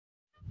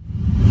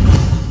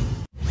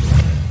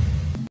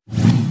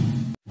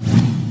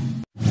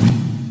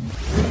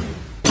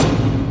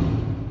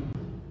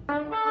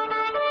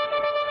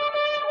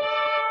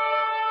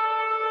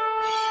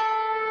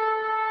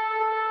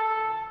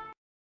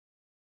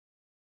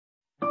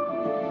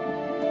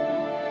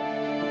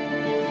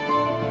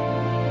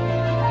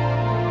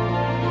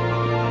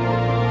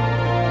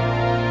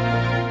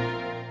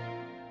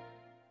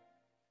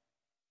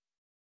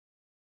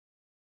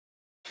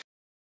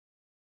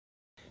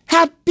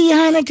Happy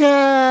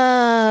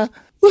Hanukkah!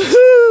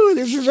 Woohoo!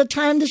 This is a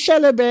time to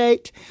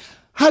celebrate.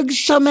 Hag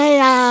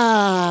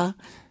Sameach!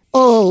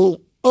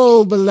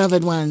 Oh,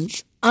 beloved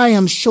ones, I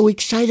am so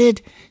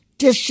excited.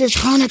 This is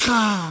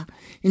Hanukkah.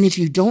 And if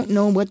you don't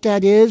know what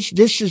that is,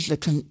 this is the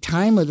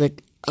time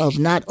of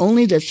not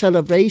only the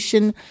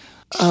celebration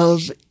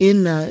of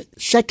in the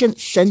 2nd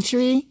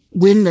century,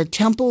 when the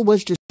temple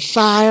was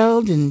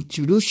defiled in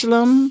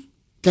Jerusalem,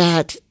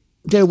 that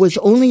there was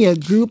only a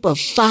group of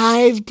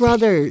 5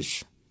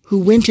 brothers who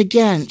went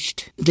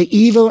against the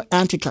evil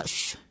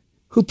Antichrist,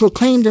 who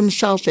proclaimed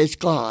himself as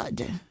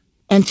God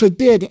and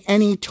forbid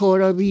any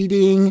Torah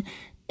reading,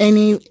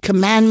 any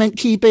commandment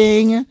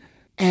keeping,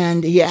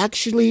 and he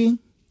actually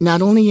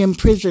not only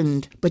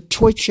imprisoned, but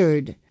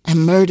tortured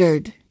and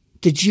murdered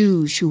the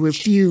Jews who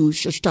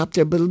refused to stop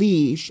their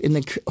belief in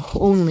the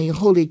only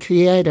holy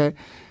Creator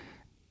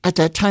at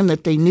that time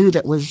that they knew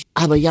that was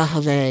Abba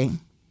Yahweh.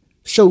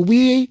 So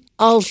we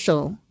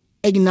also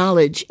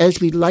acknowledge, as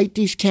we light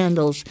these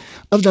candles,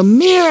 of the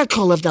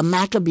miracle of the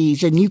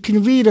Maccabees, and you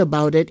can read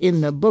about it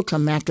in the book of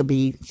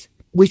Maccabees,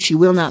 which you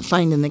will not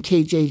find in the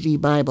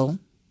KJV Bible.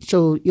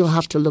 So you'll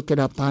have to look it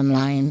up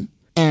online.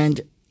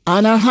 And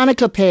on our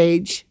Hanukkah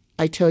page,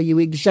 I tell you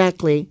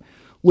exactly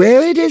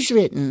where it is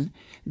written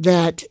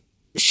that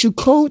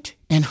Sukkot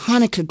and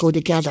Hanukkah go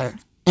together.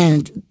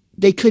 And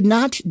they could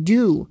not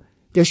do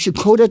their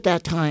Sukkot at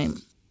that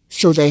time.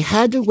 So they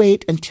had to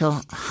wait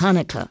until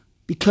Hanukkah.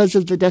 Because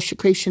of the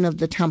desecration of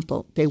the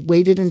temple, they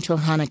waited until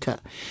Hanukkah.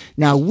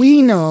 Now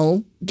we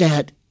know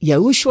that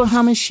YAHUSHUA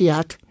HA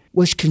MASHIACH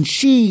was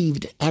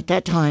conceived at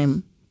that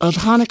time of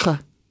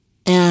Hanukkah.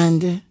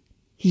 And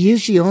he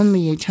is the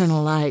only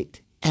eternal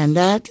light. And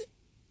that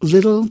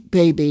little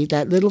baby,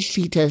 that little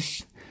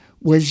fetus,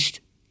 was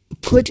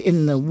put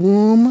in the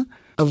womb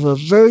of a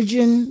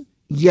virgin,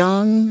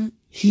 young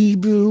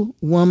Hebrew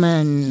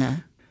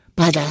woman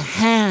by the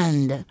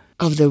hand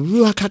of the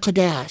RUACH HA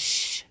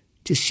KODESH.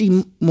 To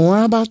see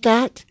more about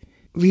that,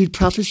 read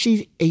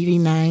Prophecies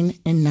 89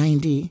 and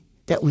 90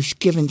 that was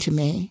given to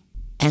me.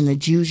 And the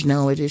Jews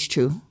know it is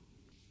true.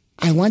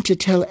 I want to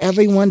tell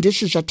everyone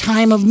this is a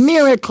time of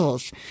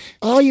miracles.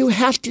 All you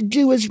have to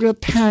do is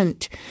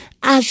repent.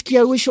 Ask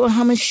YAHUSHUA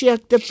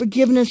HaMashiach the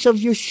forgiveness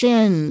of your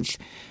sins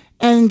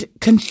and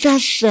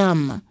confess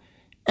them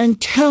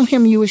and tell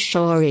him you are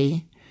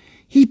sorry.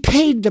 He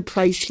paid the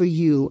price for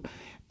you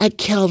at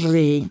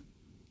Calvary.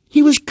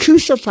 He was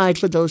crucified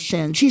for those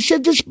sins. He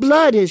said this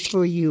blood is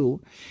for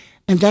you.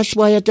 And that's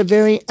why at the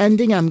very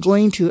ending I'm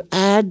going to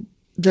add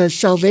the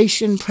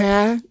salvation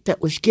prayer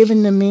that was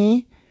given to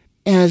me,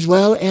 as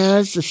well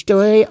as the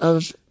story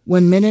of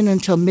 1 minute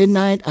until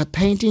midnight, a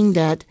painting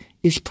that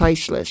is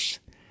priceless.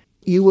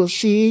 You will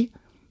see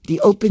the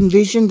open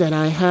vision that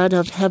I had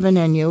of heaven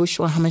and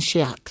YAHUSHUA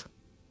HaMashiach.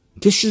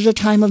 This is a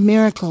time of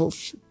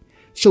miracles.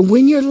 So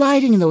when you're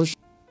lighting those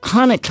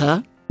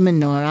Hanukkah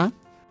menorah,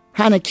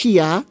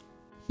 Hanukkiah,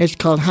 it's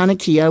called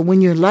Hanukkiah.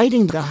 When you're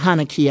lighting the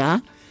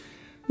Hanukkiah,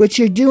 what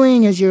you're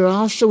doing is you're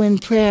also in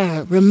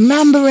prayer,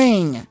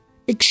 remembering,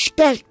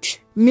 expect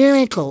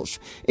miracles.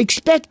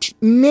 Expect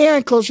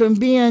miracles from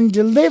being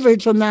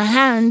delivered from the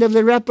hand of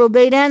the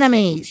reprobate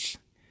enemies.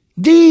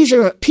 These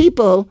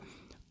people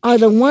are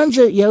the ones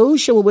that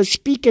Yahushua was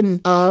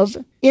speaking of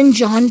in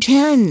John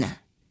 10.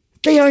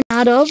 They are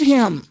not of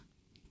him.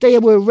 They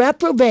were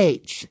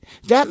reprobates.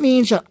 That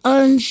means an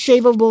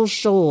unsavable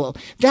soul.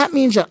 That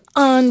means an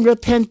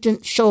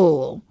unrepentant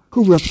soul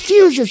who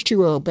refuses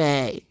to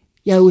obey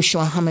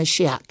YAHUSHUA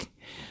HaMashiach.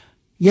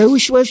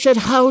 Yahushua said,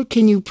 how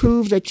can you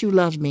prove that you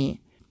love me?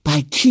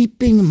 By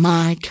keeping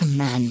my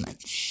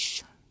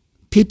commandments.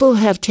 People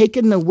have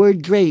taken the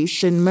word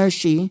grace and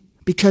mercy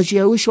because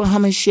YAHUSHUA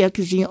HaMashiach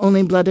is the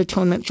only blood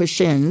atonement for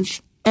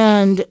sins,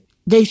 and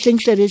they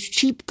think that it's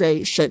cheap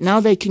grace, that now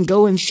they can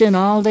go and sin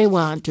all they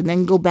want and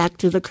then go back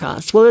to the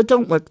cross. Well, it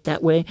don't work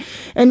that way.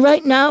 And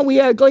right now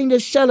we are going to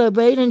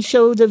celebrate and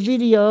show the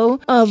video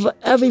of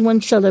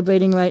everyone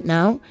celebrating right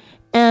now.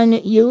 And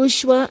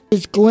Yahushua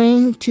is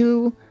going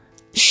to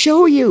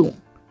show you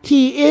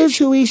he is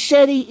who he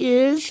said he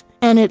is,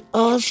 and it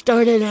all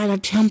started at a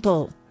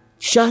temple.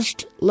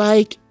 Just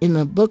like in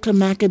the book of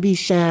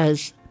Maccabees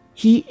says,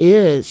 he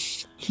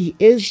is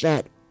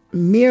that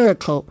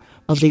miracle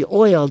of the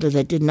oil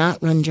that did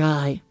not run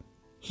dry.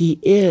 He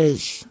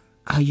is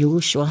our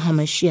YAHUSHUA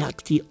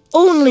HaMashiach. The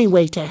only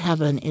way to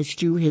heaven is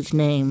through his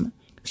name.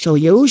 So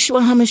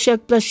YAHUSHUA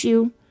HaMashiach bless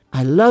you.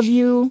 I love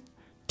you.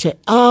 To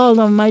all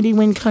the Mighty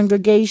Wind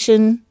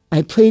congregation,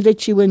 I pray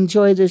that you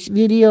enjoy this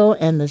video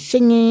and the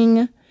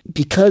singing,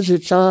 because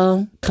it's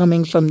all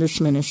coming from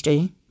this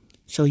ministry.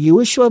 So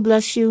Yahushua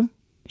bless you.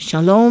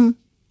 Shalom.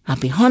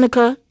 Happy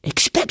Hanukkah.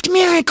 Expect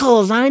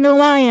miracles. I know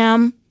I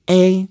am.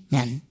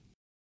 Amen.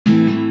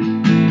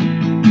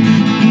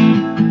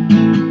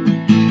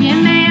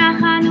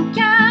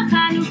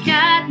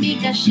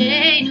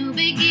 מקדשנו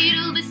בגיל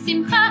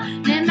ובשמחה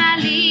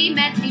ממלאים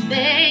את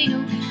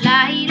ליבנו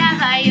לילה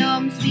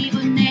ויום סביב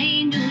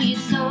עוננו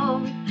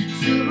יסוד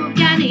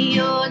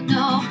סופגניות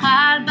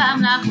נאכל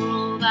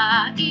במלאכו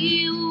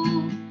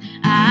והעירו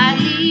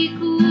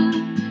הדליקו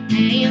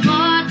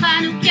נרות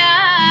חנוכה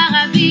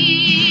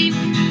רבים,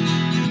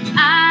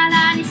 על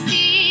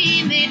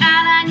הניסים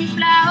ועל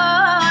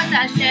הנפלאות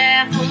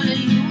אשר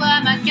חוללו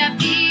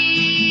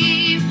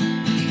המכבים.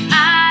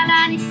 על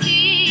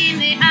הניסים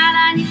ועל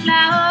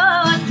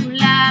הנפלאות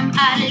כולם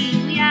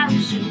הללויה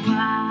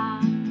ושורה.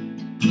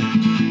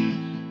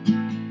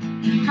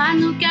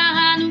 Hanukkah,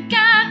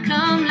 Hanukkah,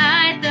 come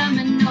light the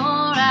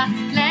menorah.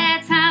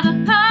 Let's have a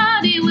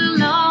party,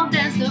 we'll all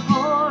dance the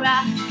aura.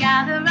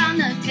 Gather round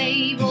the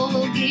table,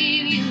 we'll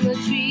give you a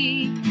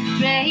treat.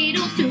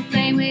 Cradles to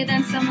play with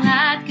and some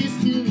latkes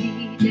to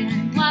eat.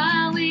 And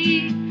while we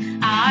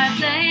are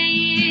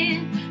playing,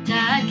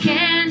 the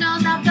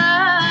candles are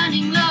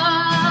burning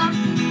low.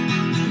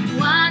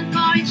 One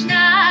for each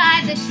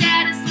night, they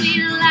shed a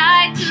sweet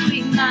light to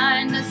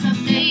remind us of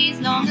days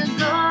long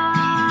ago.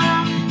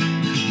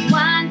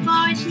 One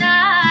for each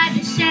night,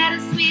 they shed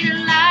a sweet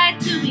light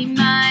to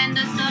remind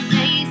us of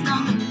days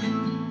long ago.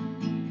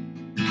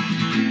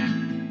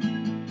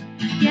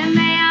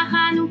 ימי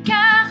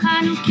החנוכה,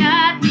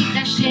 חנוכת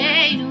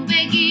מקדשנו,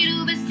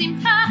 בגיל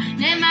ובשמחה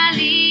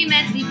נמלאים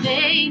את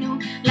ליבנו.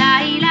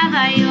 לילה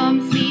ויום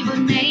סביב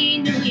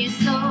עוננו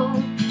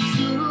יסוד,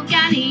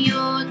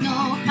 סופגניות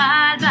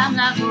נאכל בם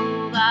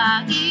לבוא.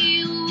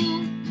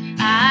 הגיעו,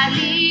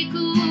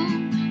 הדליקו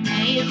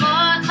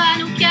נרות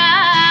חנוכה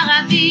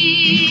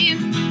רבים,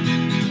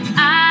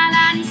 על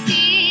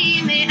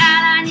הניסים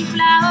ועל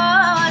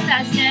הנפלאות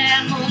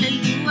אשר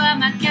חוללו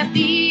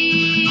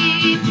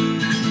המכבים.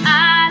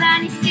 על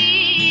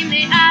הניסים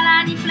ועל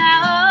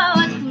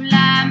הנפלאות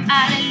כולם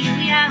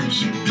הללויה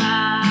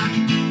ושורה.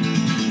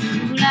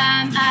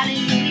 כולם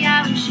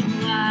הללויה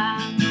ושורה.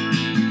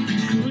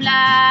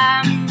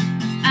 כולם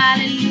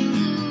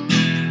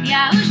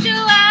הללויה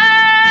ושורה.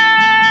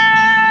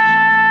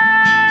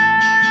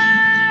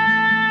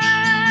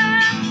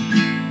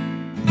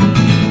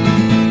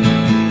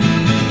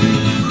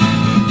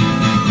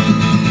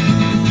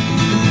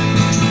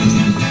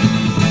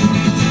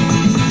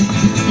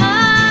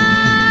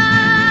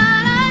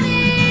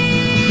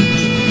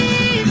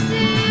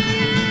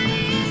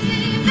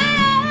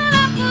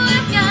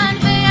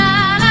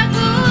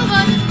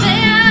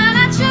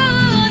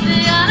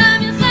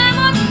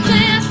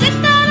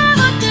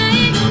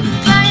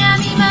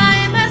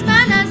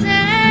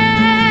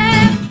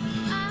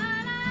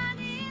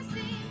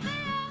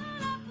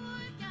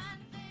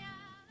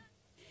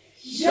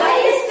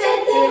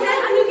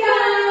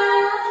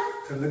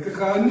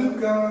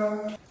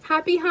 Hanukkah!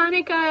 Happy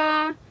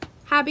Hanukkah!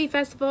 Happy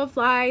Festival of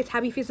Lights!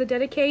 Happy Feast of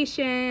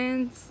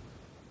Dedications!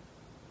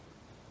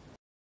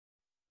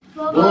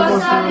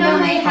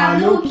 Błogosławiony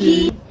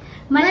Hanukki!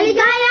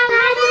 Maligayang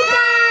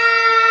Hanukkah!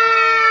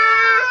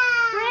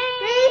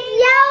 Praise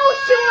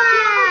Yahushua!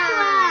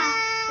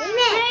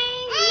 Amen!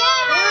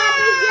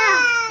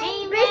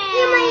 Praise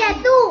Imaya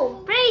too!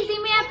 Praise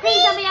Imaya,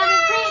 praise Imaya,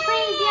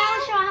 praise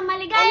Yahushua.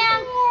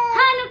 Maligayang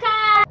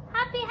Hanukkah!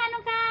 Happy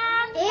Hanukkah!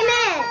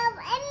 Amen!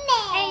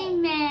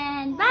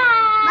 Amen.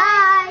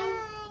 Bye.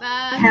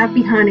 Bye!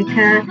 Happy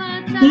Hanukkah!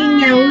 King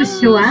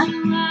Yahushua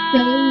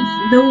saves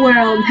the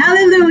world.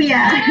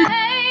 Hallelujah!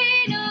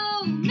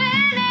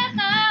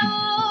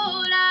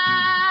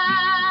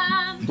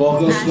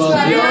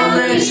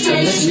 Błogosławionej,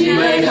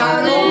 szczęśliwej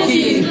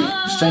Hanukki!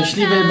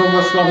 Szczęśliwej,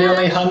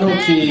 błogosławionej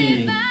Hanukki!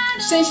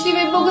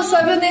 Szczęśliwej,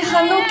 błogosławionej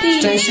Hanukki!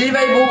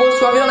 Szczęśliwej,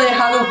 błogosławionej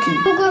Hanukki!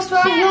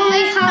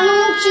 Błogosławionej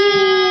Hanukki!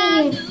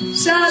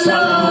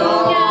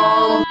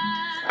 Shalom!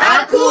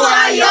 Hanukkah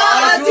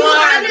to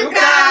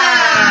Hanukkah!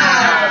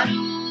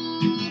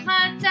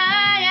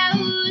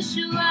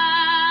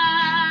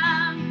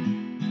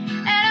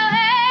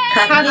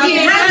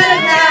 Happy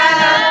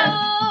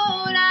Hanukkah!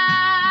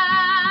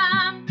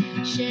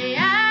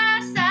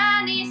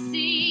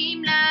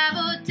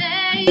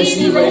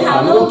 Szczęśliwej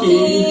Hanukki!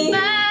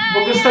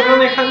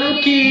 Błogosławionej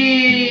Hanukki!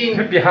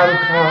 Happy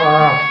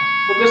Hanukkah!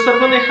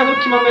 Błogosławionej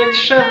Hanukki mamy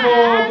drzewo!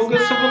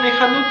 Błogosławionej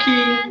Hanukki!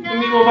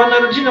 Umiłowana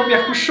rodzina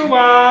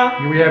Yahushua!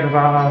 Miłujemy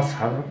was!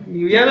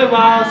 Miłujemy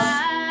was!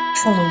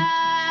 Shalom.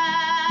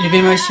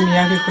 Любимая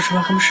семья в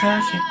YAHUSHUA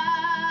HA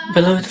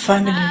Beloved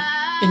family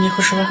in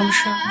YAHUSHUA HA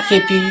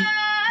Happy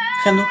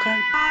Hanukkah.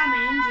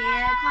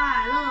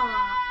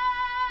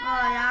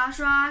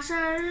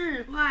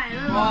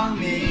 光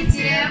明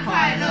节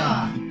快乐，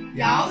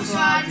姚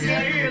刷节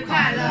日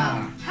快乐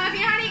，Happy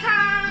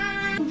Hanukkah!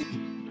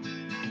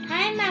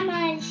 Hi, Mama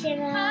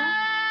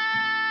Elisheva.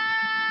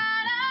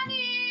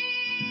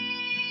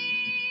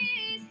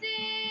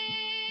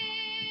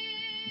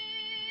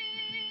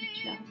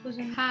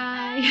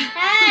 Hi.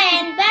 Hi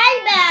and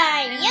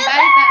bye-bye.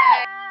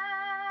 Bye-bye.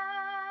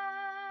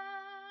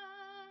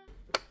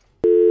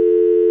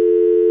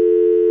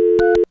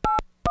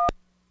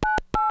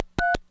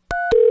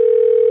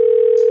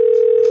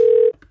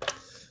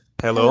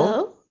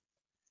 Hello?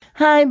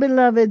 Hi,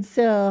 beloved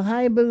Sil.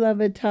 Hi,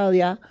 beloved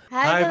Talia.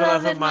 Hi,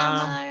 beloved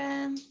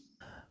Mom.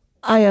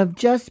 I have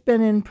just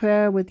been in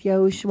prayer with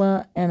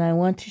Yahushua, and I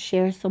want to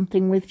share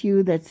something with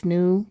you that's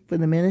new for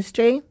the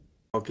ministry.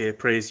 Okay,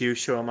 praise you,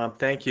 Mom.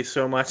 Thank you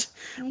so much.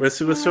 We're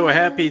so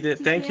happy that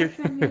thank you.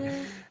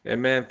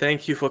 Amen.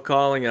 Thank you for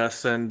calling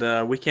us, and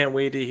we can't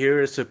wait to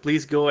hear it, so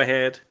please go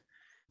ahead.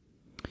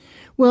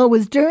 Well, it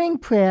was during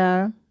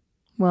prayer.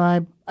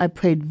 Well, I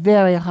prayed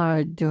very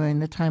hard during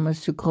the time of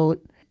Sukkot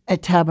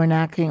at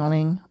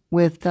tabernacling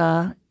with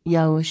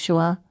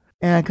Yahushua,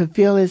 and I could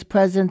feel his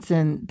presence,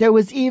 and there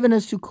was even a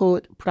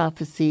Sukkot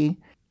prophecy.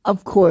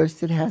 Of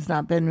course, it has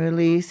not been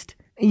released.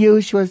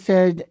 Yahushua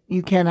said,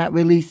 you cannot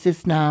release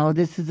this now.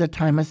 This is a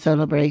time of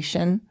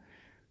celebration.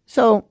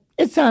 So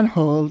it's on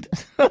hold.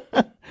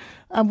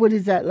 What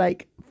is that,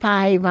 like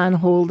 5 on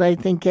hold, I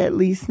think, at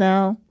least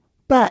now?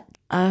 But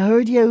I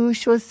heard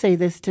Yahushua say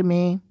this to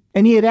me,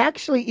 and he had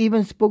actually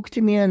even spoke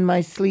to me in my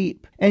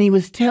sleep, and he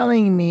was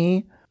telling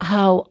me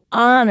how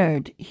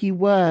honored he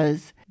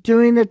was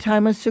during the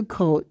time of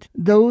Sukkot.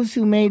 Those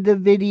who made the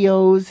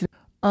videos,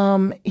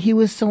 he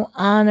was so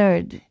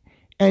honored,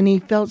 and he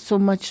felt so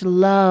much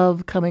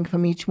love coming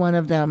from each one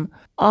of them.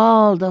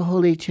 All the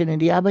Holy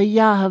Trinity, Abba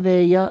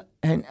Yahweh,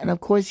 and of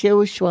course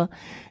Yahushua,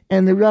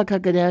 and the RUACH HA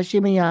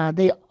KODESH,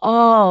 they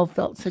all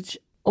felt such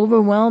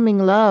overwhelming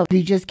love.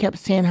 He just kept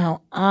saying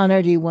how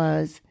honored he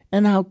was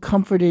and how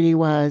comforted he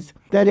was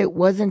that it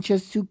wasn't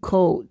just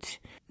Sukkot,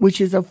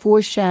 which is a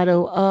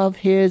foreshadow of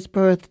his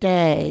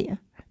birthday.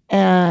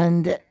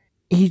 And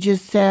he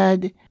just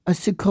said, a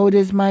Sukkot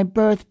is my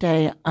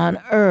birthday on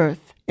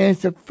earth. And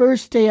it's the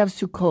first day of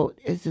Sukkot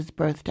is his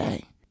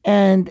birthday.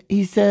 And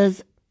he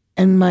says,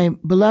 and my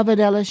beloved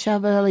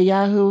Elisheva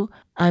Eliyahu,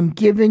 I'm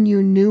giving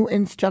you new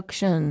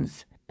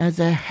instructions as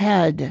a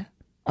head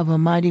of a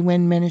Mighty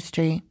Wind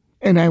ministry.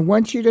 And I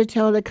want you to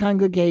tell the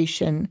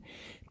congregation,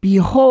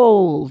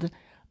 behold,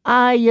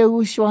 I,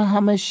 YAHUSHUA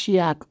HA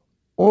MASHIACH,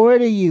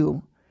 order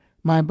you,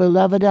 my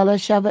beloved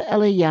Elisheva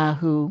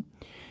Eliyahu,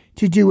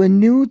 to do a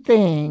new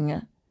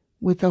thing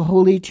with the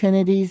Holy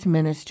Trinity's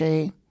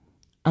ministry,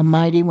 a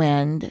Mighty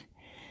Wind.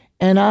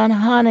 And on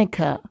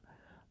Hanukkah,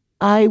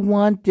 I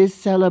want this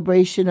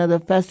celebration of the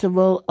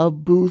Festival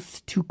of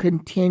Booths to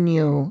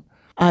continue.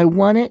 I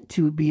want it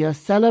to be a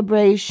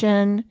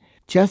celebration,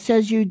 just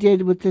as you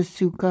did with the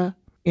Sukkah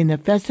in the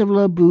Festival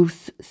of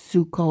Booths,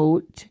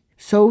 Sukkot,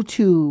 so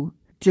too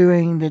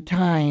during the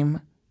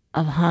time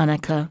of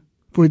Hanukkah.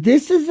 For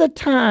this is the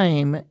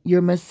time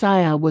your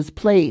Messiah was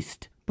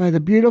placed by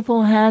the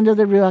beautiful hand of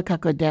the RUACH HA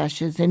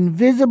KODESH's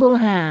invisible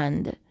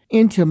hand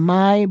into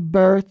my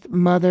birth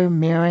mother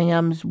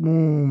Miriam's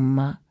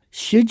womb.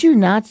 Should you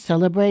not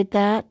celebrate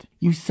that?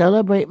 You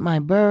celebrate my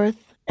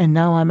birth, and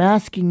now I'm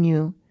asking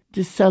you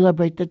to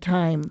celebrate the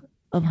time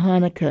of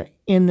Hanukkah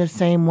in the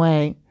same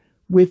way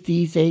with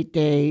these 8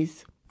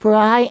 days. For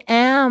I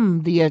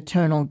am the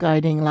eternal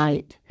guiding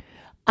light.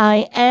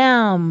 I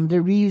am the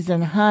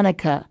reason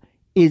Hanukkah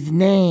is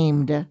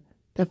named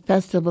the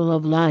Festival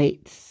of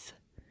Lights.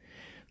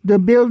 The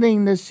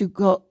building the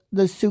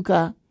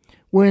sukkah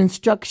were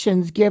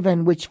instructions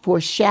given which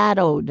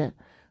foreshadowed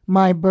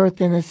my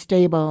birth in a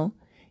stable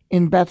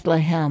in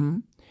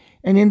Bethlehem.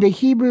 And in the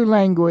Hebrew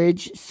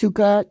language,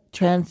 sukkah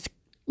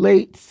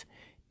translates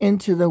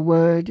into the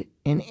word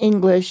in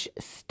English,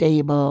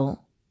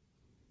 stable.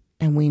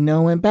 And we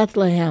know in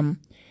Bethlehem,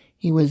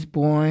 he was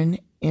born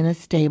in a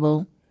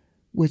stable,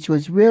 which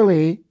was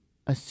really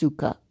a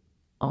sukkah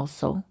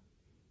also.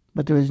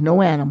 But there was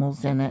no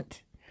animals in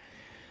it.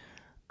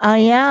 I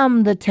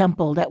am the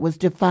temple that was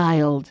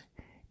defiled,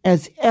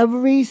 as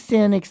every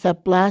sin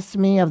except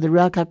blasphemy of the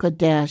RUACH HA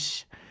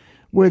KODESH,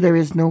 where there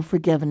is no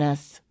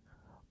forgiveness.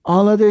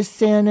 All other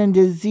sin and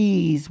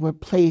disease were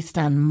placed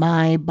on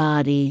my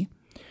body.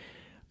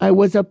 I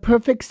was a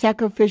perfect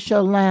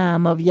sacrificial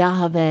lamb of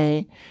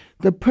Yahweh,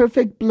 the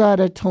perfect blood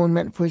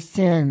atonement for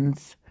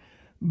sins,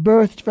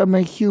 birthed from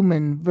a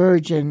human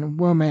virgin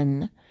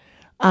woman.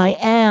 I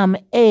am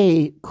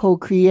a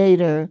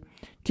co-creator,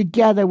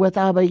 together with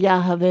Abba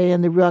Yahweh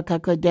and the RUACH HA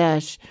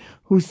KODESH,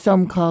 who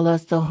some call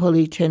us the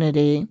Holy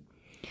Trinity.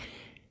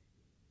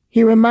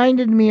 He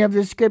reminded me of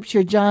the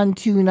scripture John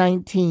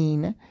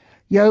 2:19.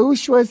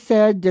 Yahushua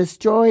said,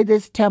 destroy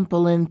this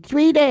temple in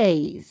 3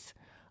 days.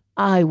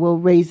 I will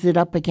raise it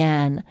up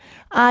again.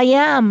 I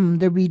am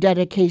the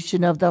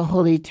rededication of the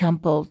holy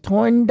temple,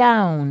 torn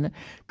down,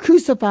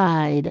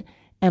 crucified,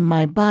 and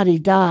my body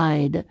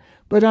died.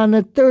 But on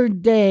the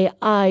 3rd day,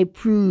 I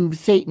proved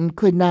Satan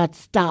could not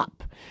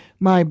stop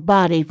my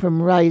body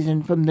from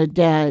rising from the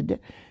dead.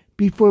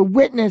 Before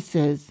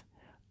witnesses,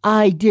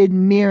 I did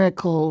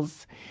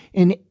miracles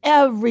in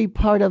every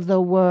part of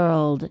the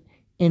world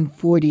in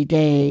 40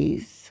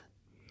 days.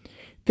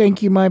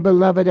 Thank you, my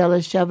beloved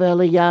Elisheva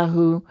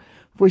Eliyahu,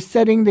 for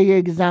setting the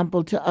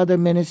example to other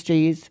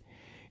ministries,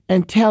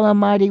 and tell a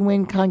Mighty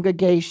Wind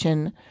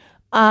congregation,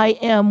 I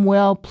am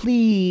well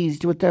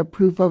pleased with their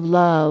proof of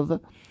love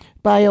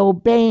by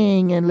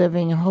obeying and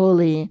living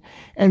holy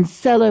and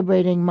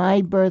celebrating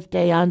my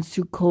birthday on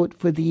Sukkot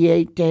for the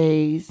 8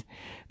 days,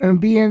 and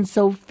being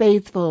so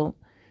faithful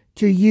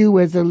to you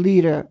as a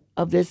leader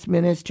of this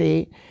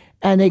ministry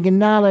and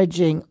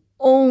acknowledging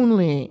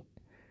only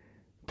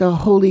the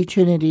Holy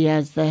Trinity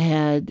as the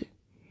head.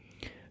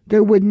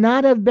 There would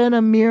not have been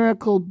a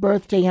miracle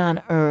birthday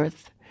on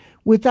earth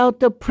without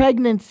the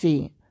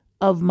pregnancy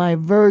of my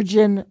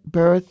virgin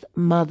birth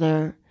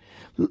mother.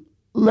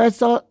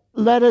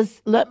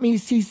 Let me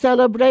see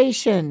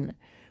celebration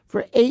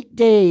for 8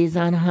 days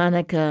on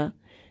Hanukkah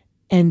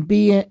and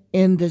be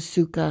in the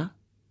Sukkah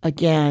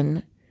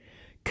again.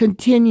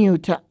 Continue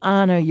to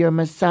honor your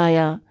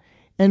Messiah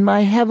and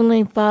my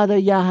Heavenly Father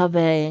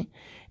Yahweh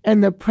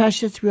and the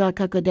precious RUACH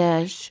HA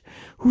KODESH,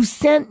 who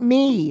sent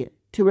me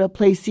to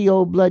replace the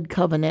old blood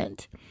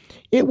covenant.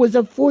 It was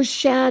a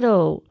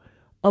foreshadow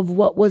of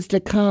what was to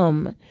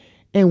come,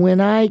 and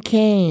when I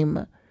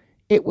came,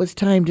 it was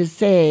time to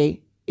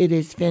say, it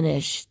is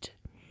finished.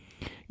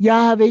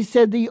 Yahweh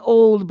said the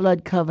old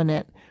blood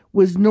covenant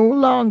was no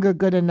longer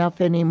good enough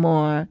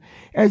anymore,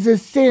 as the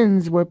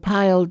sins were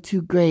piled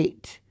too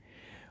great.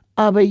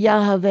 Abba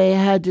Yahweh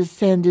had to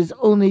send his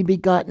only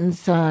begotten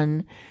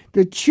Son,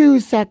 the true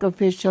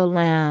sacrificial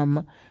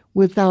lamb,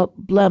 without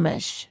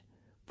blemish,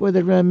 for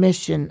the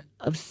remission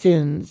of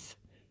sins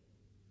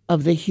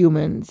of the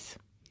humans.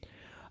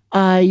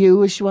 I,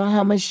 YAHUSHUA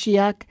HA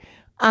MASHIACH,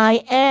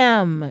 I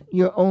am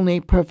your only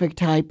perfect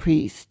high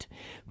priest.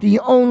 The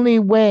only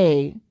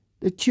way,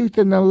 the truth,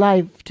 and the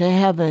life to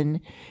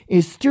heaven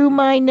is through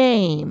my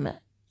name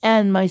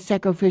and my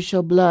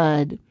sacrificial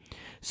blood,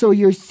 so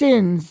your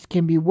sins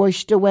can be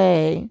washed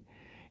away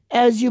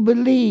as you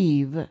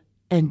believe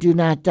and do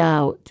not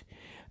doubt.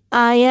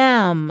 I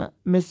am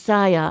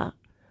Messiah.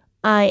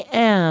 I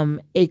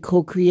am a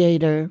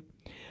co-creator.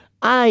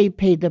 I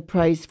paid the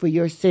price for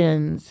your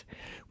sins.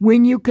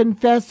 When you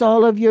confess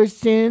all of your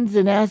sins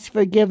and ask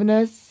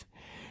forgiveness,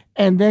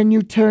 and then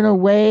you turn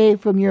away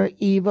from your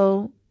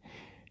evil,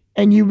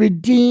 and you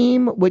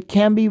redeem what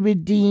can be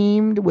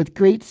redeemed with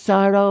great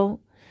sorrow,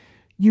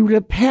 you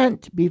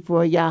repent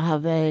before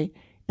Yahweh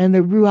and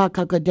the RUACH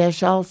HA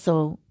KODESH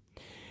also.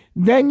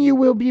 Then you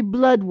will be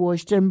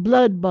blood-washed and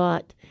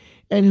blood-bought,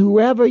 and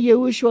whoever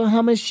YAHUSHUA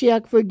HA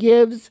MASHIACH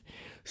forgives,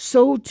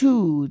 so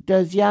too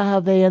does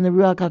Yahweh and the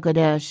RUACH HA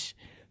KODESH,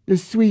 the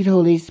sweet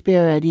Holy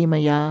Spirit,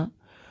 Imaya.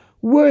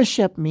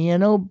 Worship me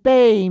and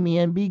obey me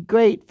and be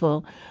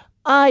grateful.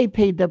 I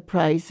paid the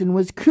price and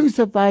was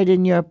crucified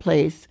in your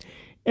place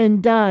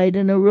and died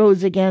and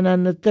arose again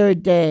on the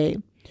third day.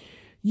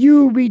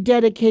 You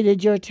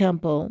rededicated your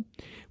temple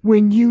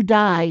when you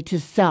died to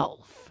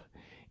self,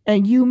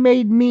 and you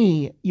made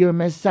me your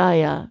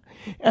Messiah,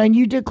 and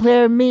you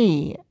declare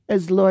me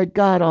as Lord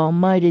God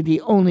Almighty,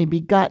 the only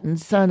begotten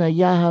Son of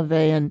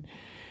Yahweh,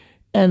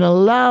 and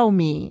allow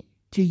me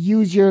to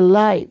use your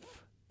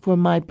life for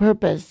my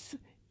purpose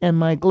and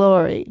my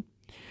glory.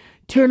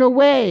 Turn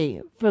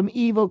away from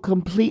evil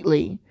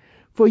completely,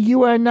 for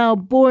you are now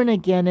born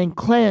again and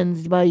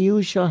cleansed by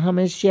YAHUSHUA HA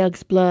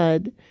MASHIACH's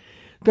blood.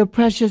 The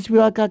precious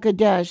RUACH HA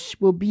KODESH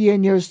will be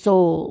in your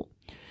soul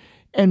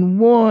and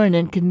warn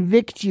and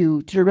convict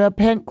you to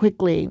repent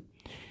quickly.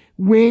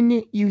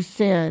 When you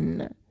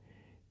sin,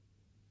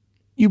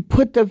 you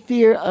put the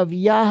fear of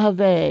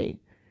Yahweh,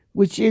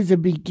 which is a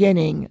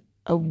beginning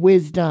of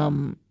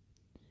wisdom.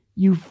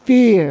 You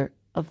fear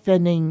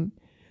offending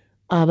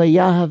Abba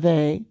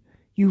Yahweh.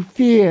 You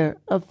fear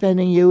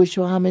offending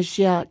YAHUSHUA HA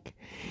MASHIACH.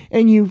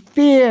 And you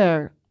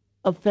fear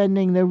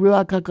offending the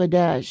RUACH HA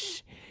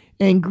KODESH.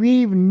 And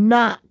grieve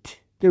not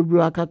the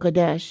RUACH HA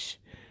KODESH,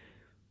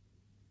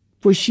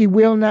 for she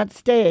will not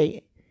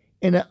stay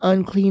in an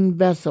unclean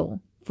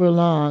vessel for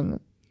long.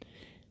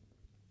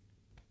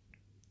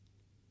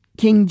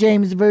 King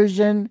James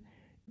Version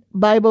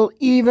Bible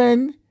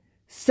even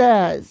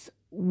says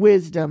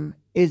wisdom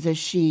is a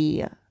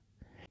she.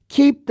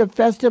 Keep the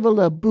festival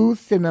of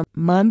booths in the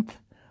month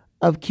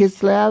of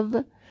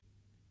Kislev,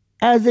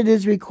 as it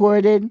is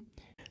recorded,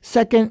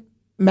 2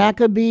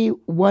 Maccabee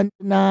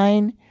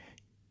 1:9.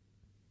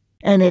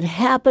 And it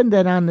happened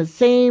that on the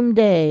same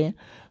day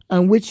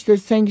on which the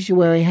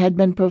sanctuary had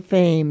been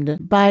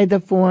profaned by the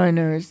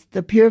foreigners,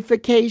 the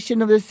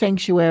purification of the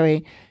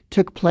sanctuary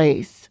took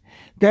place.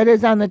 That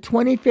is on the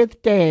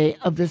 25th day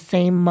of the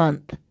same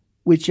month,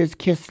 which is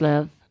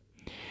Kislev.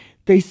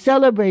 They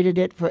celebrated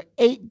it for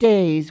 8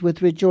 days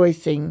with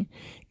rejoicing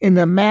in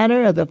the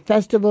manner of the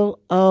festival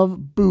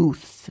of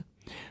booths,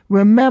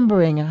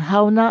 remembering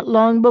how not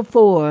long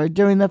before,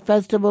 during the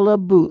festival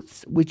of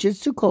booths, which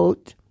is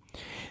Sukkot,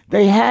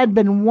 they had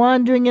been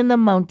wandering in the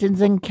mountains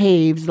and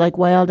caves like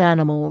wild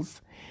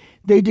animals.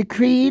 They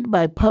decreed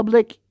by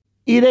public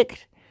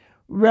edict,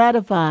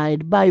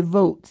 ratified by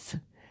votes,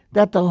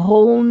 that the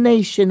whole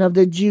nation of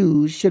the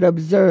Jews should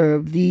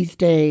observe these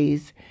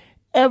days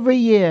every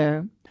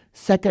year.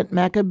 2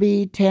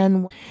 Maccabee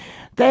 10.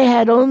 They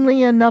had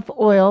only enough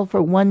oil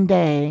for 1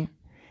 day,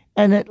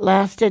 and it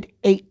lasted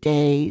 8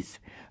 days.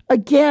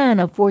 Again,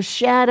 a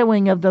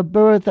foreshadowing of the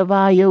birth of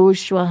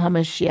YAHUSHUA HA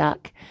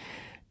MASHIACH.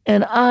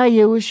 And I,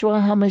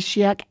 YAHUSHUA HA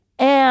MASHIACH,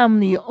 am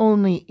the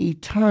only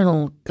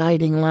eternal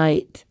guiding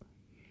light.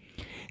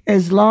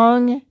 As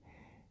long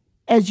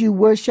as you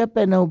worship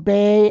and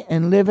obey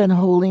and live in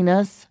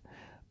holiness,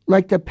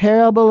 like the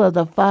parable of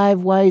the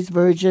 5 wise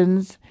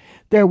virgins,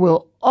 there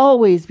will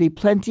always be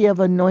plenty of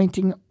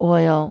anointing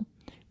oil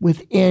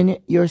within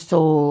your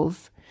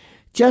souls.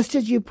 Just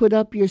as you put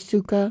up your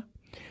sukkah,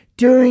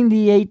 during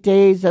the 8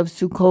 days of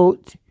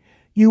Sukkot.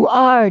 You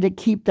are to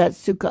keep that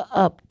sukkah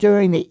up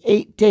during the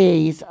 8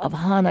 days of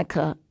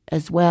Hanukkah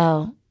as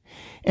well.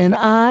 And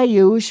I,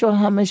 YAHUSHUA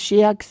HA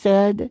MASHIACH,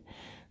 said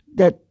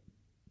that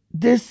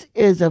this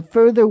is a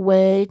further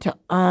way to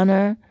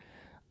honor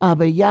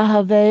Abba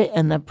Yahweh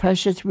and the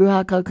precious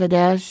RUACH HA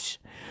KODESH,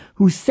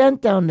 who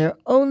sent down their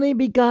only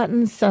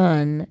begotten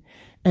Son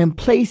and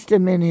placed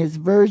him in his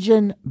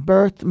virgin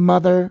birth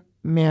mother,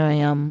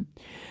 Miriam.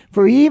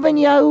 For even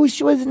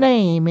Yahushua's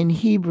name in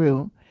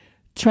Hebrew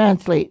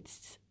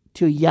translates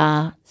to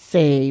Yah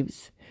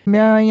saves.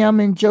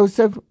 Miriam and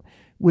Joseph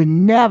would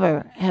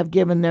never have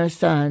given their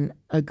son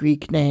a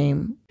Greek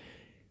name.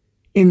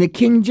 In the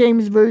King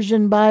James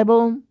Version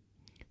Bible,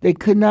 they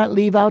could not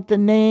leave out the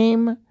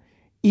name,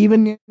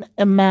 even in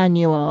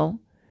Emmanuel,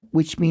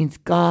 which means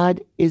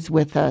God is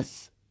with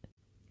us.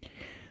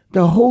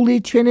 The Holy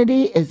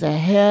Trinity is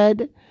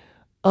ahead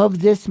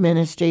of this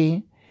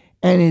ministry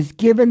and is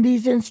given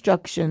these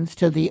instructions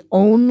to the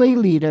only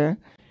leader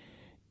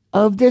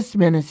of this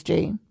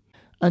ministry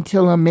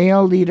until a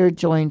male leader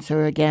joins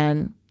her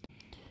again.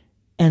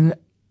 And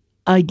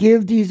I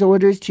give these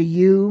orders to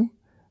you,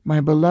 my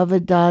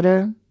beloved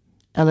daughter,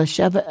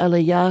 Elisheva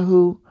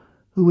Eliyahu,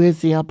 who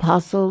is the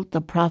apostle,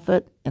 the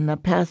prophet, and the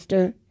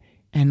pastor,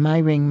 and my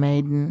ring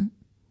maiden.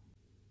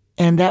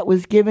 And that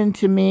was given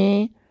to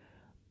me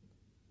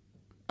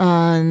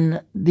on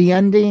the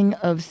ending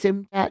of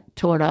Simchat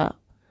Torah.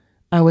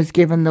 I was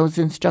given those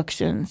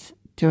instructions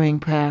during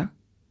prayer.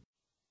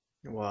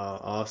 Wow,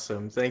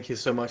 awesome. Thank you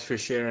so much for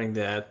sharing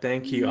that.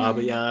 Thank you,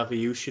 Abba Yahweh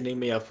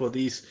Yushanimia, for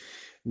these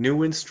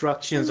new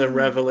instructions and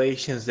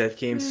revelations that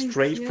came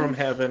straight from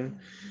heaven.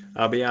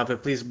 Abba Yahweh,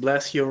 please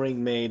bless your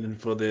ring maiden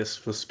for this,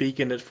 for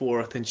speaking it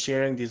forth and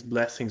sharing these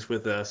blessings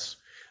with us.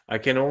 I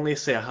can only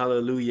say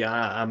hallelujah,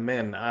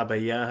 amen. Abba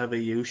Yahweh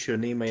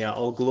Yushanimia,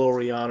 all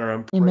glory, honor,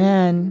 and praise.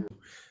 Amen.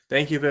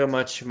 Thank you very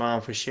much,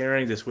 Mom, for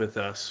sharing this with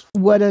us.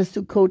 What a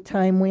Sukkot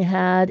time we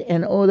had,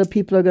 and all the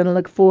people are going to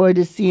look forward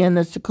to seeing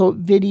the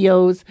Sukkot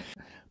videos.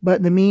 But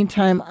in the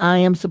meantime, I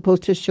am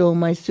supposed to show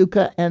my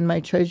sukkah and my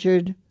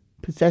treasured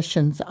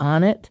possessions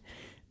on it,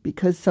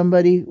 because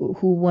somebody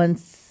who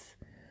once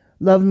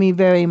loved me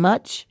very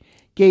much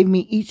gave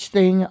me each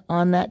thing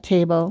on that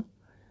table.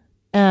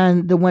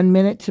 And the 1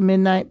 minute to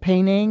midnight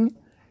painting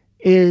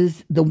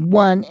is the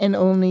one and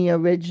only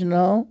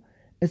original.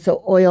 It's an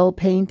oil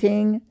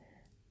painting,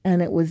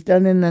 and it was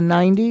done in the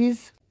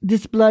 90s.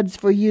 This blood's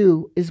for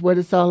you is what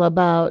it's all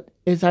about,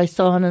 as I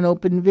saw in an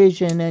open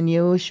vision, and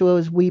Yahushua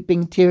was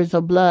weeping tears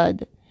of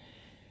blood.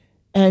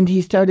 And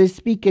he started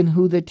speaking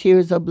who the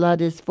tears of blood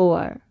is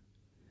for.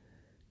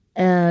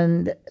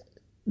 And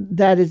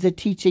that is a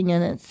teaching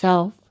in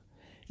itself.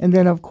 And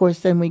then, of course,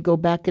 then we go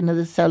back into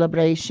the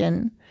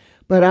celebration.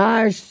 But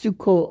our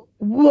Sukkot,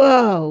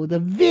 whoa, the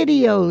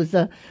videos,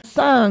 the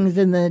songs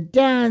and the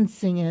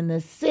dancing and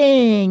the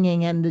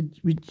singing and the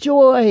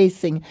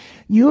rejoicing.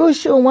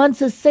 Yahushua wants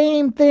the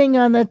same thing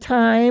on the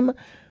time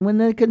when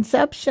the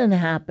conception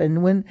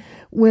happened,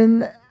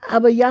 when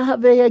Abba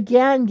Yahweh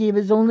again gave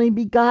his only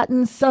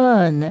begotten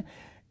Son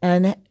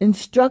and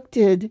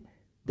instructed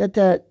that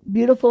the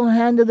beautiful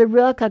hand of the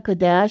RUACH HA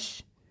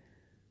KODESH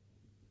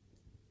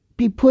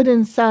be put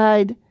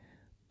inside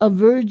a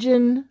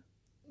virgin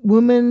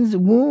woman's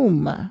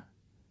womb.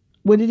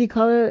 What did he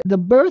call her? The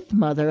birth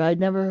mother. I'd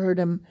never heard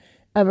him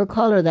ever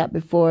call her that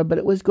before, but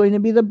it was going to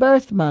be the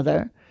birth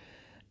mother.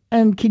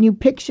 And can you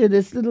picture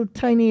this little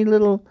tiny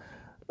little,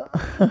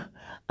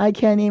 I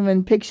can't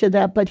even picture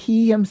that, but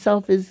he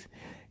himself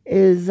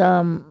is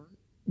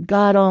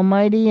God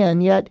Almighty,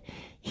 and yet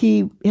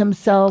he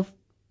himself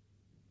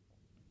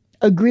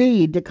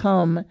agreed to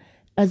come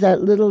as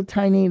that little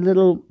tiny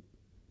little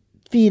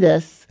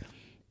fetus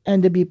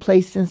and to be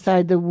placed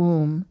inside the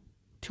womb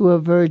to a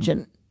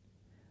virgin.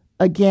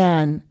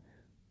 Again,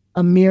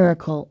 a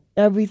miracle.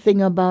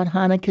 Everything about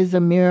Hanukkah is a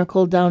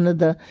miracle, down to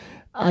the,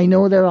 I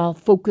know they're all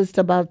focused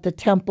about the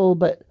temple,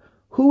 but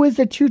who is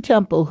the true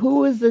temple?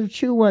 Who is the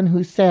true one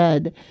who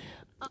said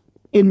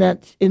in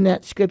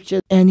that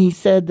scripture? And he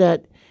said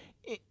that,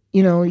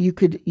 you know, you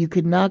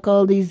could knock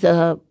all these,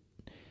 there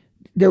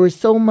was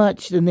so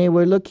much, and they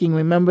were looking,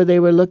 remember they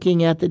were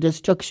looking at the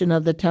destruction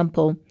of the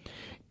temple.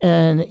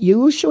 And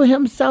Yahushua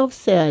himself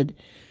said,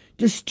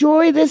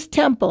 destroy this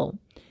temple,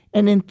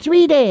 and in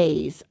 3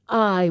 days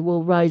I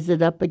will rise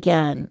it up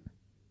again.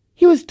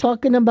 He was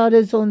talking about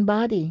his own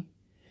body.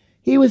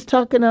 He was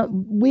talking about,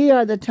 we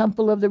are the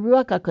temple of the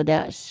RUACH HA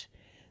KODESH.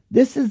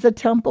 This is the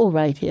temple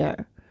right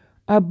here.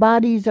 Our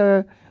bodies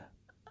are,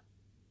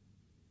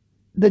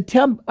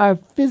 our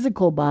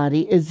physical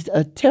body is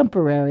a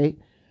temporary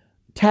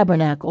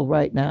tabernacle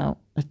right now,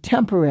 a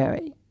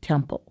temporary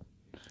temple.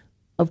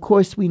 Of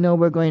course, we know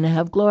we're going to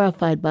have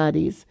glorified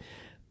bodies.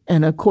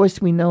 And of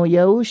course, we know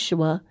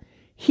Yahushua,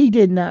 he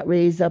did not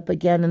raise up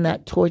again in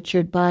that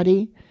tortured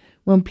body.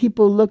 When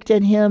people looked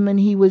at him and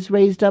he was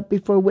raised up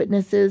before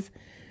witnesses,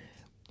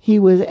 he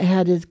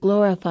had his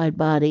glorified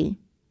body,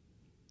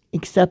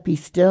 except he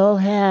still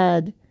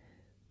had,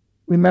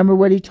 remember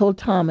what he told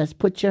Thomas,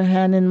 put your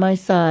hand in my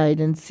side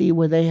and see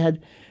where they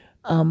had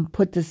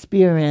put the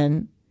spear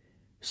in.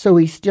 So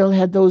he still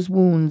had those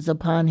wounds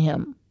upon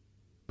him,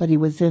 but he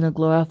was in a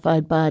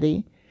glorified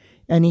body,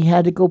 and he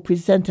had to go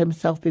present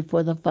himself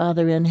before the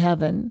Father in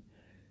heaven.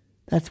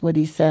 That's what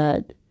he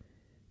said,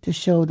 to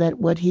show that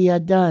what he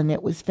had done,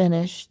 it was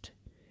finished.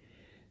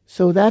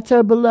 So that's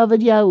our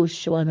beloved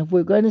Yahushua. And if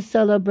we're going to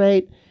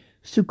celebrate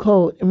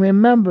Sukkot, and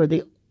remember,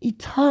 he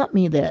taught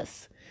me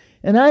this,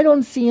 and I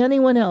don't see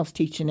anyone else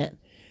teaching it.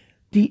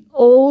 The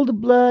old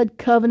blood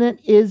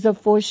covenant is a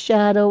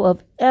foreshadow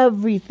of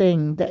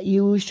everything that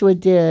Yahushua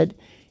did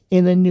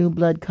in the new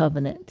blood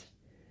covenant.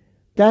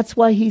 That's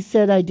why he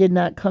said, I did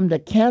not come to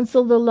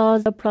cancel the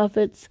laws of the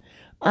prophets.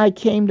 I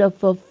came to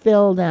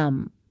fulfill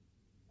them.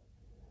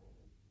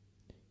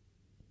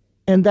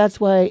 And that's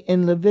why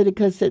in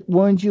Leviticus it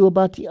warned you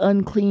about the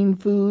unclean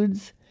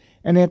foods.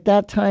 And at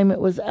that time it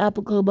was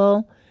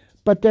applicable.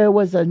 But there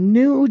was a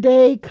new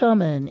day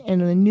coming in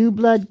the new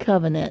blood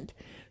covenant.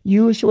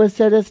 Yahushua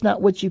said, it's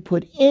not what you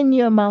put in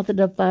your mouth that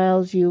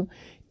defiles you.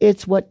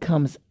 It's what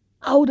comes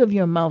out of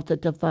your mouth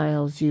that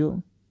defiles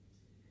you.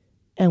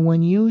 And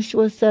when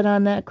Yahushua said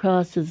on that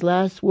cross, his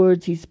last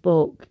words he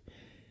spoke.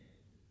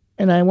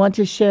 And I want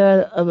to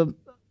share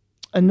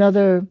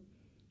another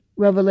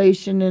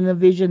revelation and a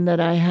vision that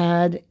I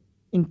had,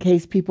 in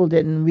case people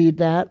didn't read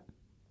that.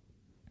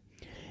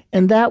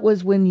 And that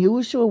was when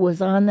Yahushua was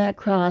on that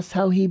cross,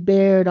 how he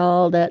bared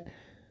all that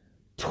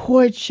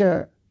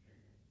torture.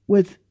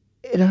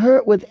 It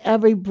hurt with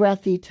every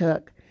breath he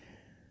took.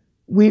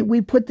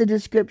 We put the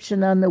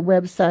description on the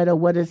website of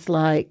what it's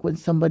like when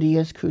somebody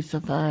is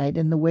crucified,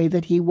 and the way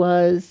that he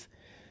was.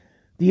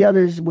 The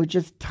others were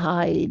just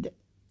tied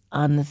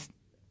on the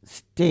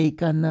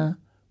stake, on the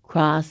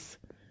cross.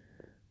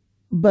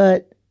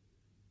 But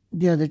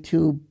the other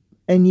two,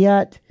 and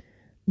yet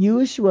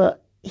Yahushua,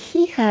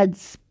 he had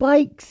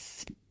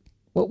spikes,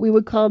 what we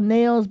would call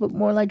nails, but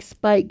more like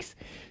spikes,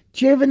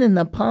 driven in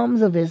the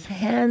palms of his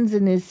hands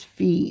and his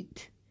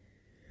feet.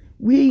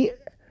 We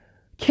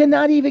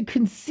cannot even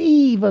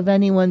conceive of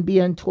anyone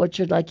being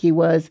tortured like he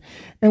was.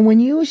 And when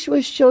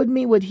Yahushua showed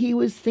me what he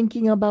was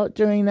thinking about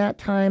during that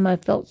time, I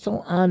felt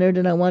so honored,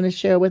 and I want to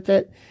share with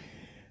it.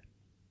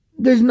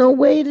 There's no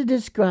way to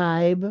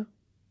describe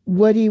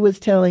what he was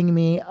telling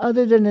me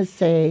other than to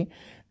say,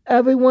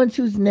 everyone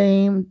whose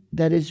name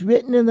that is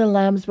written in the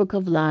Lamb's Book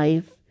of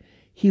Life,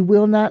 he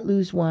will not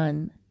lose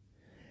one.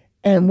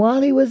 And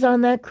while he was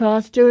on that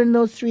cross during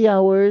those 3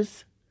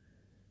 hours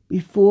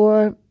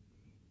before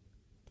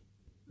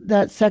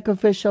that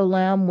sacrificial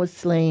lamb was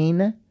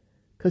slain,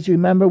 because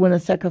remember, when a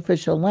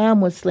sacrificial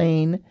lamb was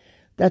slain,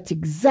 that's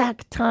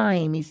exact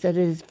time he said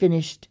it is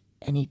finished,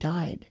 and he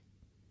died.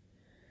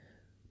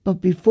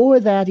 But before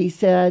that, he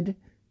said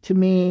to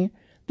me,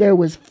 there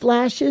was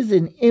flashes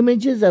and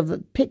images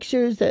of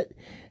pictures that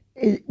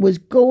it was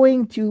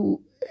going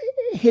to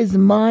his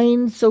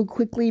mind so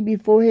quickly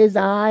before his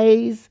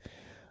eyes,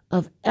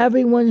 of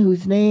everyone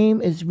whose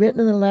name is written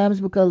in the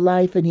Lamb's Book of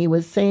Life. And he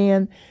was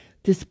saying,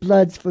 this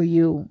blood's for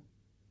you.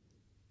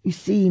 You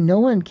see, no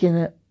one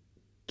can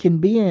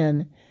be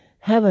in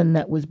heaven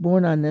that was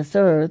born on this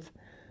earth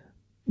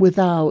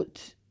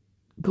without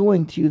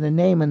going to the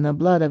name and the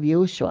blood of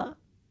Yahushua.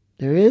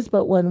 There is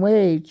but one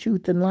way,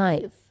 truth, and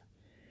life.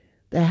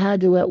 That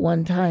had to at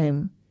one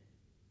time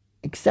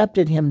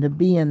accepted him to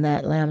be in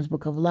that Lamb's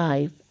Book of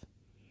Life.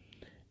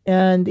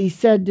 And he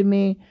said to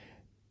me,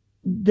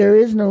 there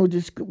is no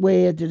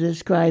way to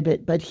describe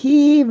it, but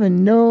he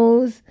even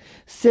knows,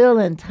 Sil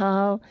and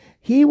Tal,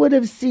 he would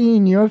have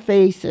seen your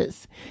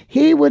faces.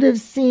 He would have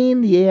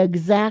seen the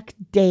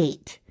exact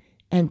date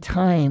and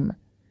time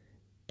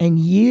and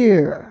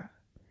year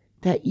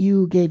that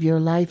you gave your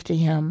life to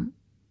him.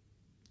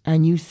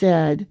 And you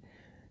said,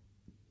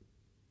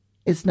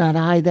 it's not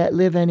I that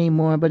live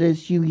anymore, but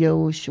it's you,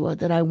 Yahushua,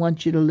 that I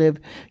want you to live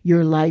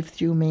your life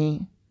through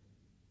me.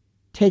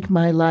 Take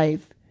my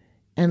life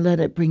and let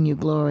it bring you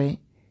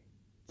glory.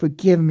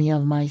 Forgive me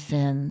of my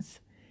sins.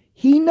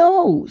 He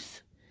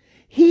knows.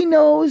 He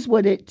knows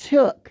what it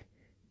took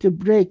to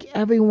break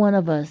every one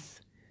of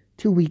us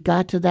till we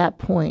got to that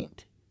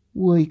point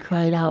where he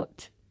cried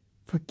out,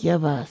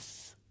 forgive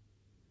us.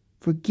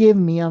 Forgive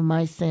me of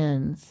my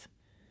sins.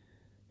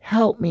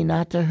 Help me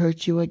not to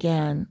hurt you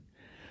again.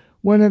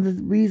 One of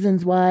the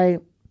reasons why,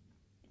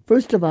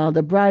 first of all,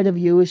 the bride of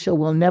Yahushua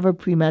will never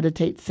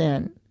premeditate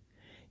sin.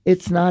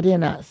 It's not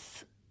in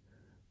us.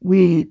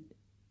 We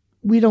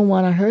don't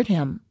want to hurt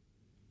him.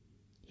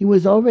 He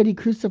was already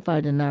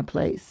crucified in our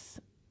place.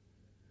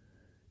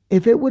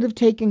 If it would have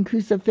taken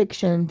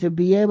crucifixion to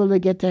be able to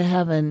get to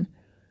heaven,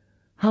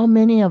 how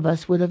many of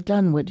us would have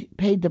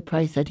paid the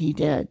price that he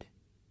did?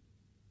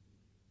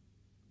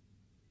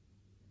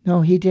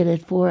 No, he did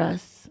it for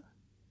us.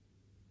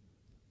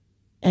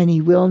 And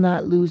he will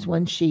not lose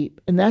one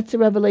sheep. And that's the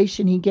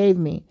revelation he gave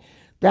me.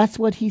 That's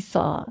what he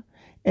saw.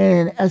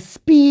 And a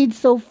speed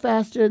so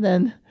faster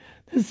than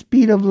the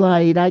speed of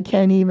light. I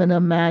can't even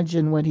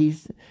imagine what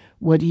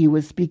he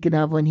was speaking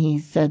of when he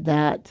said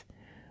that.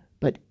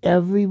 But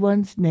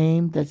everyone's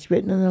name that's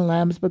written in the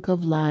Lamb's Book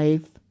of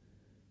Life,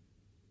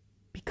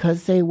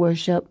 because they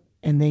worship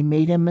and they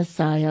made him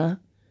Messiah,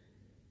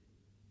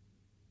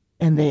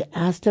 and they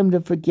asked him to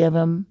forgive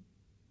them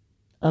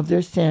of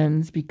their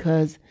sins,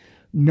 because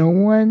no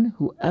one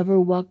who ever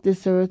walked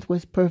this earth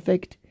was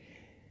perfect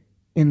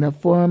in the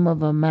form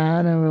of a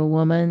man or a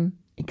woman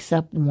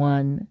except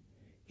one.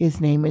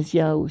 His name is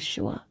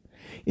Yahushua.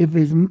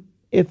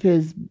 If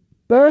his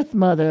birth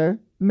mother,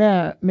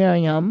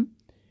 Miriam,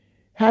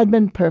 had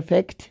been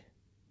perfect,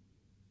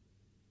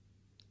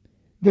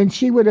 then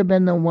she would have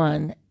been the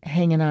one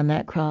hanging on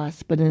that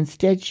cross. But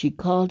instead she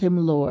called him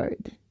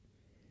Lord.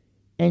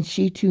 And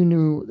she too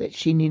knew that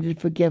she needed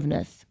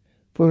forgiveness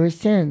for her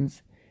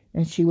sins.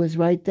 And she was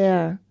right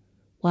there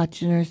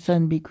watching her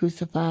son be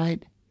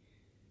crucified,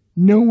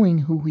 knowing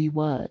who he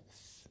was,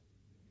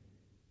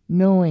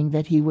 knowing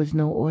that he was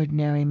no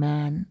ordinary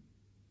man.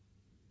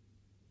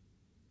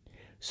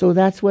 So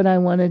that's what I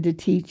wanted to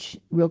teach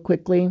real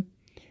quickly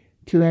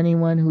to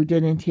anyone who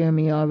didn't hear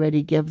me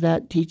already give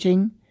that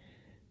teaching.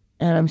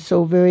 And I'm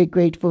so very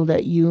grateful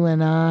that you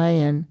and I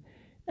and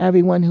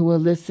everyone who will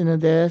listen to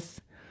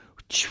this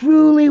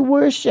truly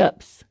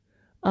worships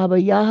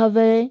Abba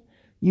Yahweh,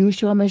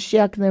 YAHUSHUA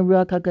HA and the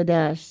RUACH HA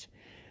KODESH,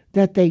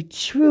 that they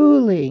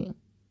truly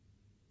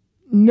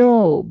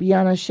know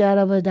beyond a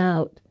shadow of a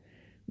doubt,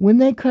 when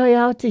they cry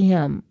out to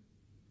him,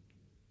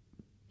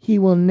 he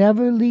will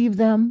never leave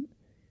them,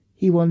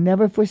 he will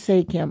never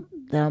forsake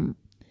them.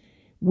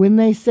 When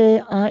they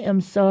say, I am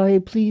sorry,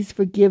 please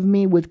forgive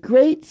me, with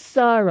great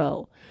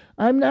sorrow.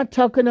 I'm not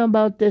talking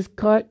about this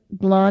carte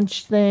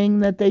blanche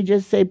thing that they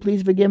just say,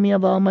 please forgive me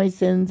of all my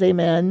sins,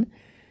 amen.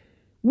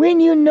 When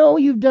you know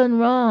you've done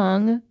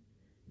wrong,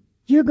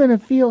 you're going to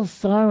feel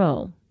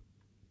sorrow.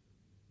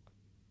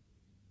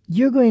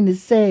 You're going to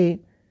say,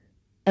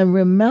 and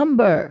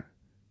remember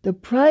the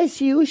price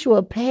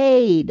Yahushua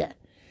paid.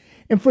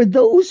 And for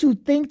those who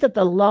think that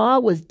the law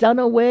was done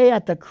away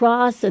at the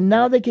cross and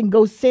now they can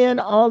go sin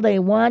all they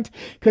want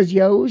because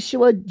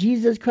Yahushua,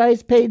 Jesus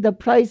Christ, paid the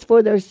price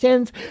for their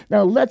sins,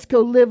 now let's go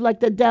live like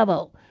the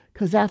devil.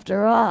 Because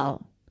after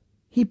all,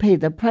 he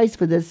paid the price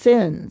for the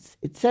sins.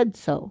 It said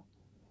so.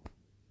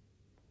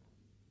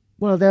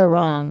 Well, they're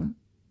wrong.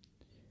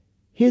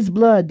 His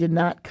blood did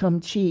not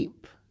come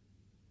cheap.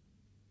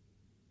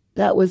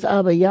 That was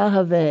Abba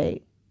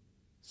Yahweh's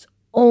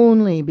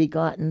only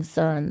begotten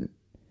Son.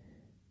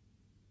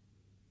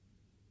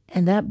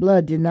 And that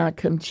blood did not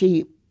come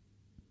cheap.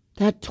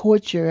 That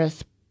torture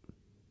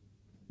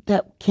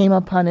that came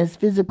upon his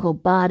physical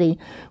body,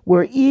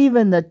 where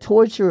even the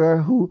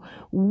torturer who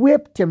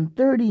whipped him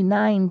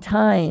 39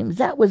 times,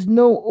 that was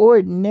no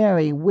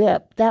ordinary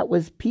whip. That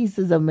was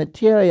pieces of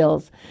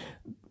materials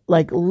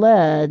like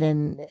lead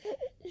and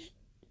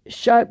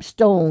sharp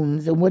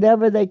stones and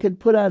whatever they could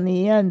put on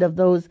the end of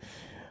those,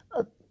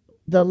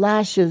 the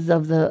lashes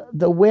of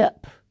the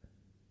whip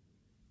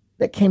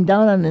that came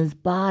down on his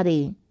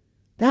body.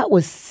 That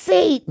was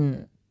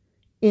Satan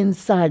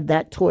inside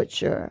that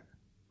torture.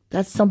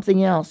 That's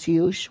something else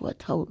Yahushua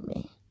told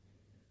me.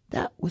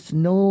 That was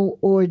no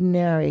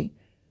ordinary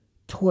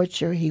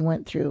torture he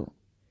went through.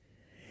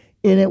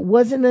 And it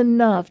wasn't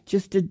enough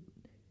just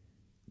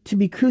to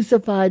be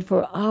crucified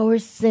for our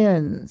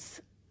sins.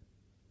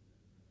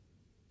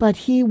 But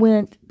he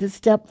went a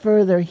step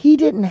further. He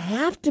didn't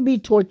have to be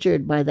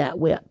tortured by that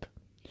whip.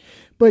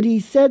 But he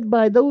said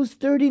by those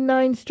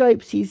 39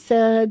 stripes, he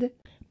said,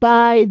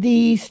 by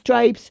these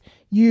stripes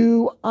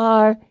you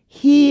are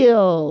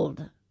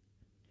healed.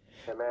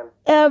 Amen.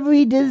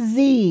 Every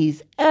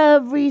disease,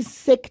 every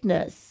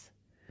sickness,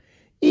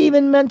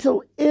 even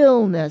mental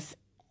illness,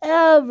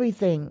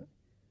 everything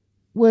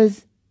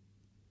was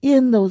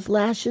in those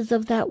lashes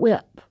of that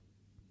whip.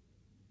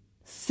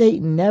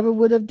 Satan never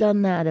would have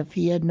done that if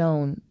he had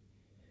known.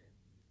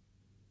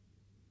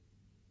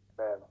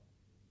 Amen.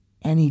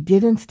 And he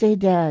didn't stay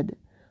dead,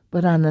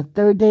 but on the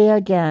third day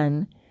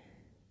again,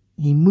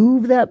 he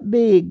moved that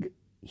big,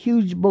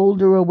 huge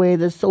boulder away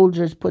the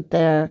soldiers put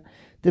there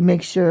to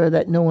make sure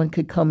that no one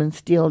could come and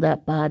steal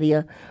that body.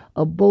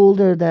 A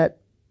boulder that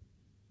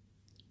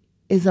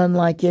is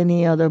unlike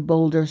any other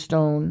boulder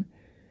stone,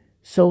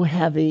 so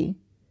heavy,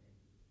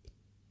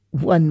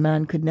 one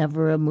man could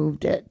never have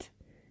moved it.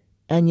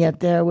 And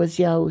yet there was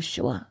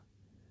Yahushua.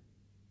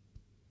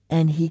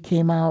 And he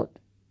came out,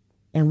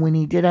 and when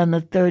he did on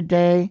the third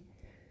day,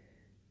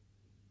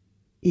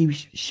 he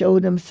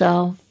showed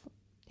himself.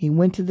 He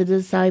went to the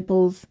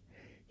disciples.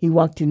 He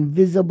walked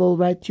invisible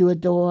right through a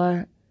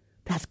door.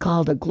 That's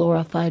called a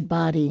glorified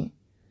body.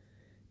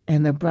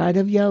 And the bride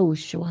of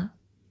Yahushua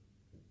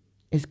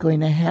is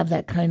going to have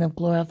that kind of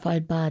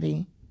glorified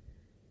body.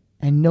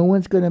 And no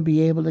one's going to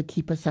be able to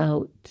keep us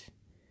out.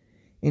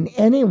 And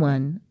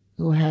anyone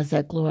who has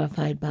that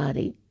glorified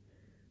body,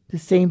 the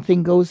same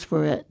thing goes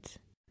for it.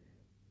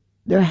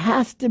 There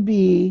has to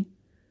be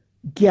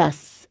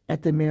guests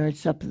at the marriage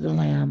supper of the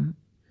Lamb.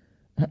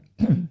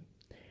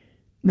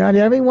 Not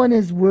everyone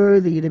is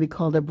worthy to be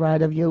called a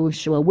bride of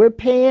Yahushua. We're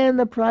paying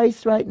the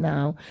price right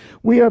now.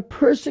 We are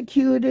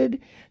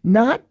persecuted,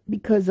 not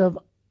because of,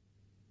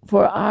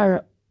 for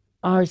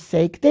our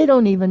sake. They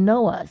don't even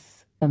know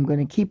us. I'm going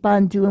to keep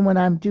on doing what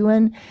I'm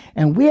doing,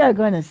 and we are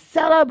going to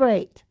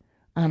celebrate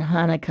on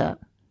Hanukkah.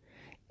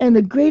 And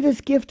the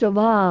greatest gift of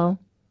all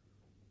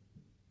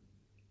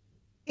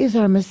is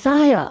our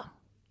Messiah.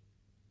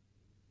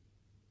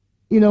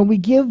 You know, we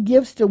give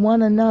gifts to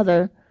one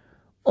another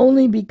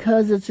only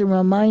because it's a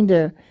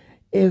reminder.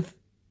 If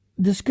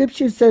the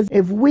scripture says,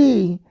 if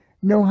we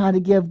know how to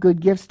give good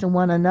gifts to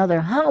one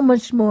another, how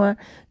much more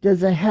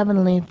does a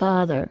heavenly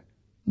Father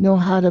know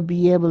how to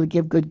be able to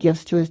give good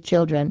gifts to his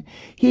children?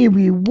 He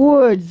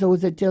rewards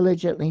those that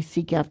diligently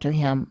seek after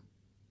him.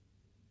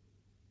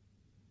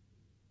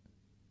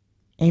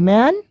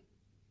 Amen?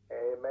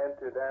 Amen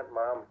to that,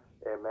 Mom.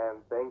 Amen.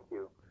 Thank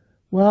you.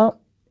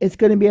 Well, it's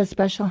going to be a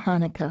special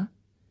Hanukkah,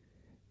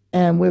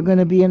 and we're going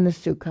to be in the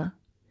Sukkah.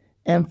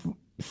 And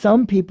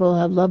some people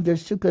have loved their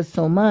Sukkah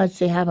so much,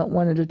 they haven't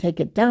wanted to take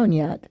it down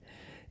yet.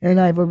 And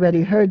I've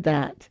already heard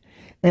that.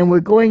 And we're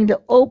going to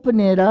open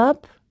it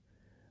up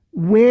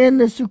when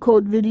the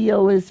Sukkot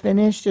video is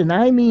finished, and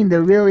I mean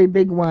the really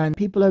big one.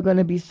 People are going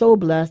to be so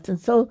blessed and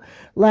so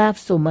laugh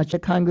so much. A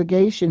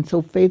congregation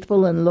so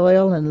faithful and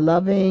loyal and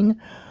loving.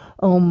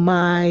 Oh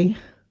my,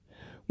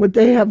 what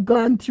they have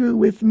gone through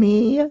with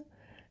me,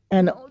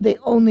 and they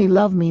only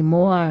love me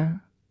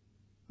more.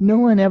 No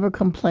one ever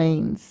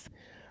complains.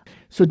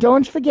 So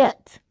don't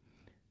forget,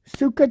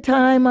 Sukkah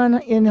time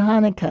in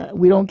Hanukkah.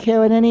 We don't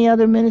care what any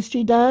other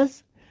ministry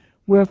does.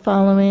 We're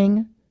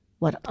following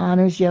what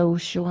honors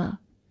Yahushua.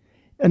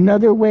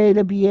 Another way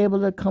to be able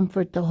to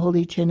comfort the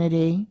Holy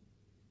Trinity.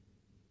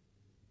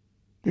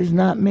 There's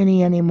not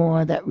many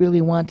anymore that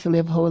really want to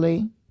live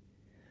holy.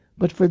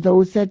 But for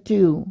those that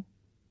do,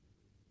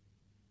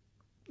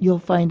 you'll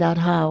find out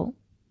how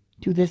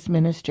through this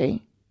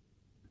ministry.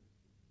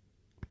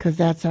 Because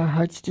that's our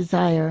heart's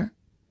desire,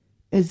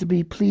 is to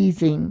be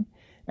pleasing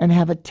and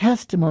have a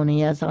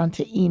testimony as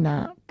unto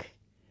Enoch.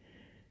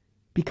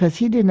 Because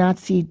he did not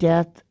see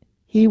death,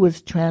 he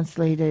was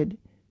translated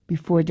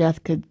before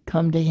death could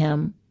come to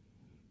him.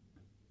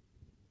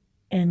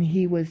 And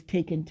he was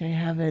taken to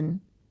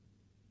heaven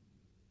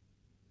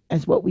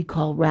as what we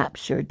call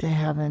raptured to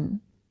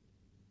heaven.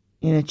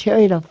 In a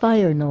chariot of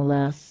fire, no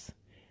less.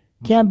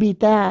 Can't beat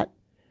that.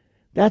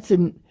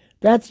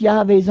 That's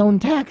Yahweh's own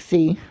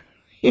taxi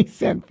he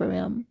sent for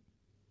him.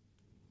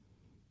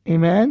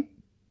 Amen?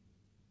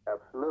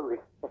 Absolutely.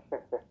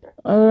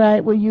 All right.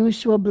 Well,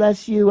 Yahushua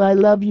bless you. I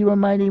love you,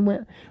 Mighty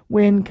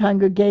Wind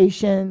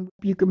congregation.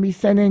 You can be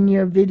sending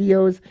your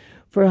videos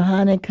for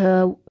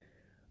Hanukkah.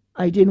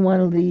 I didn't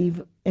want to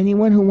leave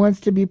anyone who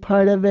wants to be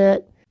part of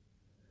it.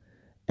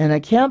 And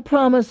I can't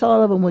promise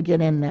all of them will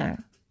get in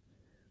there.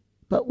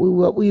 But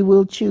what we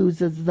will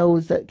choose is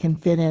those that can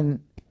fit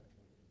in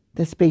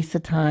the space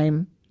of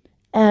time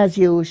as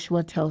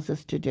Yahushua tells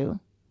us to do.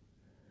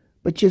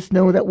 But just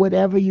know that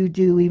whatever you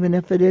do, even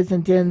if it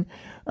isn't in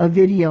a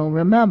video,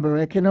 remember,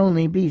 it can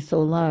only be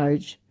so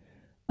large.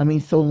 I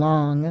mean, so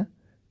long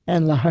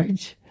and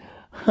large.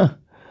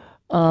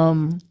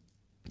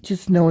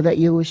 Just know that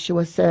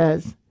Yahushua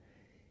says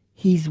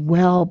he's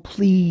well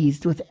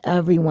pleased with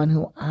everyone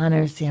who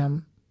honors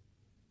him.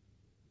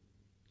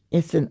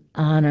 It's an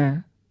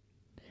honor.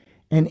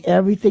 And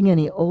everything in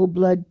the old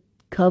blood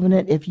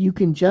covenant, if you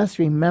can just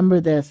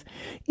remember this,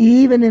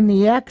 even in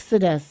the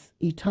Exodus,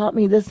 he taught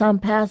me this on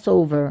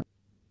Passover.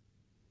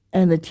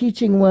 And the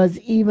teaching was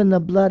even the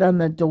blood on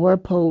the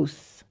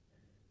doorposts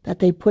that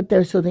they put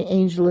there so the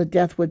angel of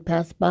death would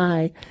pass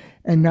by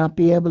and not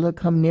be able to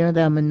come near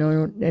them, and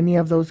no, any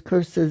of those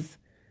curses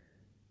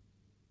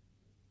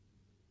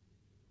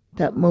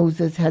that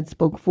Moses had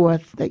spoke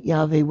forth that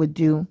Yahweh would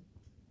do.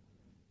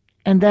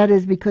 And that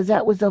is because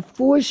that was a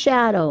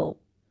foreshadow.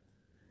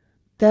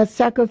 That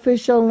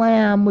sacrificial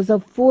lamb was a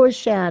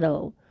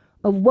foreshadow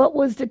of what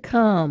was to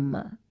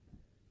come.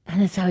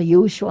 And it's our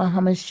YAHUSHUA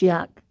HA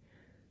MASHIACH.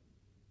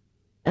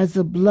 As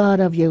the blood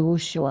of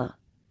Yahushua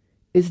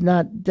does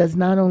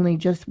not only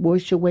just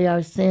wash away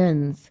our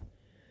sins,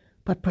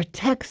 but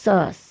protects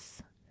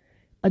us.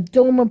 A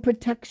dome of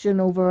protection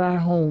over our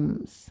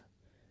homes.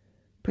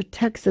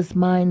 Protects us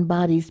mind,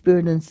 body,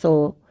 spirit, and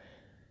soul,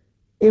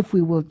 if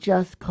we will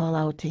just call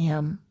out to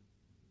him.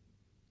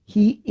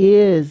 He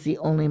is the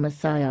only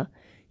Messiah.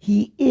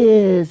 He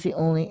is the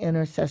only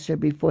intercessor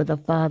before the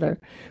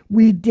Father.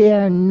 We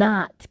dare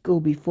not go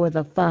before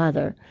the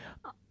Father.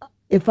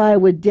 If I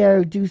would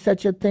dare do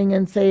such a thing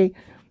and say,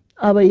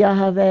 Abba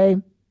Yahweh,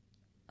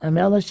 I'm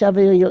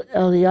Elisheva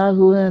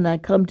Eliyahu, and I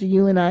come to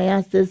you and I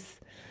ask this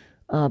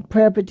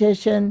prayer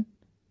petition,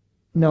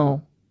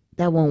 no,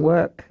 that won't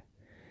work.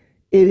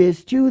 It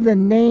is through the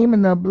name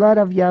and the blood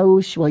of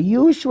Yahushua.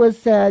 Yahushua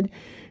said,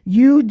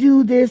 you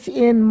do this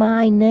in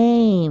my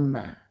name.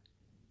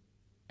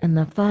 And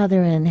the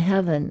Father in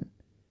heaven,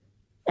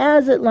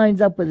 as it lines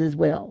up with his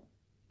will.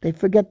 They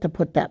forget to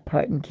put that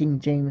part in King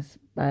James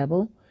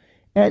Bible.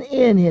 And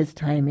in his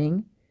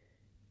timing,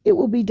 it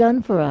will be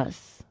done for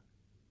us.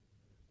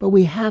 But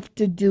we have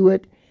to do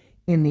it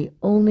in the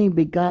only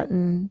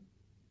begotten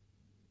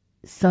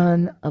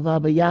Son of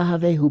Abba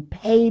Yahweh, who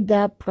paid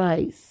that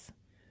price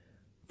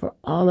for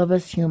all of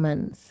us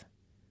humans.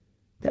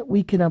 that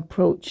we can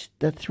approach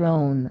the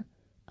throne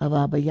of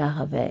Abba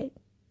Yahweh.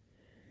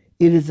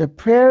 It is the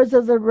prayers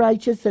of the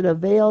righteous that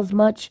avails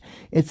much.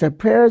 It's the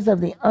prayers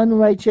of the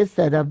unrighteous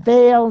that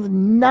avails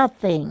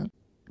nothing.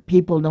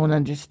 People don't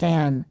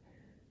understand.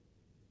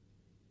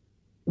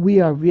 We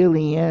are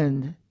really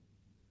in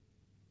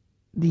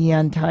the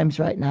end times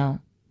right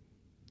now.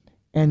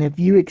 And if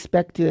you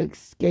expect to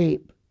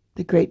escape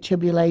the great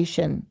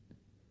tribulation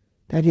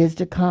that is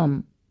to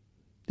come,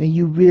 then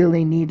you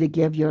really need to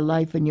give your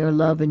life and your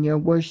love and your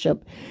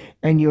worship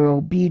and your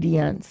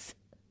obedience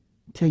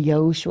to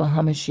YAHUSHUA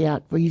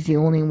HaMashiach, for he's the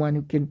only one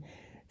who can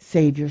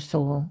save your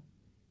soul.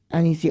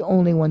 And he's the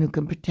only one who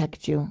can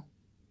protect you.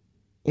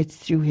 It's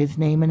through his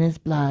name and his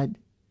blood.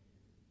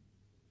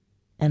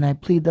 And I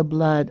plead the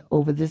blood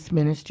over this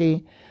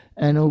ministry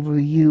and over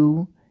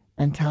you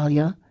and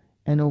Talia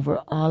and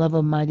over all of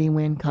a Mighty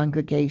Wind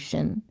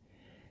congregation.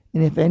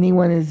 And if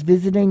anyone is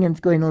visiting and is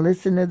going to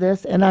listen to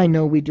this, and I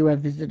know we do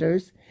have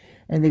visitors,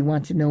 and they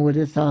want to know what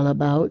it's all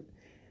about,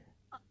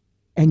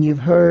 and you've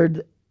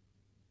heard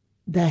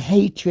the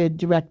hatred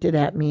directed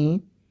at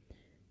me,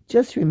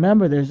 just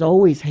remember there's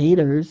always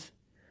haters.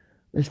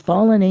 There's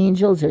fallen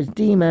angels, there's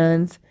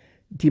demons,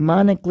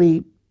 demonic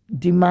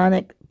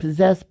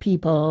possessed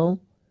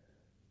people,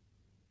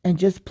 and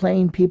just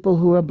plain people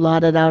who are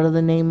blotted out of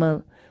the name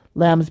of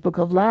Lamb's Book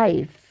of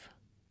Life.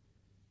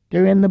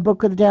 They're in the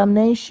book of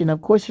damnation.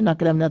 Of course they're not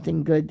going to have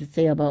nothing good to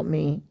say about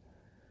me.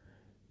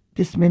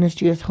 This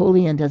ministry is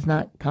holy and does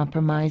not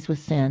compromise with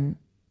sin.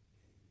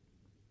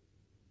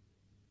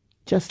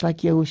 Just like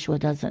Yahushua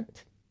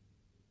doesn't.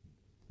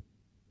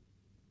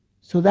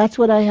 So that's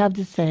what I have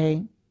to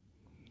say.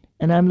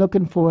 And I'm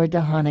looking forward to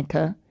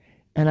Hanukkah.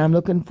 And I'm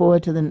looking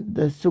forward to the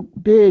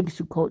big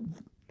Sukkot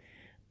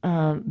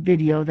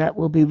video that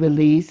will be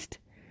released.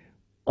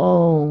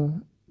 Oh,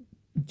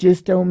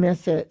 just don't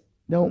miss it.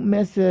 Don't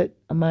miss it,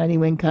 a Mighty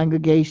Wind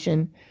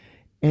congregation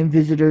and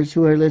visitors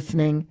who are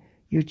listening.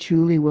 You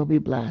truly will be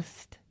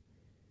blessed.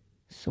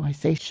 So I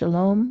say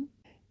shalom.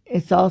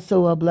 It's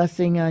also a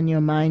blessing on your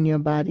mind, your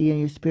body, and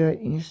your spirit,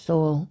 and your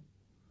soul.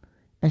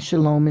 And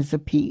shalom is a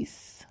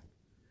peace.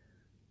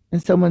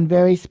 And someone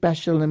very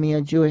special to me,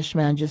 a Jewish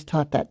man, just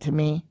taught that to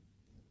me.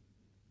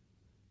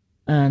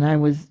 And I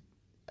was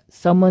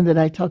someone that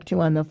I talked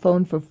to on the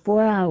phone for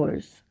 4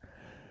 hours.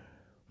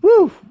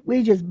 Woo!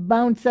 We just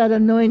bounced that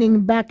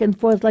anointing back and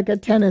forth like a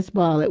tennis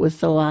ball. It was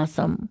so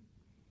awesome.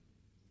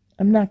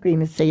 I'm not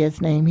going to say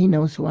his name. He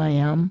knows who I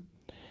am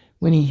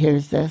when he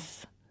hears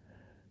this.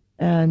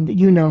 And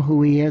you know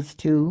who he is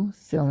too,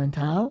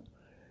 Silental.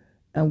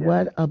 And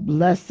what a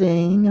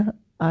blessing.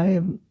 I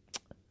am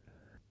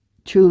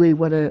truly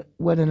what an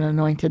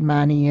anointed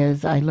man he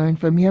is. I learn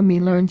from him, he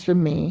learns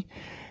from me.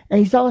 And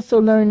he's also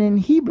learning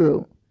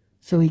Hebrew,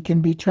 so he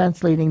can be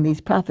translating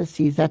these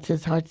prophecies. That's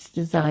his heart's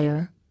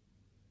desire.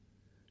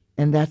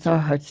 And that's our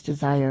heart's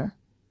desire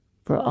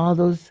for all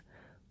those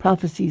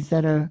prophecies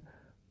that are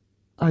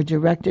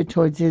directed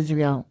towards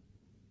Israel.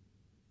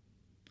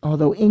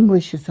 Although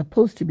English is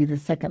supposed to be the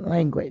second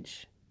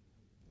language,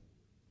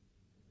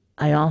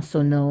 I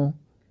also know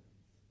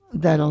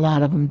that a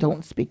lot of them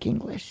don't speak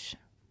English.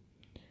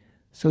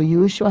 So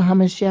YAHUSHUA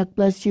HaMashiach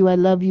bless you. I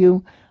love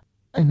you.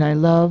 And I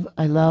love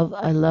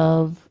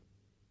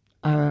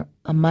our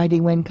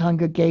Mighty Wind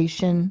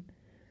congregation.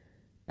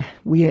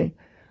 We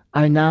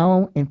are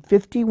now in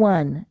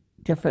 51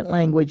 different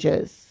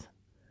languages.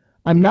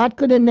 I'm not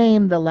going to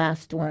name the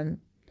last one.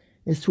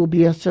 This will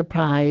be a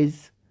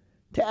surprise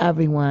to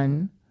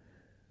everyone.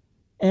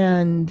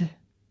 And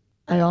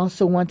I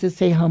also want to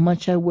say how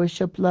much I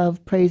worship,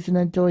 love, praise, and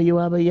adore you,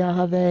 Abba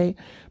Yahweh,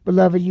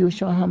 beloved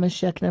YAHUSHUA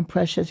HaMashiach, and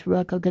precious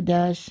RUACH HA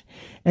KODESH.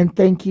 And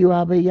thank you,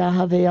 Abba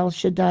Yahweh El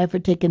Shaddai, for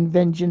taking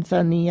vengeance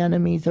on the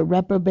enemies, the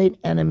reprobate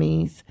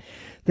enemies,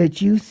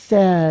 that you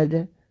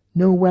said,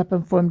 no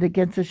weapon formed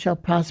against us shall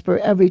prosper.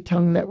 Every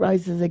tongue that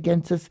rises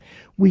against us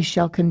we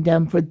shall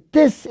condemn. For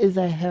this is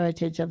a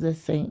heritage of the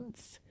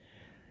saints,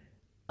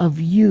 of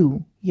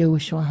you,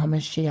 YAHUSHUA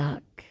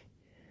HaMashiach.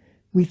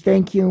 We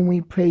thank you and we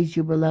praise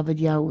you, beloved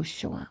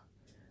Yahushua.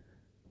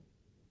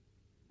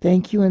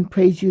 Thank you and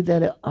praise you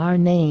that our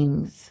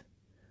names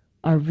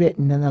are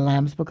written in the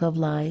Lamb's Book of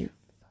Life.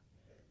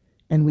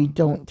 And we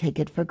don't take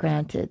it for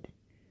granted.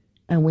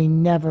 And we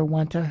never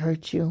want to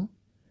hurt you.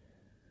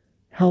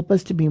 Help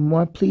us to be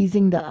more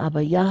pleasing to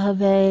Abba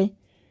Yahweh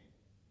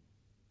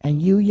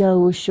and you,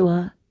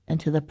 Yahushua, and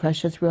to the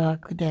precious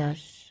RUACH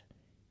Kodesh.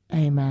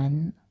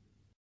 Amen.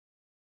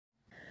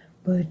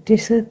 Put your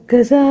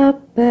sukkahs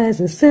up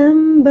as a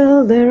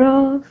symbol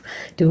thereof,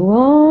 to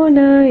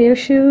honor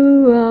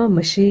Yeshua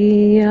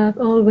Mashiach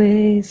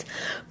always.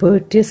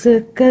 Put your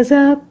sukkahs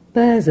up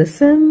as a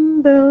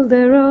symbol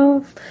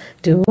thereof,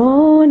 to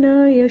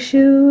honor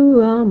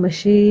Yeshua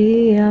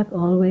Mashiach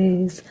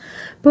always.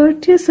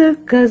 Put your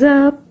sukkahs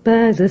up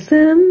as a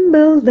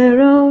symbol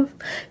thereof,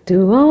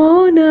 to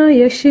honor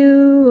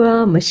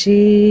Yeshua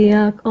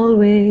Mashiach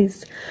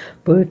always.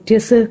 Put your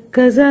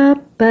sukkahs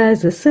up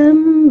as a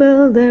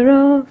symbol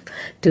thereof,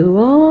 to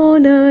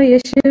honor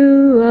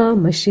Yeshua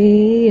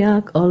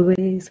Mashiach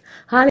always.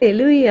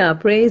 Hallelujah.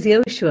 Praise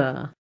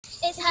Yahushua.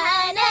 It's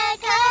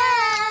Hanukkah.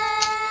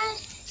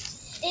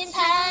 It's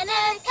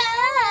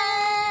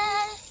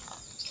Hanukkah.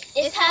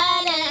 It's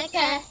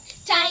Hanukkah.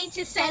 Time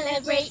to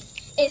celebrate.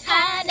 It's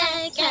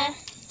Hanukkah.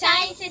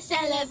 Time to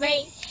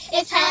celebrate.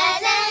 It's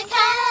Hanukkah.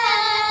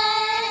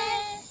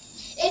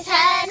 It's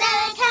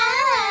Hanukkah.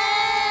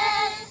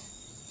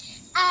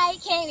 I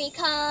can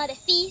recall the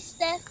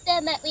feast of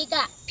the month. We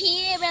got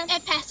Purim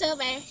and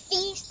Passover.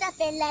 Feast of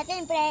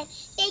unleavened bread.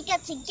 They go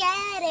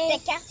together.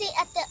 The Council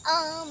of the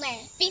Omer.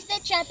 Feast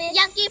of trumpets.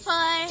 Yom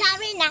Kippur.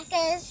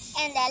 Tabernacles.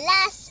 And the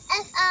last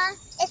of all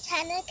is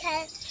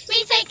Hanukkah.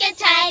 We take a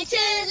time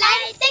to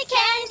light the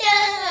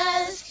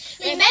candles.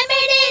 Remember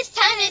this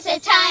time is a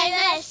time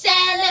of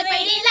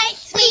celebrating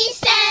lights. We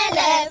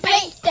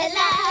celebrate the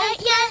light,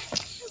 yeah.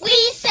 We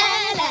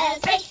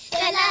celebrate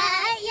the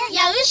light, yeah.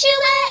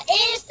 Yahushua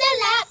is the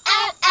light.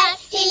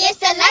 He is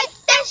the light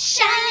that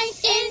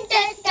shines in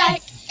the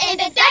dark, and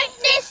the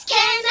darkness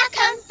cannot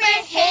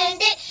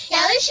comprehend it.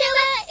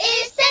 Yahushua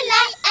is the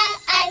light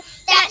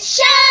that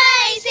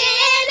shines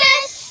in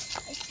us.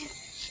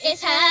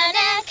 It's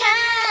Hanukkah.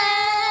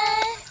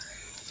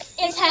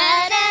 It's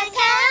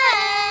Hanukkah.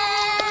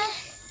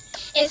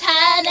 It's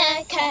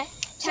Hanukkah.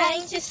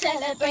 Time to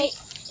celebrate.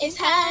 It's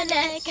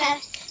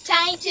Hanukkah.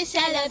 Time to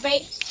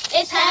celebrate.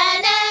 It's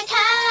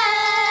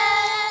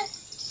Hanukkah.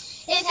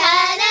 It's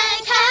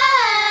Hanukkah.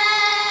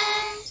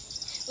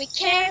 We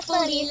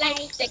carefully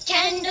light the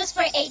candles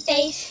for 8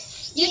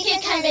 days. You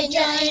can come and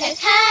join us.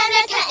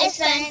 Hanukkah is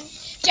fun.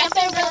 Jump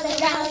and roll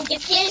around,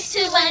 give gifts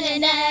to one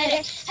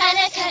another.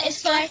 Hanukkah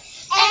is for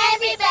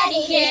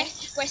everybody here.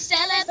 We're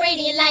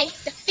celebrating light,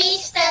 the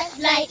feast of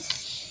lights.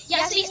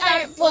 Yes, these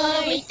aren't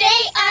boring,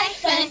 they are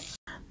fun.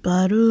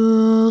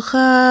 Baruch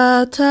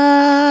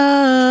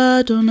atah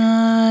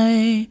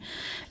Adonai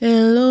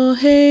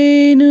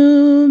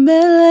Eloheinu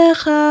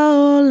melech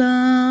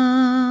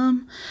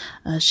haolam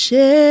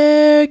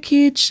asher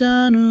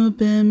kitshanu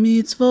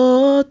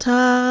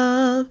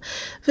b'mitzvotav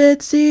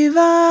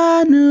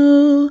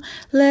v'tzivanu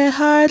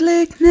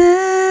lehadlik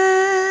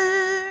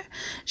ner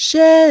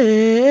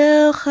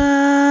shel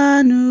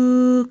Hanukkah.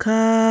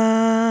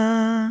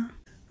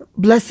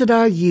 Blessed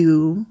are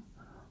you,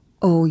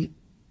 O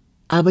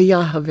Abba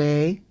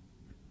Yahweh,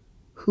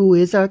 who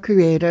is our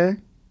Creator,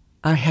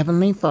 our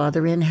Heavenly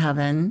Father in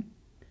heaven.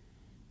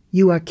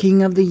 You are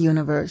King of the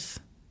universe,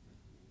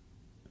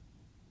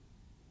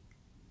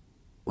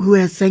 who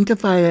has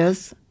sanctified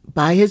us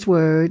by His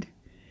word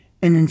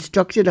and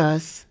instructed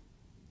us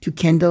to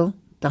kindle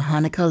the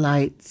Hanukkah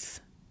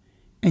lights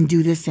and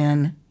do this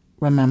in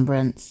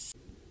remembrance.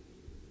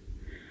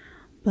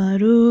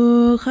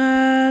 Baruch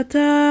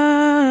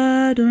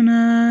atah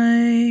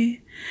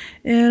Adonai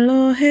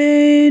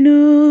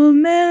Eloheinu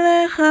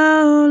melech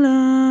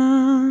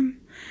haolam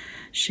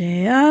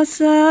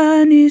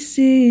she'asa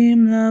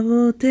nisim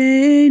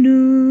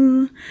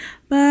lavoteinu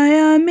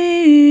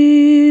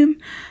bayamim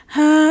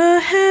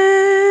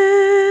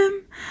hahem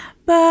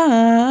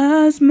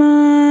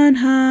ba'azman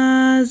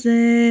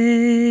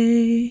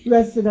hazeh.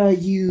 Blessed are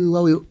you,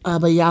 O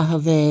Abba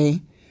Yahweh,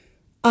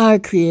 our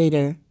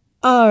Creator,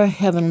 our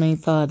Heavenly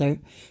Father,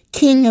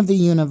 King of the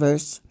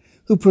universe,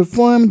 who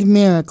performed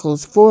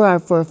miracles for our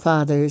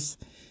forefathers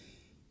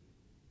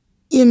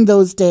in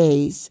those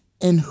days,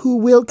 and who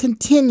will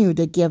continue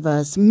to give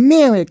us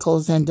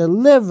miracles and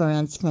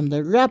deliverance from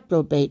the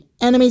reprobate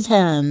enemy's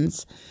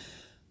hands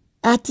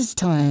at this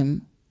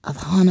time of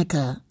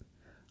Hanukkah.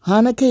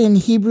 Hanukkah in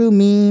Hebrew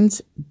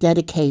means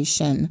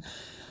dedication.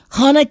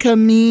 Hanukkah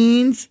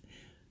means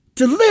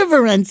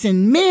deliverance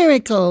and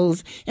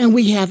miracles, and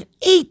we have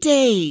 8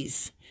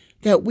 days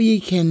that we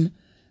can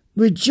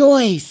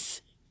rejoice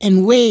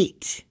and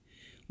wait.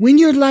 When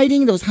you're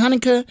lighting those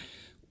Hanukkah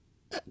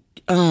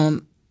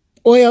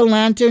oil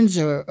lanterns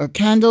or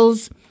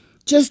candles,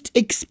 just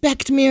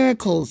expect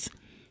miracles.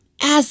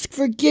 Ask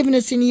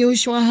forgiveness in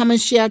YAHUSHUA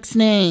HaMashiach's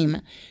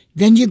name.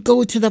 Then you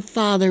go to the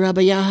Father,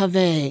 Abba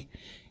Yahweh,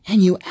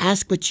 and you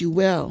ask what you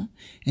will.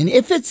 And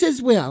if it's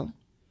His will,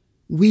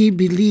 we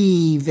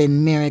believe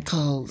in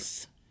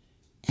miracles.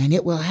 And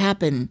it will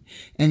happen.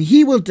 And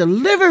He will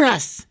deliver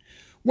us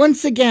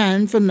once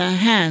again from the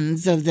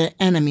hands of the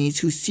enemies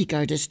who seek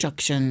our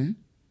destruction.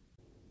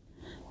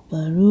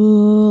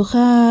 Baruch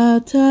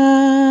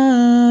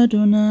atah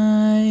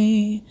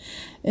Adonai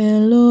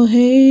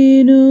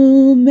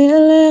Eloheinu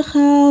melech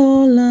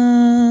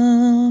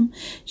haolam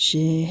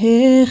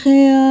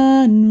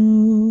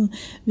shehecheanu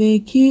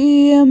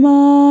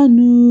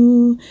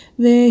v'kiyamanu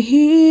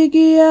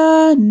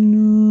v'higianu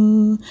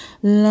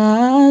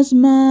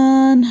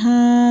lazman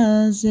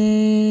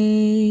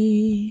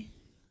hazeh.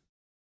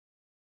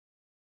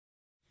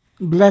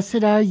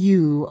 Blessed are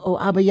you, O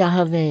Abba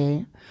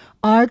Yahweh,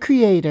 our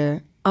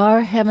Creator,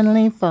 our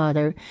Heavenly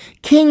Father,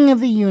 King of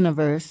the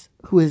universe,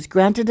 who has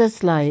granted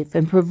us life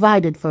and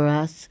provided for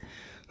us,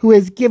 who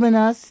has given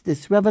us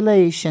this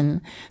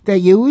revelation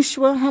that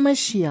YAHUSHUA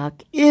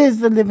HaMashiach is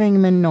the living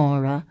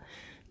menorah,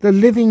 the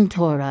living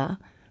Torah,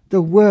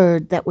 the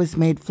Word that was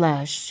made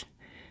flesh.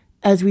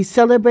 As we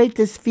celebrate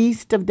this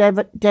feast of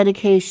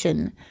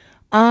dedication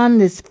on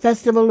this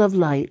festival of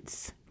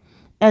lights,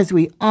 as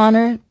we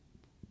honor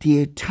the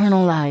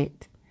eternal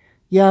light,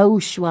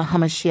 YAHUSHUA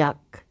HaMashiach,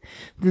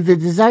 the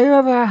desire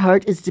of our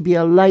heart is to be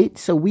a light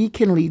so we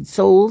can lead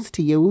souls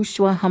to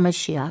YAHUSHUA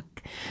HaMashiach.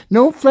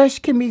 No flesh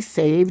can be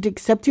saved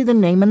except through the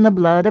name and the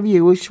blood of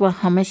YAHUSHUA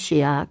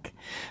HaMashiach.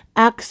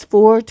 Acts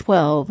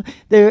 4:12,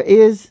 there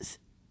is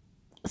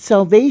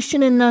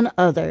salvation in none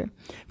other,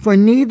 for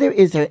neither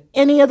is there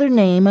any other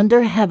name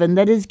under heaven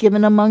that is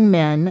given among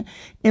men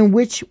in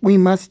which we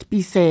must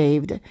be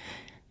saved.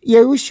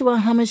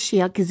 YAHUSHUA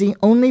HaMashiach is the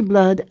only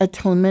blood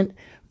atonement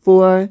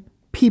for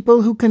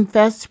people who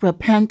confess,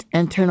 repent,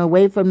 and turn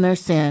away from their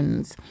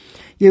sins.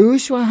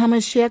 YAHUSHUA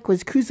HaMashiach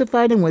was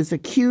crucified and was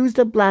accused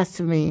of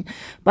blasphemy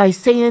by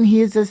saying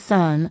he is the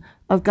Son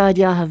of God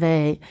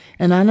Yahweh,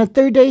 and on the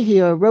third day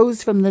he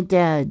arose from the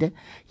dead.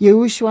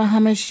 YAHUSHUA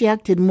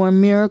HaMashiach did more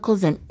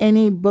miracles than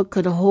any book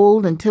could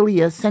hold until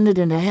he ascended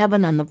into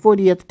heaven on the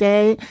 40th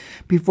day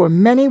before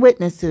many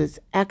witnesses,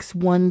 Acts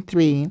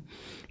 1:3.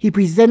 He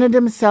presented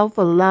himself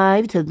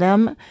alive to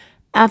them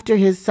after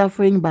his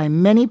suffering by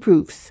many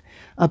proofs,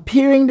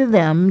 appearing to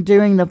them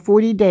during the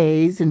 40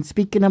 days and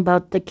speaking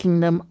about the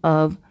kingdom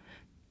of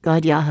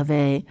God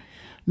Yahweh.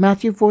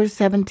 Matthew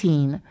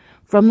 4:17.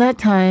 From that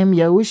time,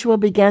 YAHUSHUA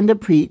began to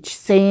preach,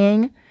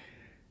 saying,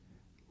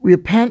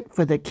 "Repent,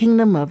 for the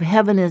kingdom of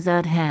heaven is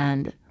at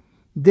hand."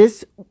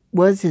 This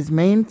was his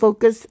main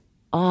focus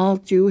all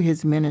through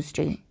his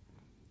ministry.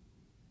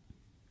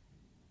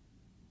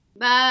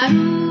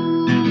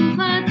 Baruch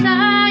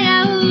atah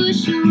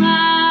Yahushua,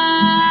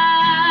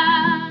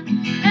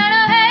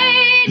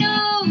 Eloheinu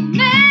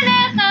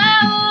melech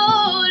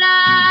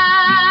haolam,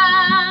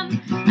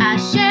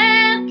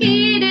 asher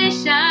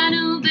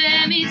kideshanu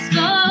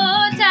b'mitzvotav,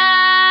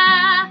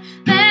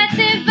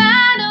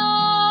 v'tzivanu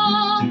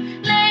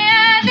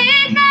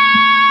le'adlikah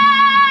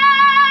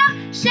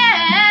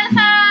shel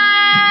Hanukkah.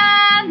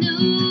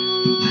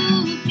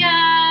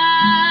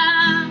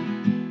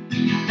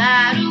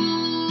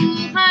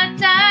 Baruch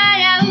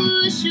atah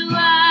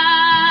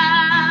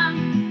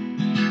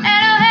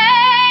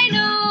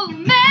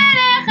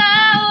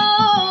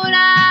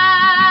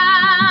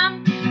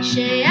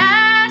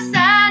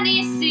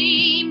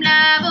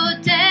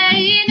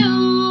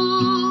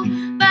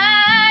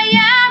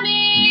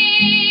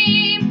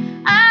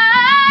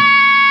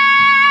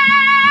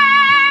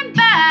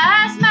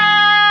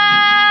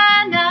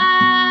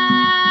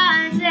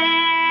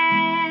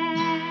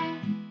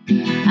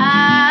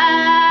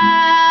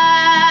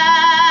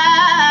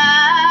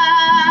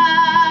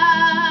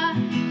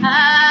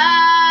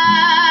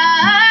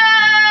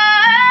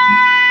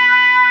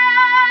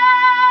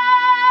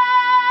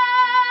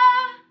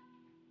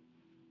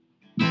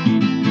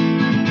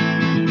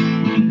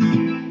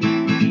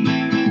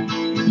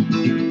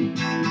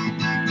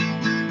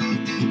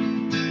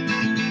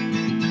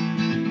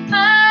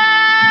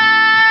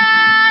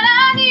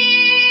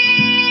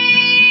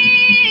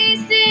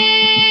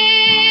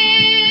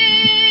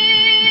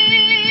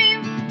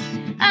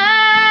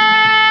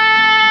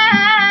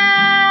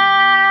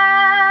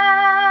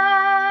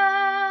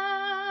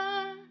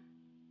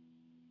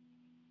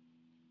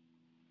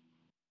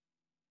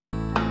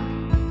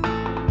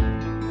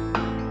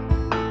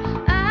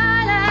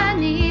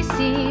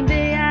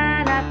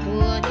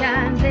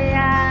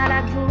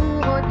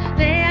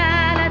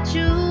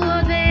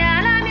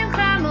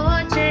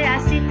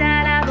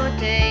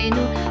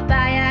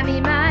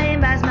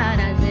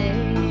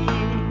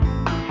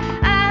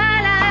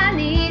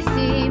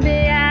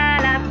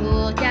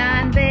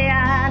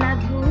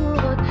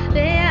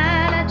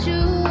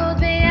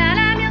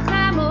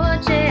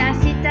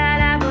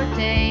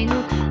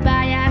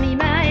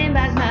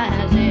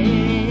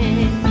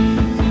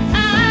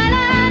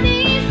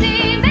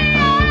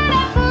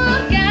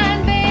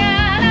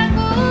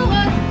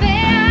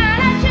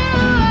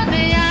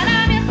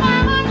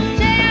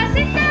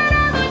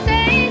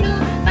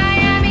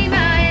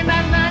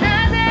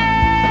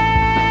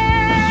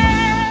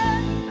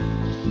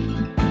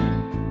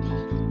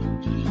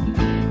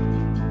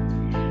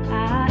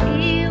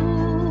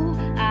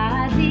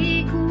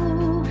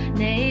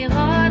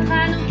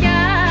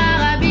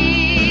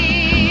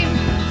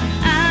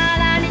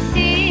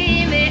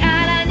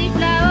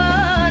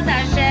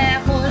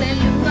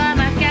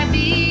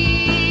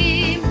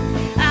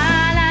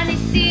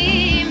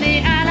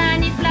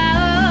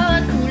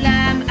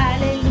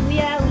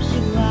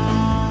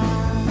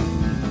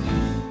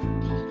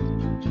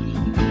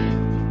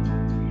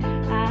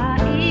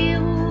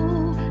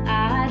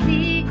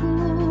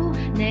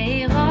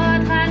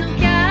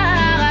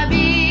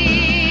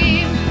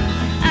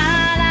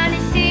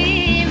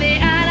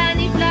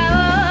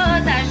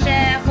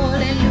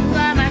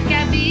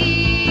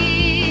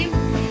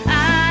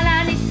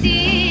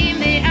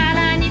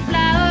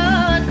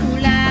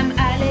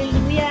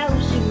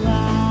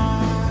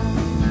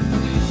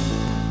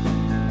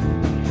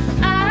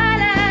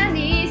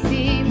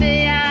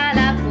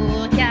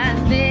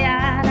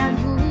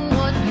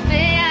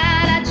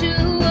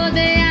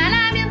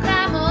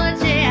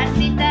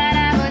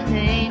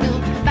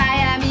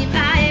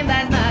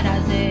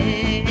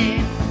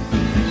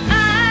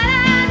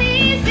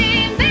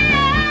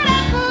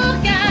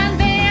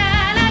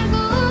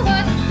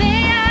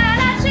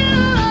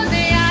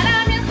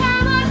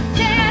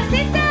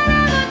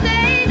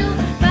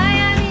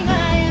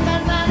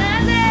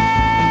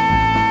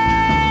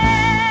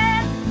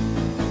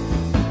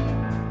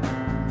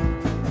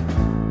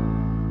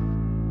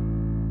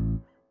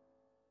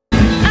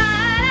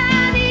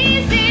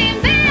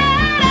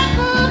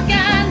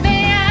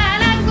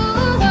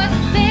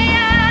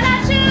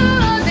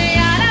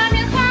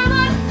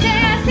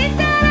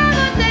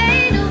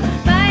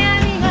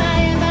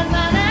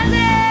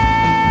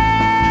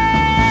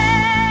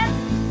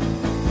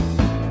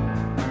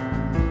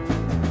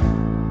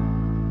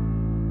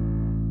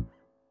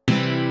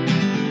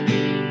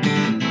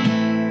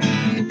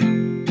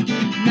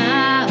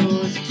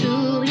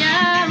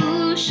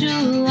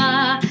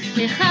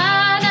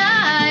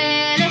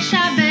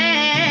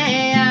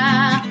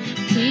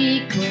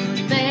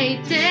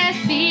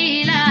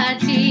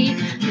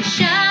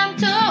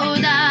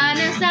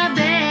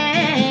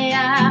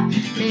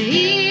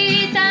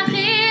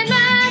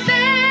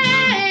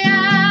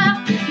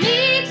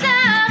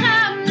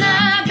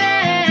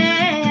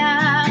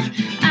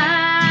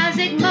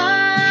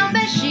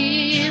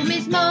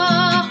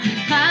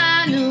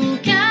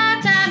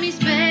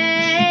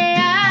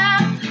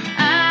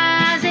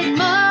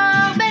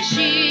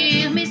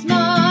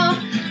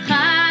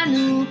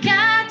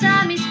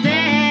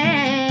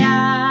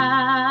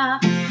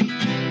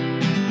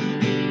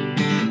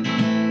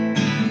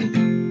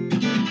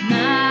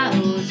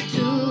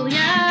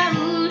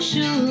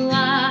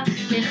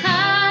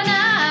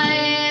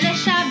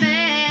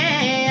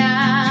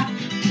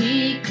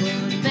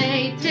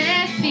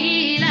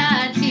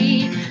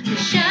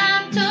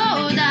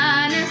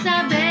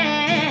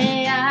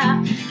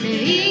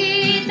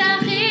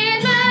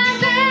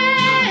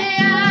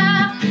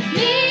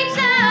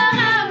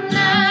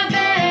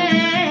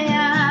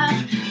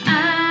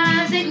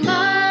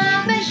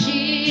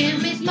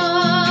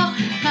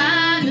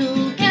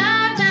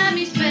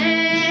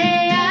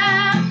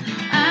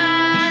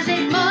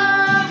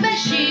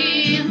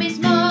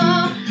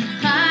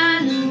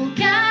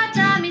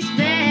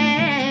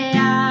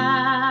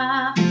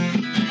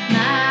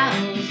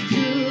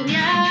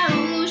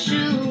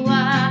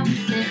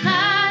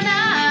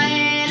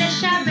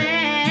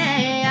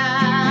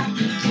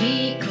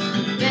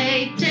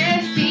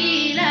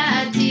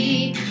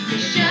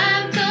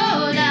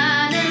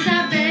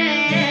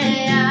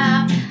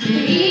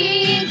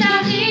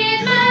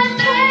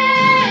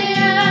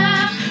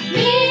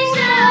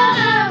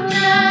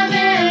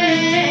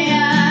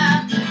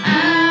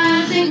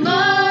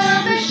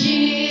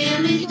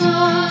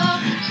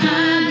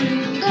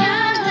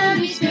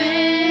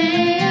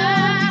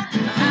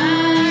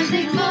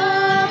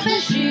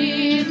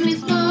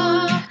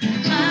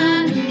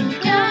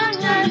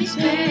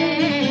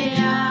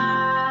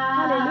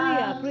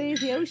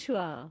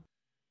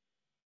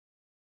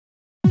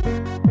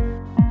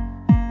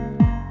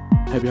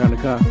Happy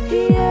Hanukkah.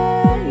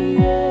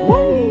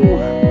 Woo!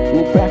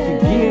 We're back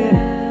again.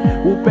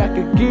 We're back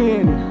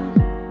again.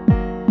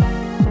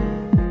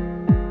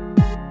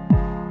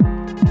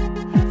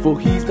 For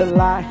he's the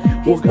light,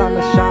 we're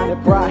gonna shine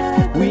it bright.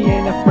 We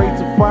ain't afraid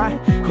to fight,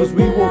 cause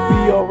we will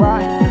be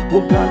alright.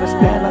 We're gonna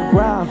stand our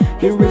ground,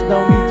 there is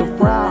no need to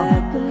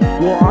frown.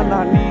 We're on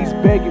our knees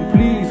begging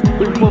please,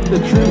 bring forth the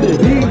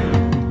Trinity.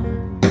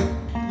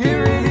 Get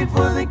ready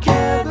for the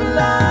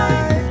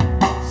candlelight,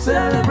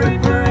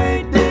 celebrate for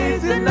 8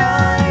 days and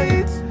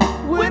nights,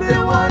 with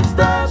the one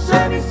star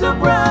shining so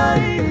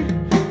bright.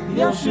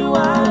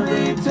 Yahushua,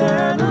 the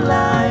eternal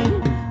light,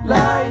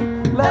 light,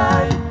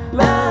 light,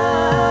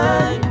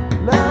 light,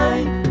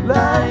 light,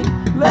 light,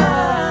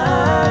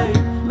 light,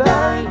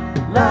 light,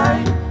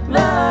 light,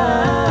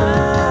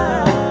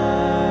 light,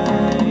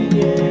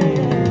 yeah.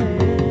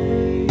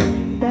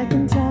 Back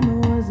in time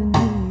it wasn't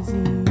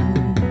easy.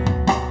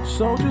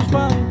 Soldiers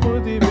fighting for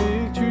the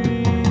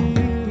victory,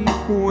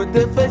 with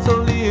their faith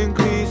slowly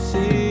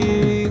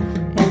increasing,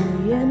 and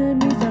the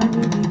enemies are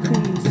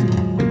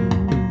decreasing.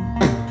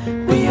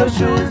 But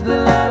Yahushua is the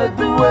light of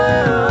the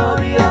world,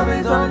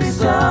 Yahweh's only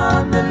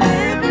Son, the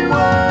living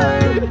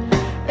word.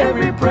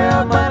 Every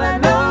prayer, but I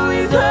know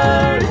he's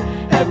heard,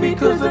 and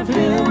because of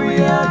him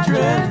we are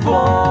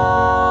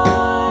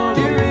transformed.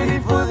 Get ready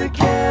for the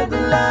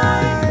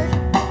candlelight,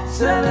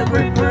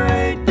 celebrate for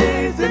 8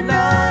 days and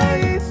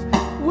nights,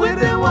 with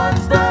the one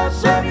star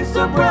shining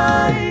so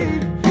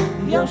bright.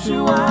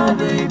 Yahushua,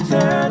 the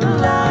eternal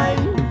light,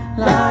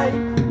 light,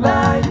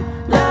 light,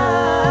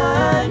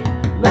 light,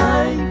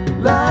 light,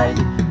 light,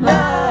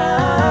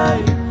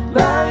 light,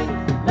 light,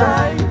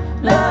 light,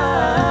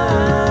 light,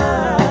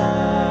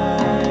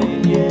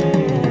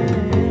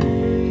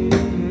 yeah.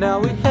 Now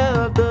we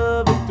have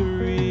the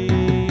victory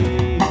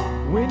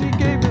when he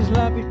gave his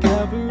life at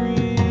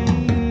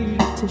Calvary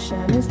To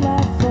shine his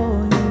light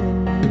for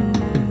you and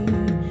me.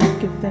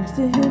 Give thanks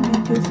to him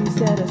because he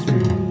set us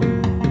free.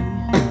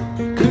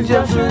 Cause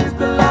Yahushua is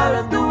the light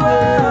of the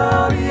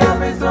world,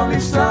 Yahweh's only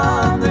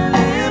Son, the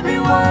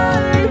living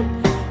word.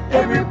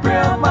 Every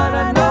prayer might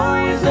I know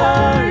is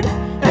heard,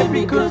 and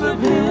because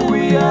of him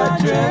we are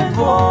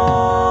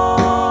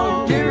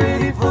transformed. Get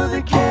ready for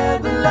the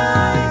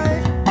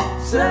candlelight,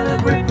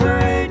 celebrate for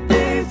 8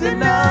 days and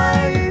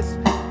nights,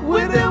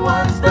 with the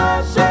one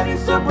star shining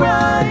so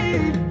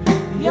bright.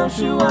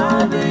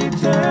 Yahushua, the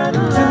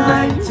eternal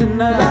light.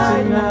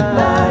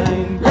 Tonight,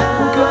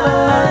 we're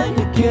gonna light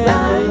the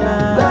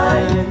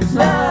candlelight.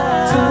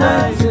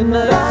 Tonight, we're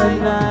gonna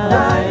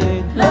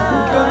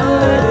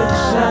let it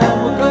shine.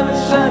 We're gonna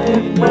shine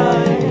it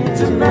bright.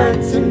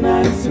 Tonight,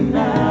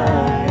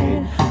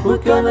 we're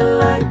gonna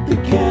light the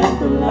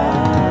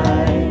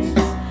candlelights.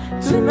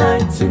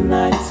 Tonight,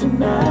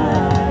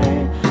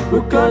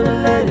 we're gonna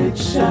let it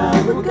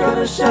shine. We're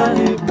gonna shine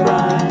it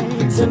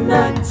bright.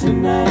 Tonight,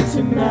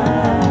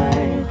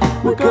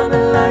 we're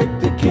gonna light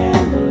the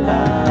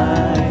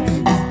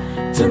candlelights.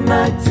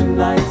 Tonight,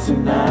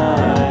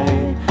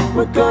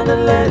 we're gonna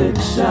let it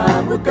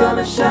shine. We're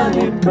gonna shine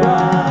it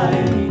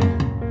bright.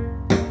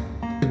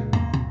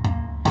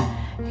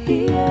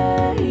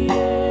 Yeah,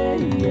 yeah,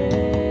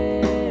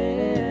 yeah.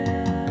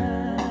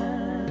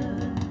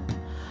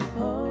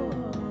 Oh.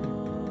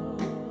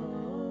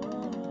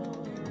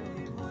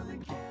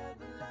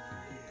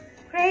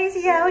 Praise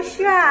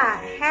Yahushua,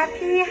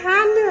 Happy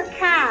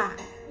Hanukkah，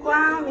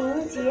 光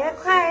明节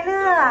快乐。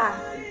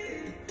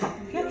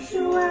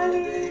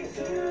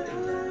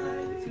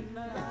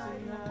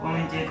光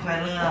明节快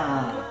乐！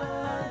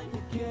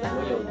所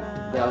有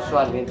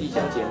YAHUSHUA里面弟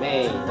兄姐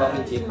妹，光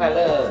明节快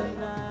乐！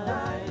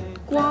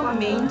光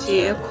明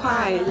节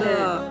快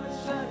乐！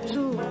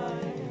祝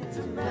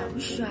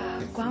YAHUSHUA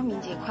光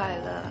明节快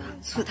乐！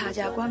祝大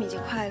家光明节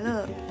快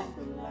乐！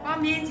光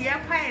明节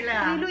快乐！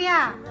哈利路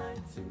亚！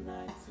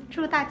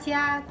祝大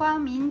家光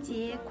明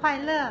节快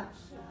乐！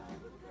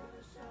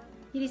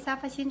伊丽莎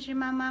白先知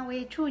妈妈，我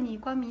也祝你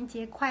光明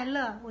节快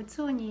乐！我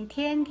祝你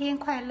天天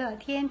快乐，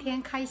天天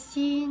开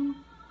心。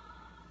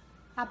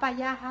阿爸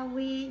亚哈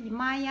威、以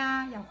妈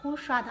呀、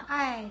YAHUSHUA的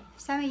爱，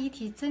三位一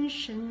体真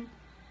神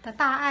的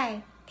大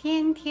爱，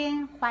天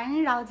天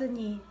环绕着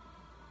你，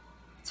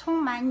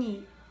充满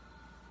你。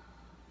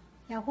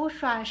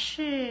YAHUSHUA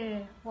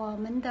是我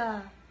们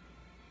的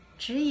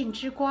指引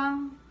之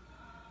光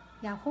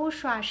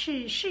，YAHUSHUA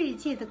是世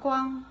界的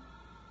光。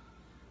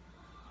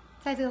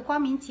在这个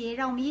光明节，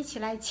让我们一起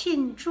来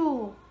庆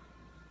祝，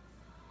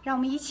让我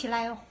们一起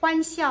来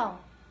欢笑，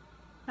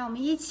让我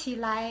们一起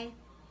来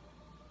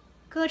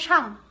歌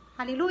唱，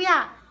哈利路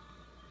亚！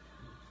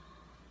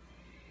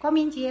光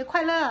明节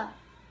快乐！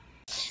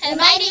 A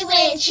mighty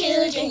wind,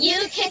 children,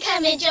 you can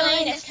come and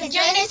join us.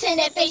 Join us in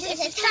the faces,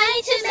 it's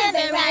time to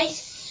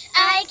celebrate.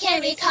 I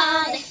can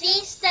recall the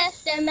feast of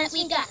the month.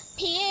 We got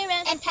Purim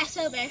and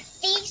Passover.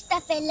 Feast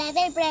of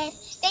unleavened bread.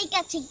 They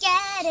got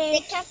together.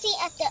 The counting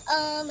of the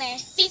Omer.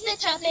 Feast of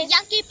trumpets,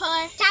 Yom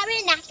Kippur,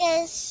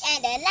 Tabernacles.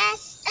 And the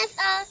last of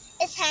all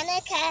is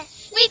Hanukkah.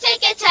 We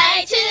take a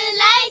time to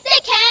light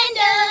the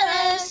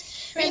candles.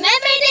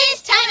 Remember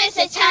this time is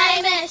a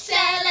time of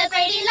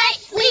celebrating light.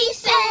 We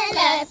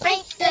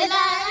celebrate the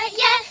light,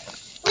 yeah.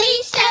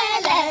 We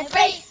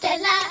celebrate the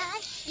light.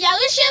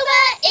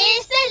 Yahushua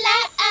is the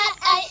light.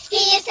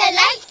 He is the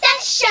light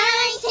that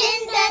shines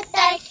in the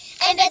dark,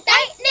 and the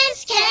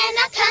darkness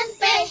cannot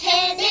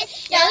comprehend it.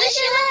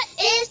 Yahushua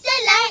is the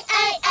light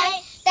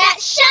that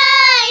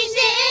shines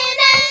in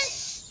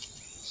us.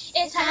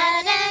 It's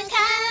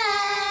Hanukkah.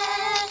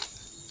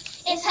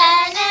 It's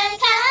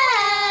Hanukkah.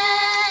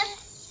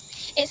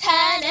 It's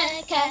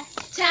Hanukkah.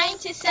 Time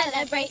to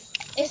celebrate.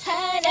 It's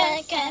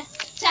Hanukkah.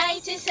 Time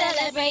to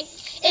celebrate.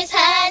 It's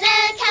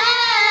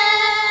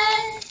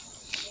Hanukkah.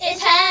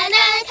 It's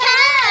Hanukkah.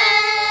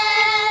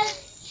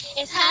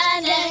 It's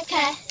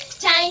Hanukkah.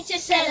 Time to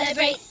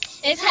celebrate.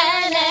 It's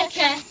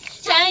Hanukkah.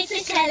 Time to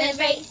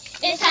celebrate.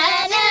 It's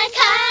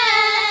Hanukkah.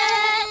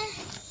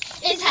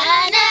 It's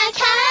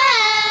Hanukkah.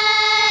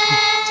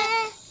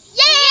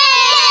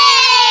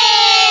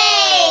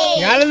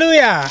 Yay!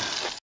 Hallelujah!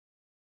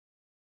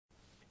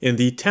 In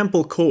the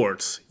temple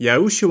courts,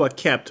 Yahushua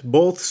kept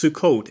both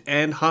Sukkot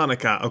and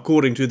Hanukkah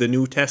according to the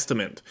New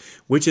Testament,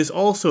 which is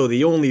also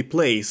the only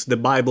place the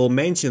Bible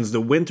mentions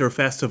the winter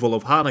festival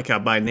of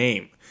Hanukkah by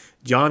name.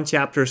 John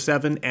chapter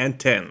 7 and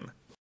 10.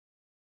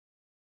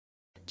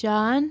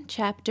 John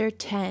chapter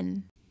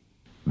 10.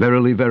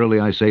 Verily,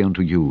 verily, I say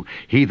unto you,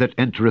 he that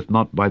entereth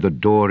not by the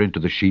door into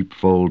the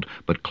sheepfold,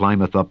 but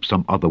climbeth up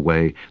some other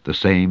way, the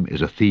same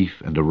is a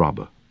thief and a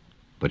robber.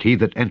 But he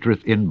that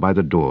entereth in by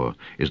the door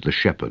is the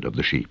shepherd of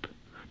the sheep.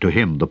 To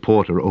him the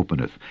porter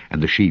openeth,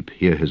 and the sheep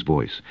hear his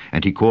voice.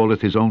 And he calleth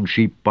his own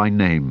sheep by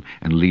name,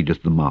 and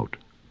leadeth them out.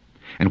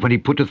 And when he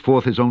putteth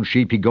forth his own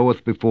sheep, he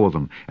goeth before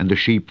them, and the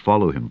sheep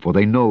follow him, for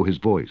they know his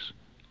voice.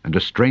 And a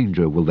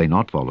stranger will they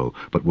not follow,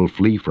 but will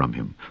flee from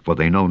him, for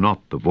they know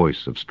not the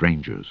voice of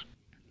strangers.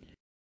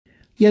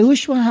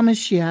 YAHUSHUA HA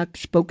MASHIACH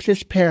spoke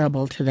this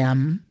parable to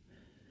them,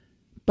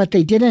 but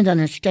they didn't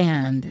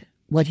understand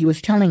what he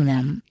was telling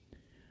them.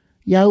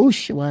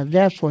 Yahushua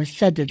therefore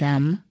said to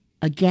them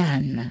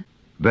again,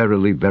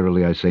 Verily,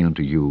 verily, I say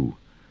unto you,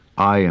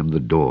 I am the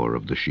door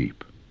of the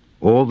sheep.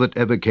 All that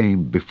ever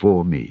came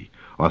before me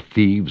are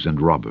thieves and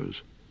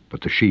robbers,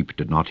 but the sheep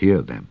did not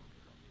hear them.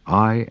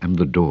 I am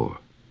the door.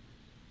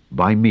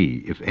 By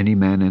me, if any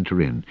man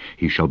enter in,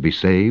 he shall be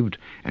saved,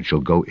 and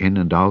shall go in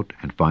and out,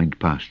 and find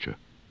pasture.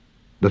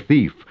 The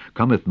thief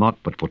cometh not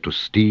but for to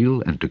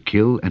steal, and to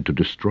kill, and to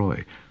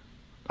destroy.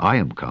 I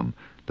am come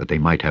that they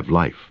might have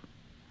life,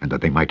 and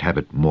that they might have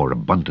it more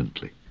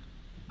abundantly.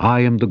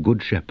 I am the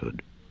good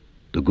shepherd.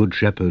 The good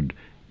shepherd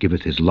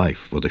giveth his life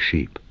for the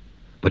sheep.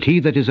 But he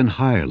that is an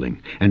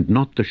hireling, and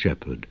not the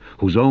shepherd,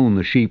 whose own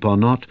the sheep are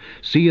not,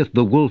 seeth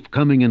the wolf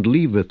coming, and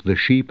leaveth the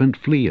sheep, and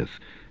fleeth,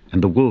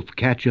 and the wolf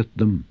catcheth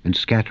them, and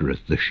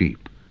scattereth the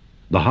sheep.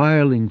 The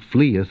hireling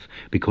fleeth,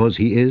 because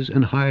he is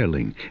an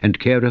hireling, and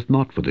careth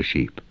not for the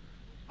sheep.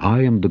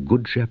 I am the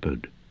good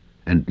shepherd,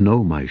 and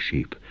know my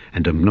sheep,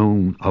 and am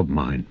known of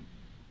mine.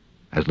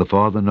 As the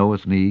Father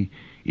knoweth me,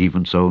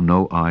 even so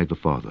know I the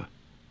Father,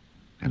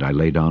 and I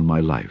lay down my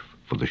life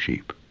for the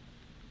sheep.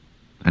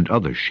 And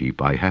other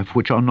sheep I have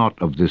which are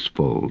not of this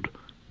fold.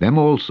 Them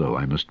also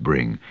I must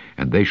bring,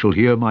 and they shall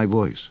hear my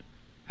voice,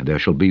 and there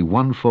shall be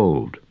one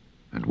fold,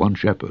 and one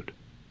shepherd.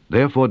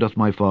 Therefore doth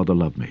my Father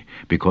love me,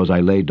 because I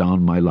lay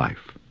down my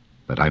life,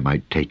 that I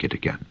might take it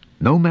again.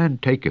 No man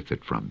taketh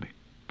it from me,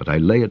 but I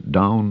lay it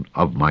down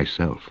of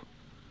myself.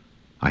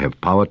 I have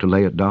power to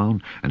lay it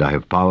down, and I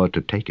have power to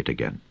take it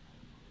again.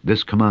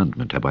 This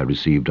commandment have I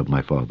received of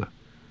my Father.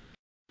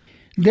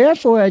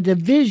 Therefore a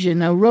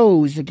division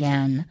arose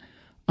again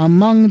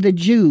among the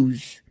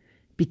Jews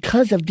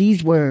because of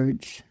these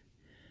words.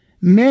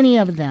 Many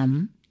of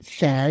them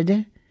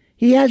said,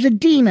 He has a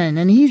demon,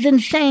 and he's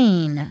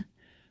insane.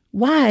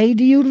 Why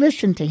do you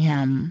listen to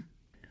him?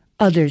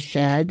 Others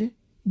said,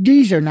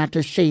 These are not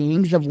the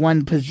sayings of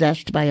one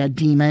possessed by a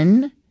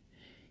demon.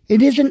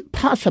 It isn't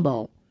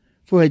possible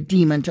for a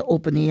demon to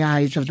open the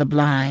eyes of the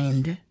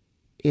blind,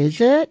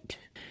 is it?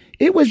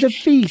 It was a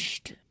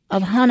feast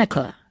of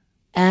Hanukkah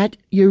at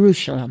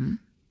Jerusalem.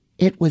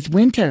 It was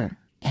winter,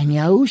 and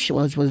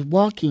Yahushua was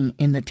walking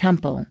in the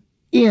temple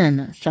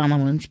in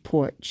Solomon's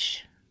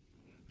porch.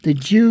 The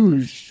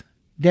Jews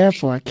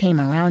therefore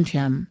came around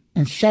him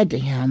and said to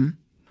him,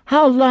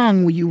 How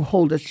long will you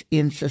hold us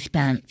in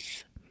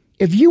suspense?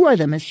 If you are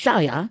the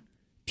Messiah,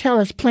 tell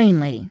us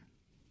plainly.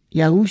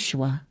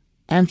 Yahushua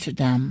answered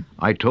them,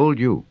 I told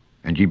you,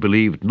 and ye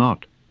believed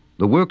not.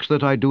 The works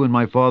that I do in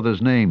my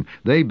Father's name,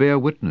 they bear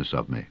witness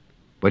of me.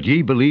 But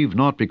ye believe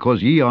not,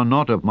 because ye are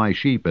not of my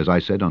sheep, as I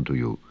said unto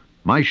you.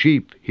 My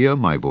sheep hear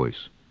my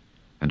voice,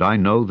 and I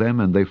know them,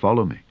 and they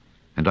follow me.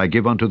 And I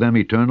give unto them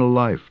eternal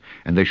life,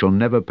 and they shall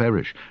never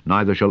perish,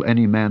 neither shall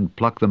any man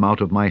pluck them out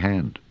of my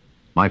hand.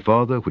 My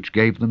Father, which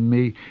gave them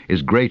me,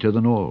 is greater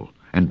than all,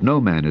 and no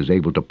man is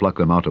able to pluck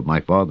them out of my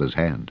Father's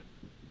hand.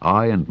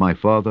 I and my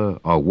Father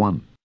are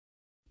one.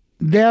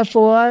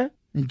 Therefore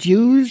the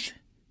Jews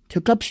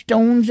took up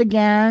stones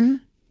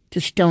again to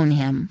stone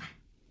him.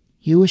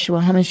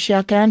 YAHUSHUA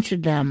HAMASHIACH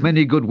answered them,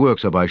 Many good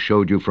works have I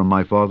showed you from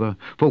my Father.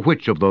 For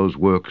which of those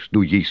works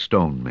do ye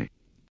stone me?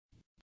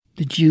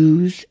 The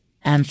Jews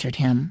answered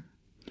him,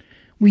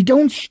 We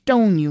don't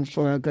stone you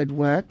for a good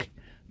work,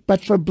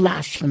 but for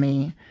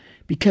blasphemy,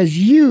 because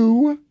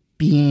you,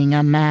 being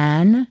a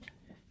man,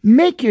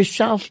 make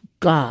yourself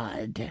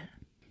God.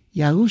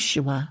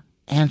 YAHUSHUA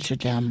answered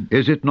them,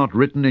 Is it not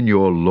written in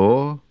your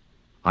law?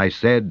 I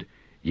said,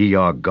 Ye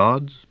are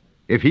gods?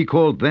 If he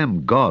called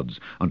them gods,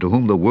 unto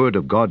whom the word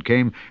of God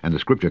came, and the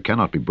scripture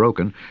cannot be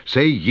broken,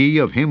 say ye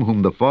of him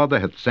whom the Father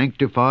hath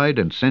sanctified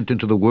and sent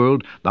into the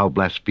world, Thou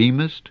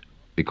blasphemest,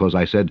 because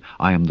I said,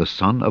 I am the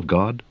Son of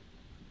God?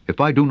 If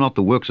I do not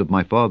the works of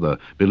my Father,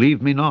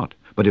 believe me not.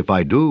 But if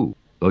I do,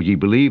 though ye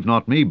believe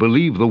not me,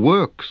 believe the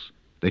works,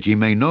 that ye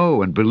may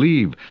know and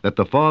believe that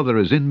the Father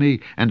is in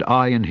me, and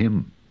I in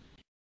him.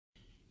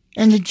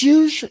 And the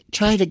Jews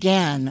tried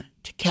again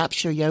to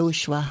capture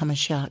YAHUSHUA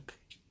HAMASHIACH,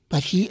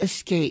 but he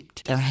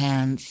escaped their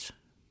hands.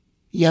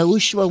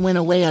 YAHUSHUA went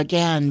away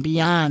again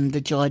beyond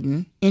the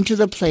Jordan into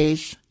the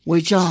place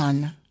where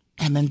John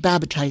had been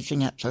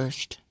baptizing at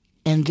first,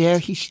 and there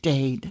he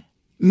stayed.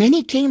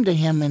 Many came to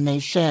him, and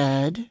they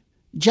said,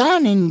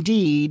 John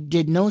indeed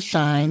did no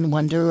sign,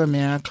 wonder, or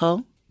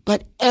miracle,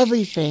 but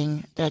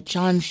everything that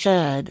John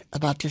said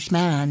about this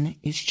man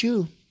is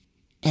true.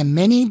 And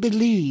many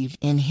believed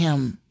in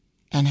him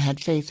and had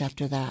faith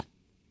after that,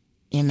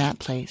 in that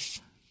place.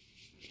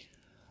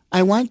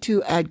 I want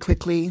to add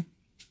quickly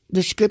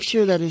the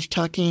scripture that is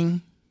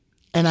talking,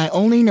 and I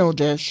only know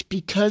this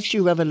because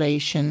through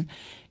Revelation,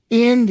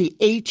 in the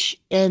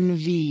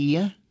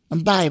HNV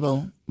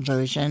Bible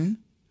version,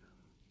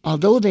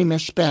 although they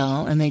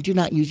misspell and they do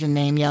not use the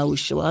name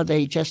YAHUSHUA,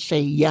 they just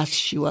say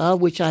Yeshua,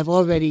 which I've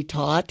already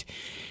taught,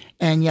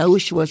 and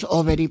YAHUSHUA has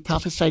already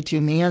prophesied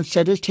to me and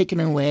said has taken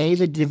away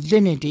the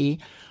divinity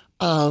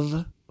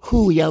of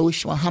who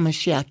YAHUSHUA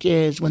HAMASHIACH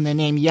is when the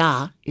name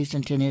Yah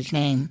isn't in his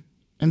name.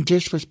 And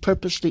this was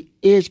purposely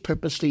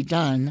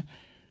done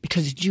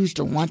because Jews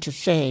don't want to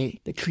say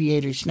the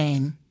Creator's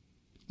name,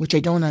 which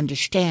they don't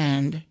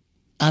understand.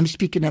 I'm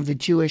speaking of the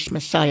Jewish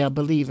Messiah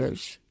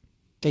believers.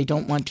 They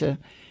don't want to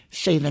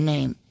say the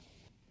name.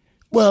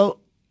 Well,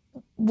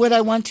 what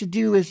I want to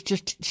do is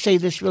just say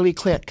this really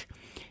quick.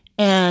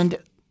 And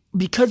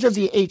because of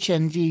the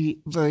HNV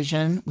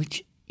version,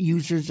 which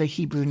uses the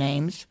Hebrew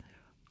names,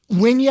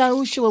 when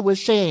YAHUSHUA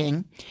was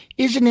saying,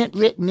 Isn't it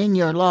written in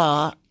your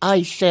law,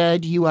 I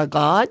said you are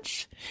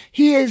gods?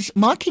 He is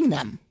mocking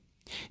them.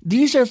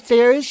 These are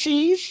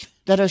Pharisees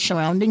that are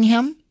surrounding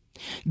him.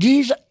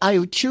 These,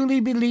 I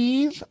truly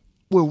believe,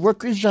 were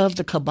workers of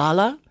the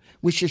Kabbalah,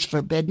 which is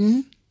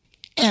forbidden.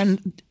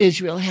 And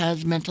Israel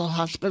has mental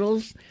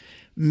hospitals,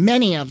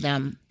 many of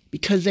them,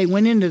 because they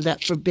went into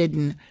that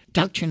forbidden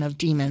doctrine of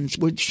demons,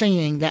 were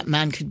saying that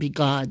man could be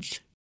gods.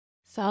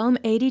 Psalm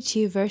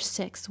 82 verse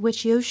 6,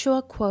 which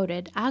YAHUSHUA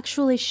quoted,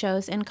 actually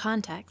shows in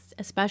context,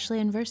 especially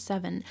in verse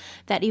 7,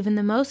 that even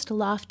the most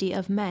lofty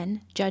of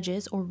men,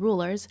 judges or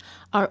rulers,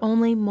 are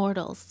only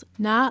mortals,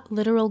 not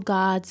literal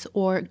gods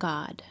or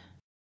God.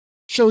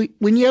 So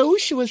when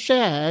YAHUSHUA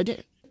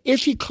said,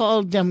 if he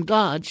called them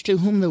gods to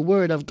whom the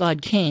word of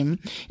God came,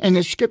 and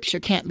the scripture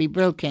can't be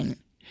broken,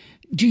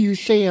 do you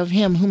say of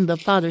him whom the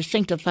Father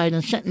sanctified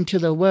and sent into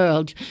the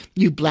world,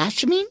 you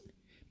blaspheme?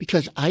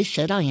 Because I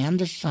said I am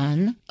the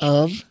Son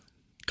of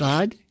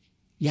God,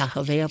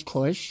 Yahweh, of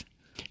course.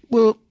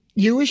 Well,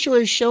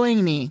 YAHUSHUA is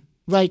showing me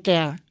right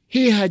there.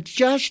 He had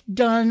just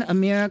done a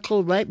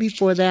miracle right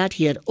before that.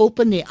 He had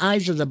opened the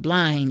eyes of the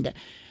blind.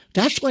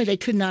 That's why they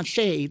could not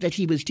say that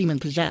he was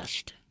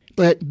demon-possessed.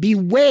 But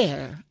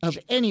beware of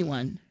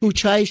anyone who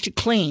tries to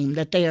claim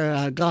that they are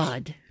a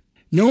god.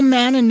 No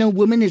man and no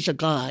woman is a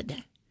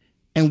god.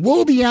 And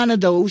woe be unto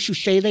those who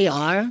say they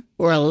are,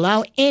 or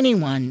allow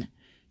anyone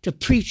to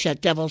preach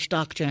that devil's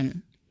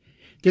doctrine.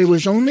 There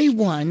was only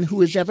one who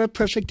was ever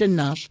perfect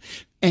enough,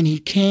 and he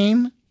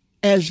came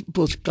as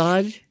both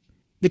God,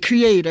 the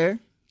Creator,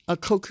 a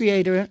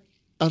co-creator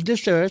of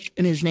this earth,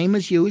 and his name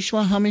is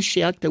YAHUSHUA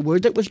HAMASHIACH, the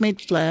Word that was made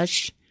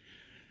flesh,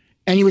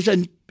 and he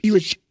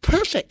was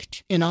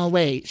perfect in all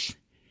ways.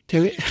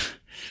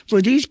 For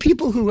these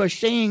people who are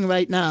saying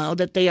right now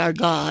that they are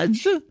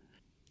gods,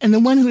 and the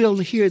one who will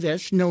hear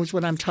this knows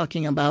what I'm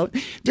talking about,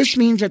 this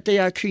means that they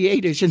are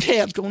creators, and they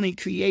have only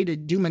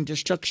created doom and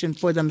destruction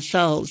for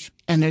themselves.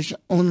 And there's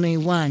only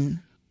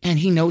one, and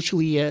he knows who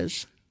he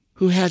is,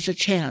 who has a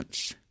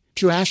chance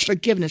to ask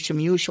forgiveness from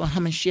YAHUSHUA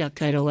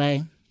HAMASHIACH right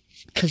away,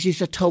 because he's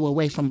a toe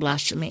away from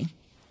blasphemy.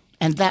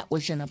 And that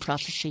was in a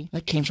prophecy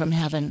that came from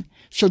heaven.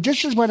 So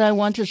this is what I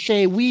want to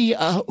say. We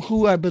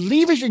who are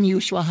believers in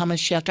YAHUSHUA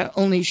HAMASHIACH are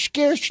only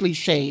scarcely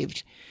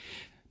saved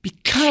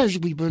because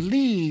we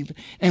believe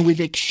and we've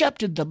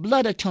accepted the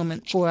blood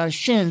atonement for our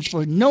sins.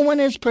 For no one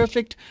is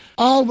perfect.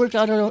 All work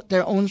out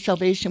their own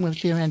salvation with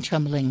fear and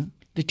trembling.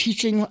 The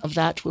teaching of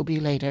that will be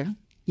later.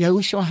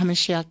 YAHUSHUA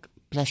HAMASHIACH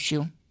bless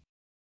you.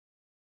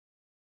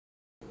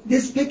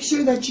 This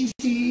picture that you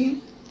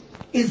see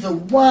is the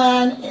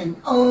one and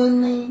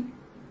only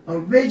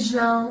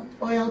original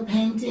oil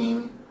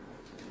painting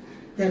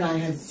that I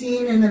had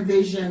seen in a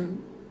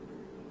vision.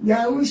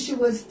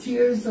 Yahushua's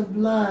tears of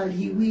blood,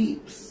 he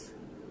weeps.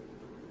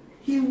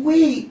 He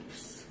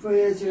weeps for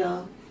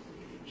Israel.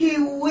 He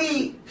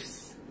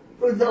weeps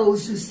for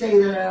those who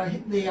say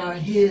that they are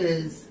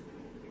his.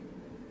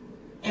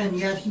 And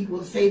yet he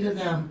will say to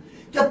them,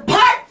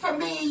 "Depart from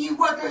me, ye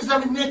workers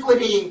of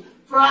iniquity,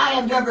 for I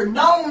have never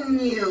known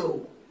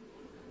you."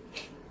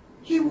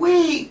 He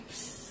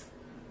weeps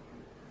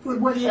for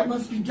what yet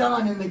must be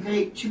done in the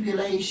great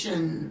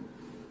tribulation.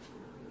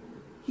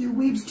 He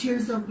weeps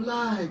tears of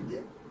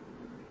blood.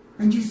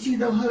 And you see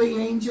the holy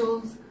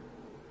angels,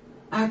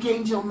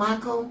 Archangel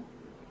Michael,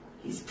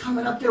 he's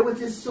coming up there with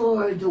his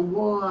sword to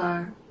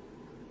war.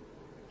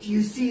 Do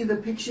you see the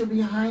picture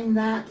behind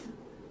that?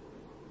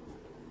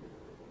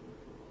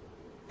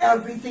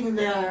 Everything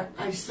there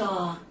I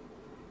saw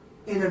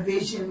in a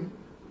vision,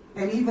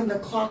 and even the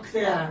clock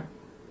there.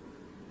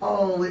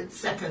 Oh, it's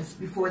seconds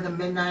before the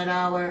midnight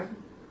hour.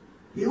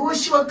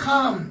 Yahushua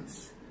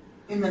comes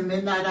in the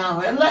midnight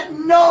hour, and let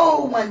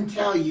no one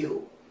tell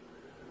you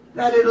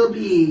that it'll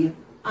be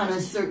on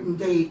a certain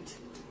date.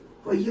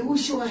 For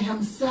Yahushua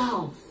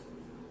himself,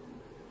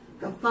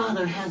 the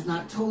Father has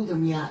not told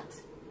him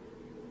yet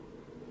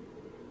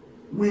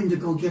when to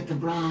go get the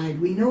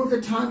bride. We know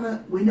the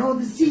time, we know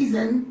the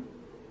season,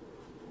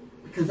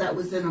 because that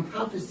was in a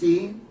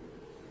prophecy,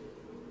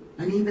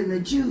 and even the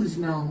Jews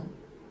know,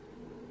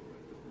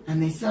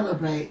 and they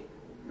celebrate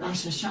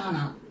Rosh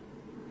Hashanah.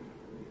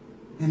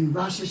 And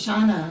Rosh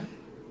Hashanah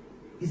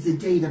is the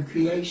date of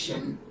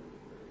creation.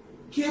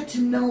 Get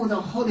to know the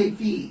holy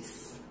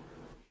feasts,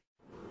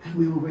 and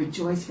we will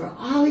rejoice for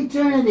all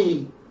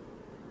eternity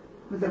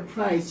for the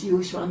price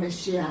YAHUSHUA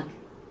HaMashiach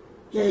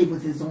gave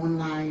with his own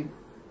life.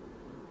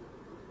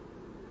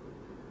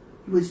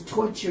 He was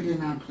tortured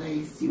in our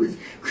place. He was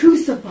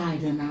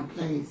crucified in our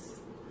place.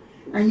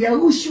 And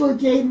Yahushua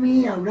gave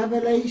me a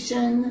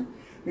revelation.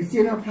 It's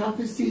in a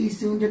prophecy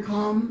soon to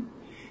come.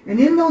 And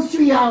in those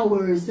 3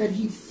 hours that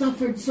he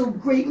suffered so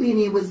greatly, and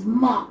he was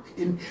mocked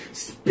and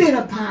spit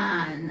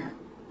upon,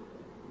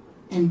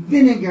 and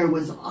vinegar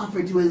was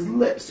offered to his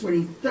lips when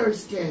he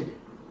thirsted,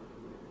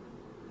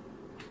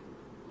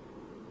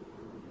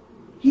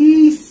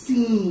 he's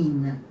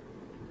seen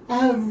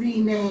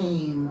every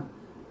name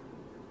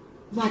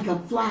like a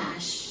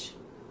flash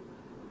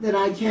that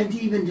I can't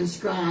even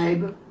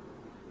describe,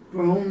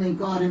 for only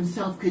God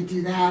himself could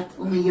do that.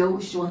 Only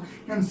Yahushua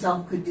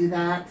himself could do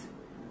that.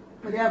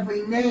 But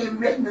every name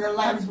written in the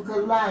Lamb's Book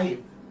of Life,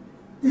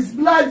 this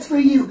blood's for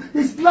you,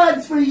 this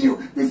blood's for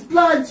you, this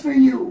blood's for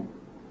you.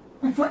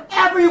 And for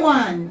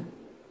everyone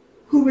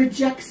who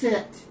rejects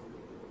it,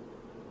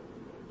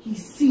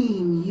 he's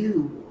seen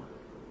you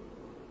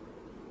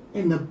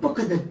in the book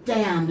of the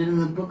damned and in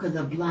the book of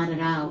the blotted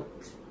out,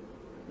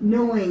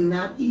 knowing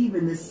not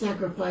even the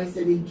sacrifice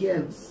that he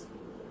gives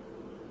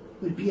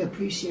would be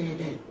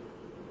appreciated.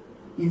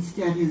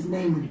 Instead, his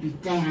name would be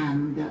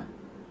damned,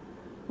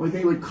 or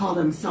they would call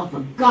himself a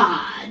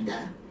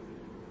god,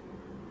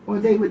 or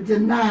they would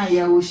deny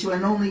Yahushua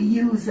and only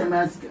use him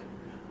as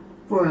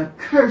for a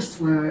curse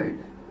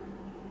word.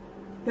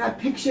 That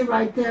picture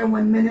right there,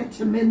 1 minute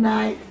to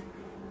midnight,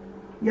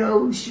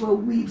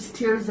 Yahushua weeps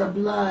tears of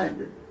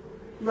blood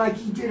like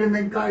he did in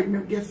the Garden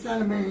of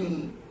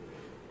Gethsemane.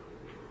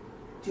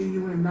 Do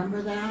you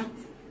remember that?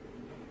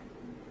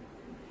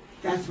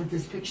 That's what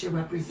this picture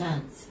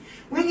represents.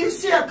 When you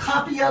see a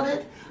copy of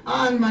it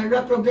on my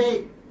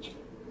reprobate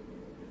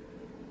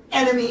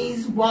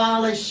enemies'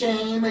 wall of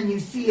shame, and you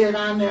see it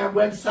on their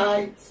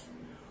websites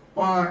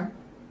or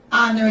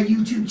on their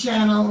YouTube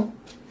channel,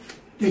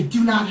 they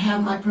do not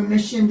have my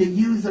permission to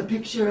use a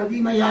picture of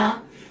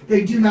Imaya.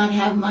 They do not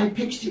have my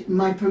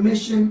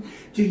permission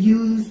to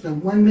use the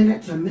 1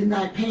 minute to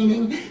midnight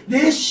painting.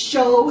 This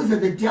shows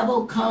that the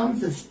devil comes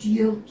to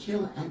steal,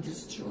 kill, and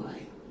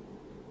destroy.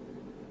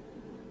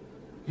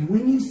 And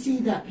when you see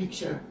that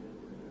picture,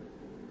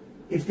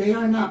 if they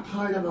are not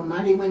part of a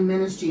Mighty Wind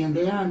ministry, and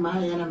they are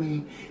my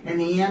enemy and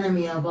the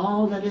enemy of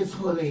all that is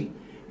holy,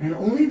 and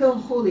only the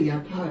holy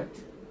are part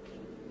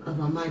of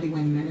a Mighty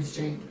Wind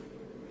ministry,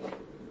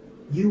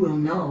 you will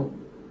know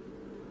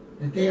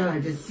that they are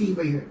a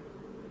deceiver.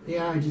 They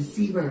are a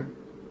deceiver.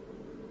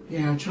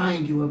 They are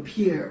trying to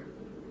appear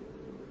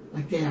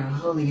like they are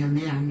holy, and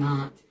they are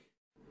not.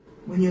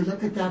 When you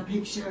look at that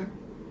picture,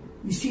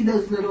 you see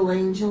those little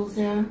angels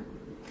there?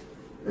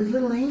 There's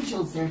little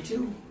angels there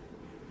too.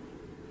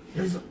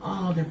 There's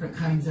all different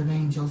kinds of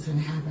angels in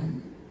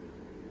heaven.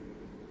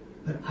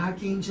 But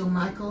Archangel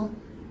Michael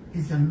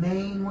is the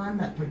main one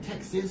that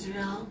protects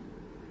Israel,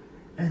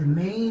 and the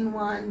main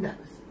one that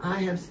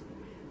I have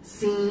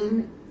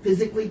seen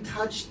physically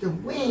touch the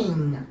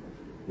wing,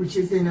 which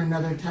is in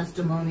another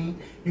testimony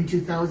in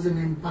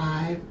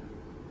 2005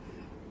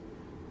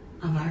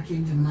 of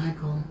Archangel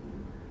Michael.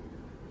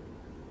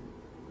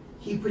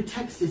 He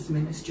protects this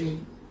ministry.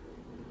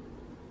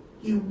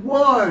 He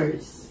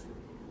wars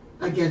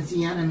against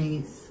the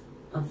enemies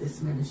of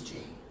this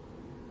ministry.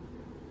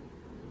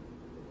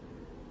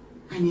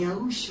 And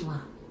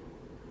Yahushua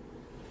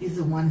is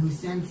the one who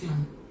sends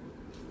him.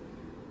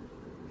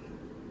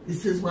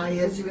 This is why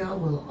Israel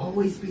will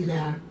always be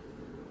there.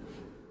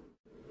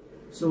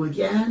 So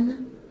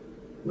again,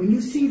 when you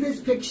see this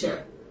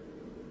picture,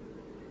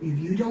 if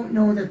you don't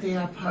know that they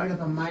are part of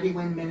a Mighty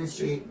Wind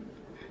ministry,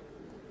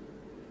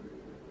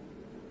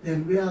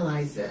 then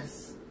realize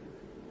this.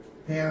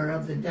 They are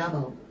of the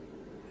devil,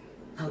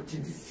 out to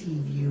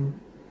deceive you.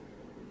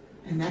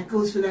 And that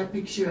goes for that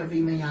picture of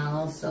Eliyahu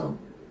also.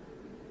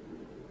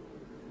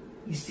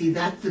 You see,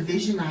 that's the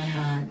vision I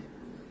had.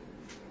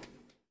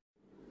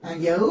 And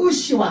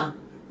Yahushua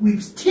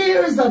weeps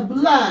tears of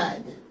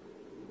blood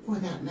for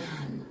that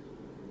man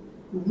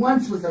who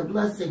once was a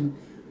blessing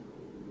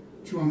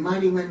to a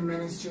Mighty Wind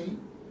ministry.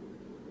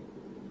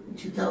 In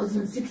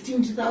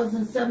 2016,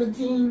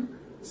 2017,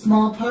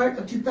 small part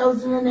of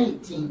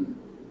 2018.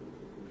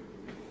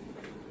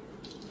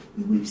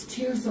 He weeps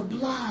tears of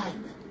blood.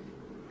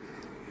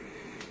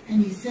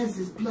 And he says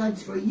his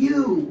blood's for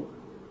you.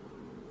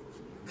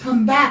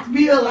 Come back,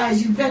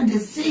 realize you've been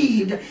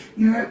deceived.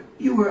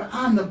 You were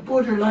on the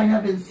borderline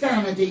of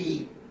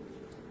insanity.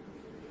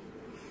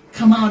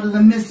 Come out of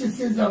the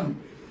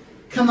mysticism.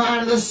 Come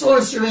out of the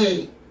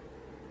sorcery.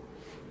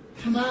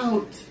 Come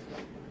out.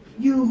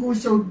 You who are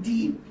so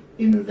deep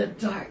into the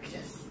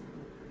darkness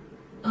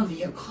of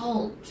the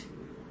occult,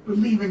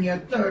 believing your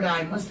third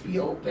eye must be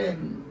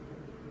open.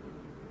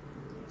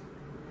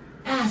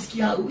 Ask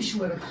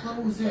Yahushua to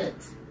close it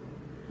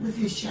with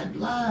his shed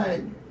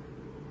blood.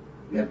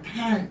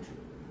 Repent.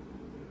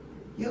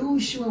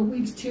 Yahushua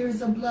weeps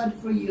tears of blood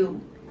for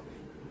you.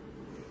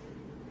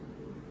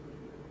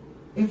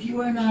 If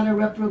you are not a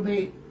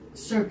reprobate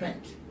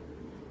serpent,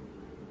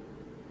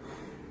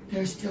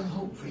 there's still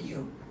hope for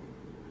you.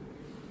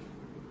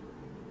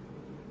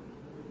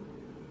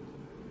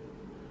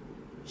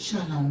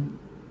 Shalom.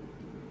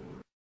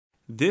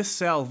 This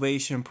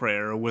salvation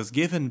prayer was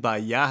given by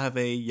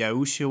Yahweh,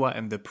 Yahushua,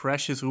 and the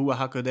precious RUACH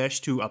HA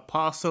KODESH to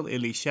Apostle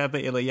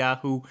Elisheva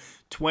Eliyahu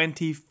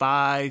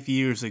 25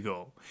 years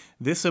ago.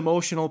 This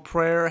emotional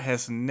prayer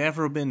has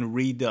never been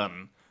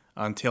redone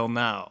until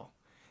now,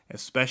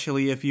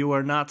 especially if you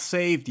are not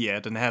saved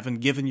yet and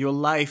haven't given your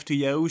life to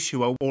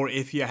Yahushua, or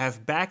if you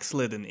have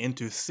backslidden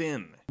into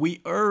sin.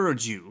 We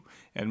urge you,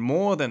 and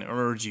more than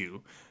urge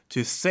you,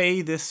 to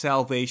say this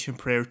salvation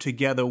prayer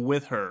together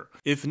with her.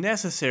 If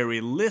necessary,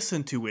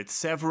 listen to it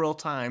several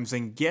times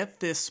and get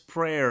this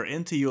prayer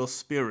into your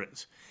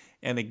spirit.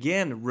 And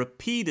again,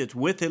 repeat it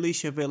with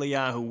Elisheva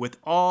Eliyahu with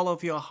all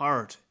of your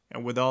heart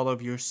and with all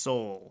of your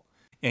soul.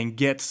 And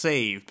get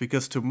saved,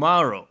 because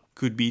tomorrow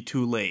could be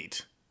too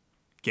late.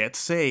 Get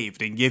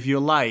saved and give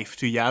your life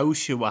to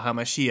YAHUSHUA HA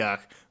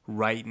MASHIACH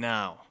right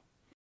now.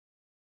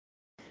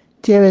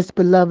 Dearest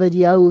beloved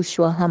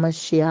YAHUSHUA HA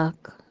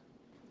MASHIACH,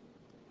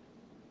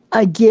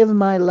 I give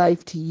my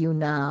life to you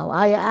now.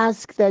 I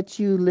ask that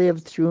you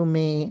live through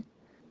me.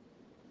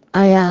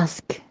 I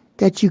ask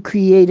that you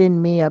create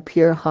in me a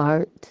pure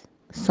heart.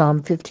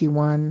 Psalm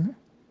 51.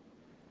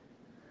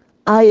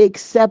 I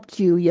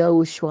accept you,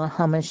 YAHUSHUA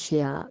HA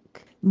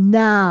MASHIACH,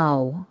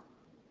 now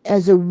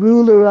as a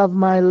ruler of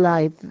my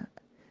life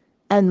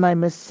and my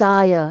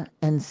Messiah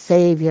and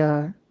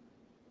Savior.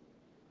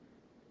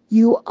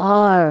 You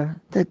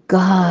are the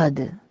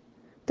God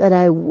that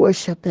I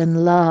worship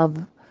and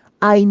love.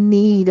 I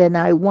need and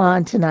I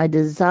want and I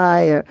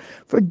desire.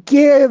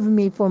 Forgive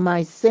me for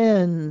my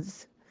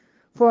sins,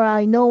 for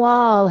I know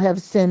all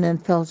have sinned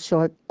and fell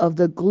short of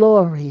the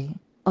glory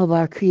of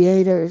our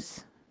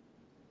creators.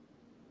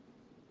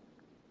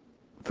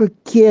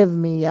 Forgive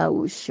me,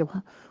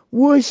 Yahushua.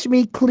 Wash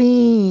me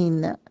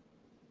clean.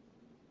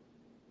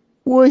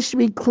 Wash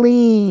me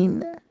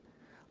clean.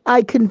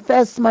 I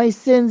confess my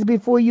sins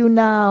before you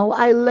now.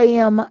 I lay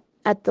them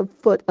at the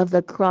foot of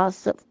the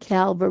cross of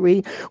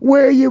Calvary,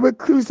 where you were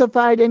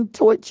crucified and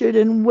tortured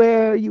and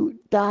where you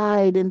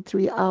died in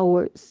 3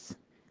 hours.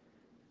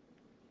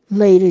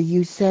 Later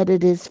you said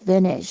it is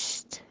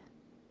finished.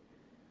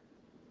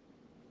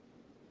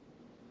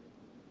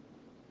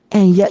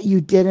 And yet you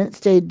didn't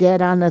stay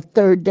dead. On the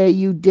 3rd day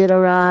you did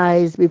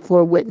arise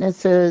before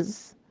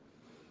witnesses.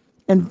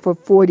 And for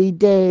 40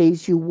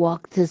 days you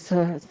walked this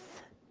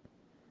earth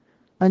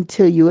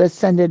until you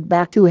ascended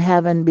back to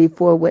heaven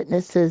before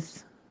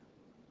witnesses.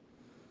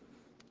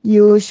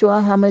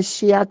 YAHUSHUA HA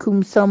MASHIACH,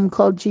 whom some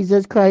call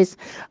Jesus Christ,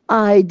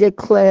 I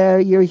declare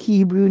your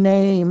Hebrew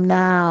name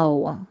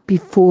now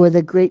before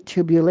the great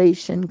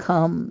tribulation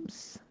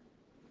comes.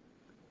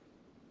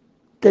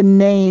 The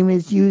name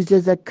is used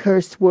as a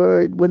curse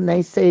word when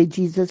they say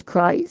Jesus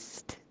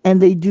Christ,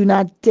 and they do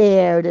not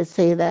dare to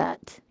say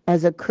that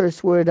as a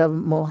curse word of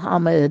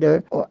Muhammad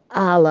or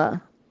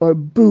Allah or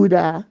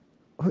Buddha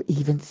or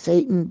even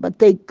Satan, but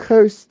they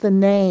curse the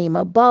name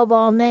above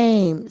all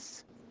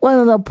names, one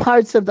of the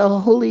parts of the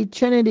Holy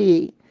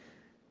Trinity.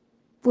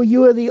 For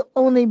you are the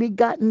only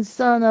begotten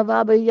Son of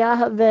Abba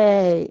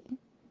Yahweh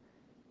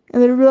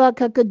and the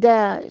RUACH HA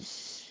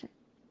KODESH.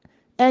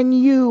 And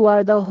you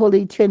are the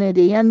Holy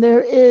Trinity, and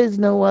there is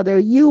no other.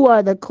 You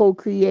are the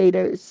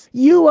co-creators.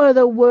 You are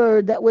the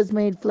Word that was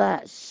made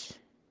flesh.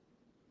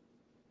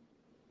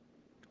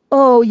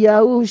 Oh,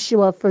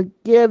 Yahushua,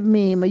 forgive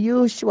me.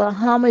 YAHUSHUA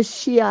HA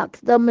MASHIACH,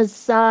 the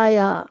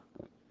Messiah.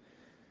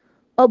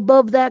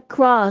 Above that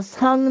cross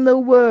hung the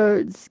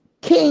words,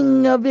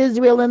 King of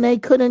Israel, and they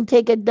couldn't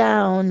take it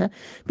down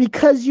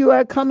because you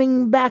are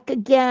coming back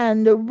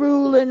again to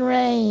rule and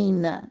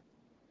reign.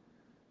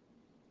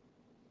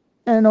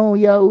 And oh,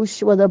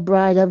 Yahushua, the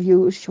bride of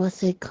Yahushua,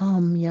 say,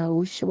 come,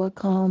 Yahushua,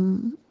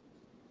 come.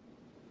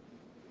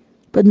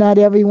 But not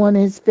everyone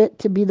is fit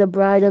to be the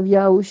bride of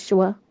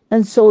Yahushua.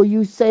 And so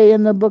you say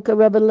in the book of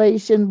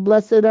Revelation,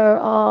 blessed are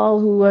all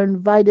who are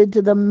invited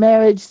to the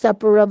marriage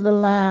supper of the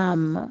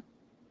Lamb.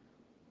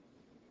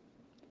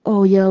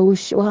 Oh,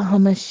 Yahushua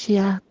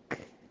HaMashiach,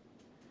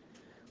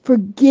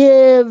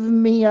 forgive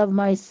me of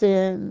my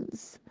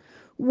sins.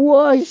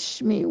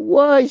 Wash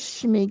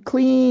me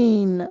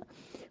clean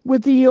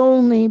with the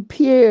only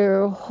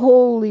pure,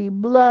 holy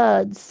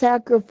blood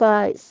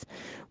sacrifice.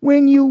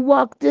 When you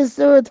walked this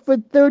earth for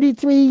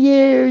 33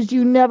 years,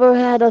 you never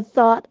had a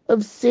thought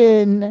of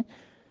sin.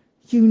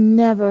 You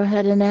never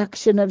had an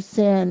action of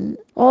sin.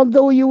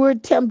 Although you were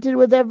tempted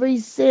with every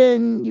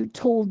sin, you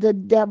told the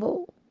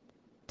devil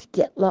to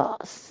get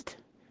lost.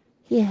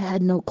 He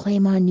had no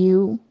claim on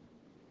you.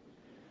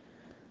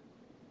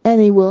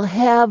 And he will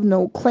have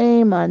no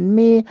claim on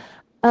me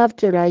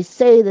after I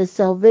say the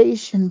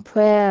salvation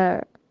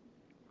prayer.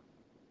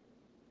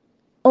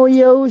 Oh,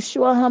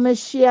 Yahushua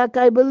HaMashiach,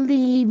 I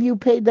believe you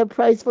paid the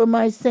price for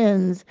my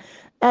sins.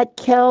 At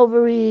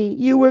Calvary,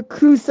 you were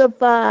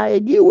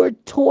crucified, you were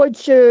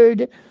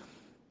tortured,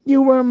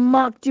 you were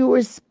mocked, you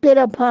were spit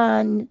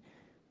upon.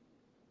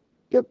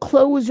 Your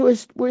clothes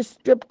were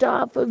stripped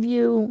off of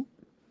you.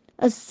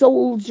 As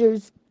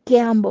soldiers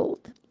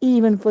gambled,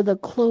 even for the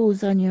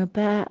clothes on your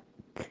back.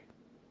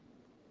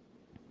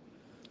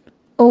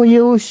 Oh,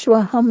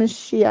 Yahushua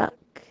HaMashiach,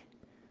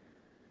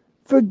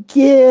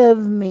 forgive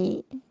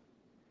me.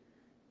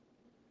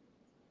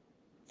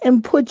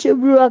 And put your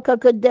RUACH HA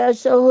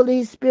KODESH, the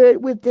Holy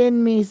Spirit,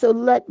 within me. So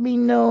let me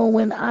know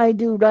when I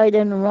do right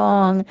and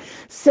wrong.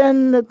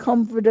 Send the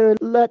Comforter.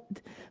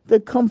 Let the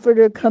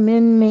Comforter come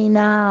in me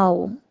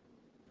now.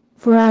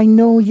 For I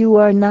know you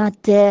are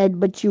not dead,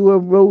 but you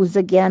arose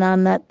again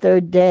on that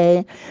third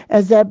day,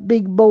 as that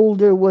big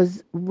boulder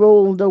was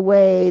rolled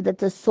away that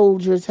the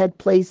soldiers had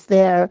placed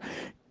there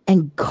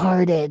and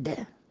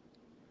guarded.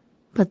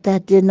 But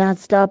that did not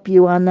stop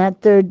you on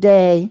that third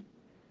day.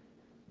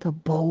 The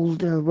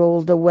boulder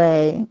rolled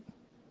away.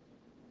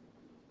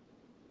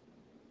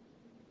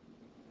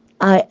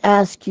 I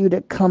ask you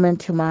to come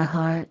into my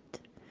heart,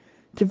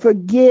 to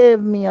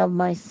forgive me of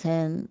my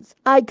sins.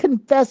 I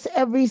confess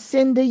every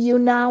sin to you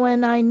now,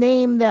 and I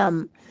name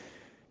them,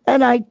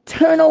 and I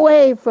turn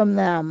away from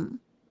them.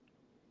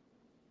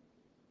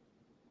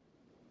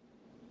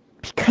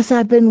 Because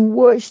I've been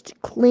washed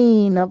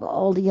clean of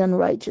all the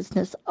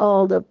unrighteousness,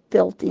 all the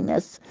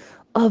filthiness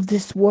of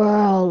this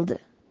world.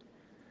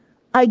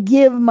 I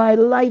give my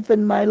life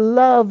and my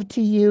love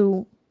to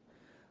you.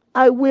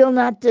 I will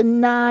not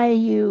deny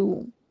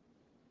you.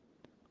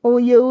 O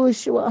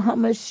Yahushua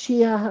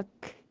HaMashiach,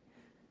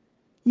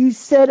 you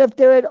said if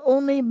there had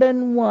only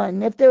been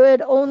one, if there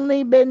had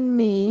only been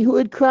me who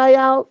would cry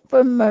out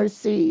for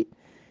mercy,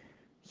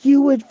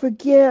 you would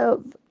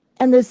forgive,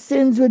 and the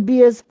sins would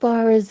be as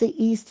far as the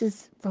east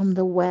is from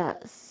the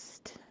west.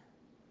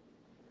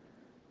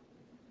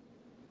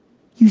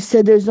 You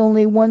said there's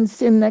only one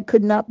sin that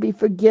could not be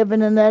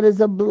forgiven, and that is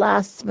a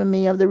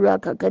blasphemy of the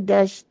RUACH HA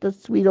KODESH, the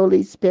sweet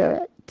Holy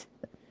Spirit.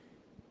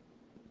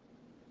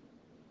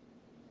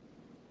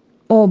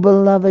 Oh,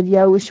 beloved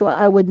Yahushua,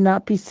 I would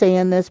not be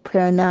saying this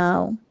prayer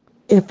now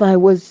if I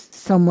was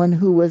someone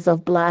who was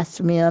of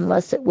blasphemy,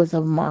 unless it was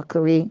of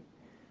mockery.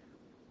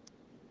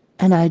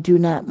 And I do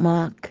not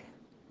mock.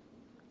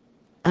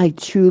 I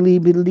truly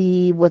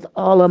believe with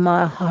all of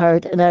my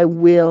heart, and I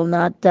will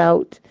not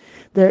doubt,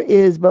 there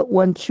is but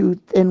one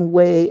truth and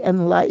way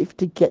and life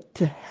to get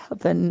to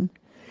heaven.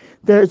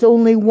 There's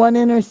only one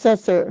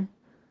intercessor,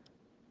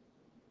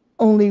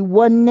 only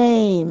one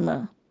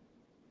name,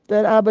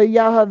 that Abba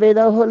Yahweh,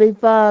 the Holy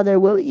Father,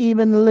 will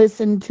even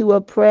listen to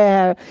a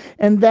prayer,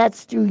 and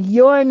that's through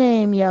your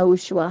name,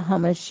 Yahushua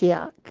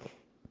HaMashiach.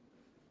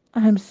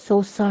 I'm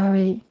so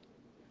sorry.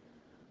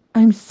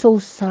 I'm so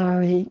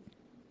sorry.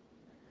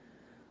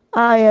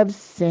 I have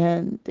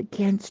sinned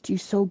against you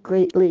so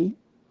greatly,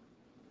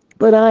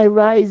 but I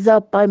rise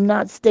up. I'm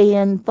not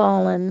staying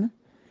fallen,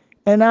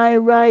 and I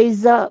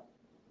rise up,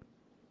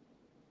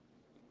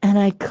 and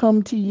I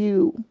come to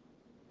you,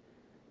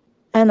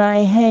 and I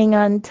hang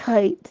on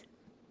tight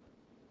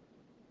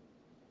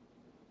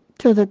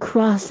to the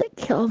cross at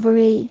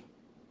Calvary,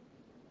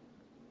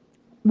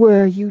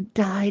 where you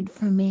died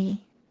for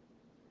me,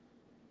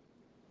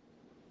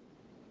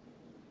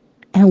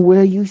 and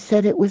where you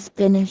said it was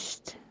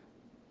finished.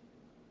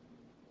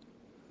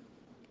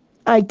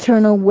 I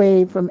turn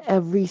away from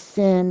every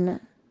sin.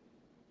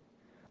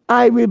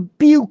 I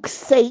rebuke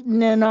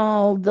Satan and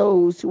all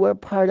those who are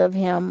part of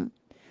him.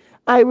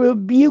 I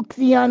rebuke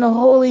the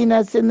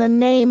unholiness in the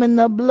name and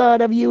the blood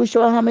of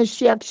YAHUSHUA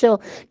HAMASHIACH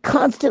shall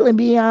constantly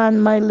be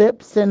on my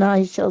lips, and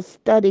I shall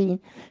study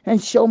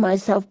and show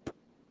myself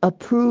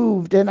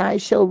approved, and I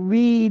shall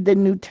read the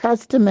New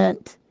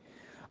Testament.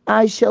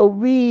 I shall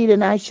read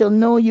and I shall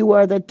know you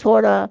are the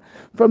Torah,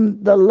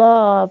 from the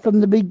law, from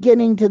the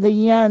beginning to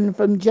the end,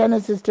 from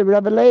Genesis to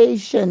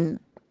Revelation.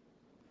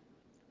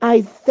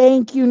 I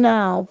thank you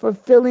now for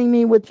filling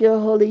me with your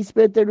Holy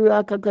Spirit, the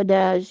RUACH HA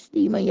KODESH,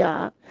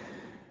 the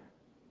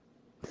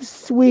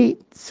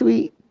sweet,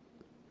 sweet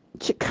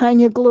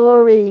Shekinah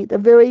glory, the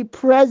very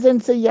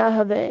presence of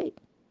Yahweh.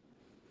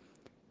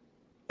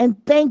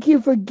 And thank you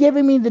for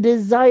giving me the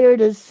desire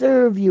to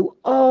serve you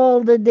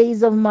all the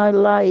days of my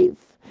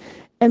life.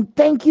 And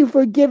thank you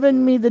for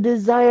giving me the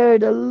desire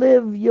to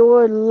live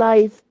your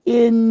life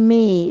in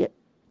me.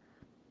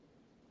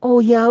 Oh,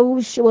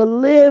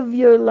 Yahushua, live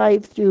your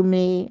life through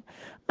me.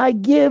 I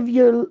give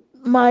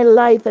my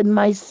life and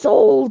my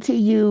soul to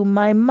you.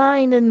 My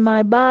mind and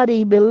my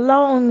body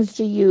belongs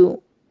to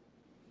you.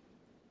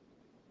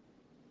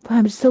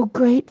 I'm so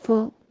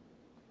grateful.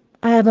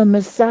 I have a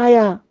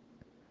Messiah.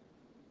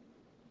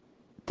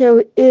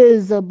 There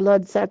is a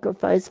blood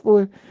sacrifice,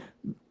 for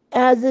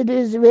as it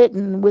is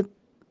written, without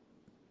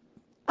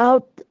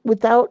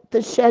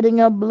the shedding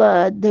of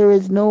blood, there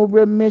is no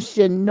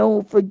remission,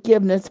 no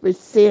forgiveness for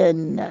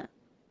sin.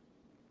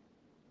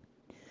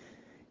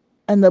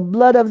 And the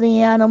blood of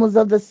the animals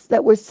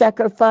that were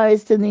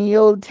sacrificed in the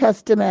Old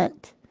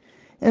Testament,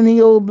 in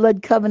the old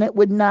blood covenant,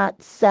 would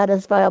not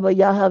satisfy Abba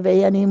Yahweh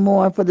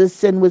anymore, for the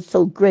sin was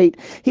so great.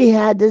 He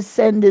had to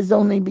send his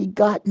only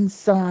begotten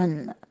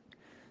Son,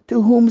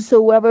 to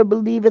whomsoever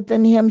believeth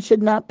in him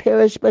should not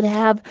perish but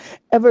have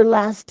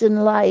everlasting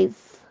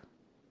life.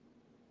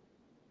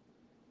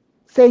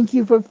 Thank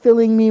you for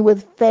filling me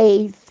with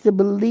faith to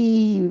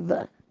believe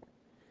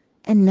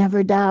and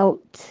never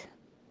doubt.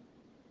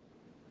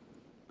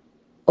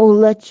 Oh,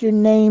 let your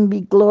name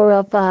be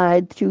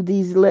glorified through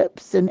these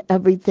lips and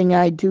everything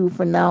I do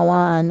from now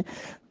on.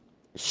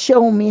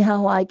 Show me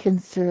how I can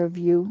serve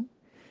you.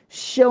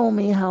 Show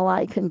me how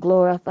I can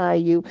glorify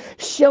you.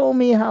 Show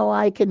me how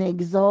I can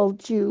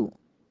exalt you.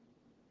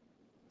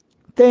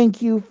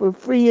 Thank you for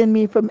freeing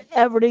me from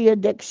every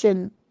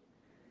addiction.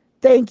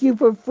 Thank you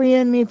for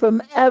freeing me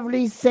from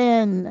every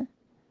sin.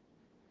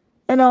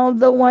 And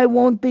although I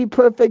won't be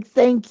perfect,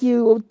 thank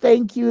you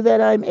that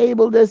I'm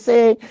able to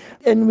say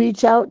and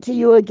reach out to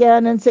you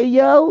again and say,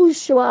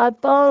 Yahushua, I've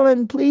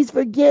fallen, please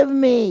forgive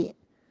me.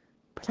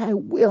 But I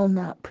will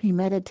not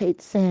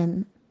premeditate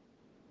sin.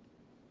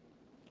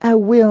 I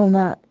will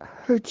not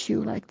hurt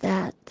you like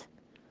that,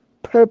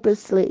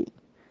 purposely.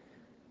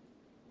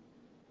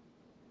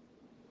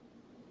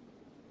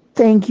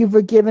 Thank you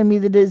for giving me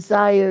the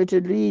desire to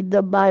read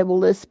the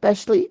Bible,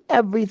 especially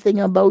everything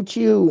about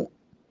you.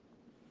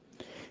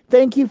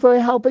 Thank you for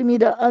helping me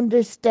to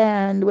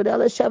understand what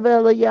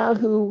Elisheva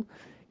Eliyahu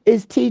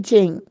is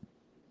teaching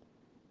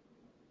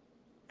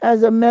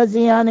as a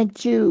Messianic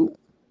Jew.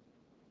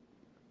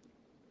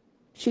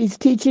 She's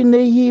teaching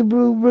the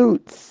Hebrew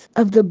roots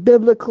of the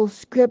biblical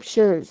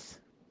scriptures.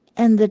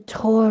 And the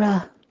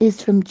Torah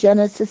is from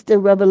Genesis to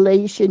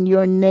Revelation.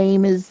 Your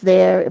name is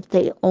there. If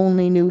they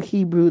only knew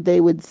Hebrew, they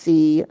would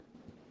see.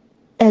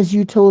 As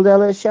you told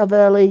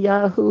Elisheva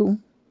Eliyahu,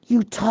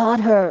 you taught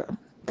her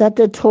that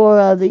the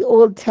Torah, the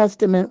Old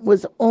Testament,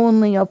 was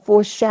only a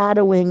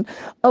foreshadowing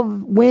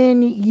of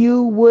when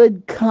you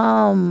would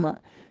come.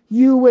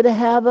 You would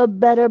have a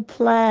better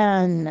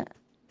plan.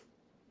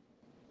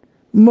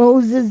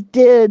 Moses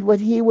did what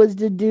he was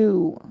to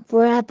do,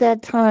 for at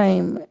that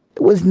time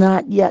it was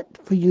not yet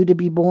for you to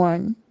be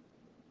born.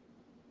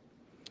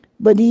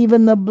 But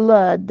even the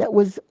blood that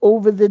was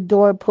over the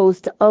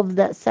doorpost of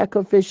that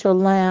sacrificial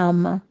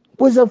lamb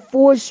was a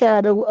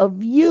foreshadow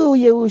of you,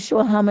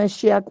 YAHUSHUA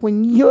HAMASHIACH,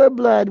 when your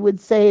blood would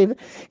save,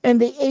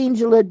 and the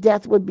angel of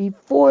death would be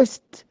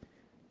forced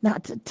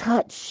not to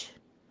touch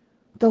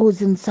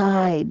those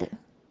inside.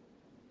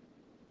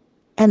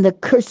 And the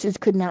curses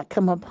could not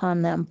come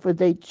upon them, for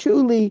they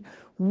truly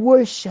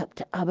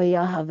worshipped Abba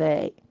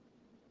Yahweh.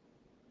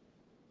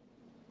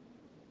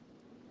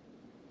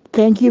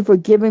 Thank you for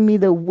giving me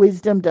the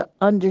wisdom to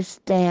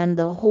understand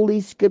the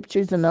holy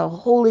scriptures and the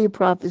holy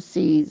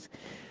prophecies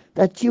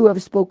that you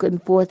have spoken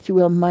forth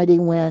through a mighty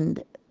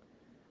wind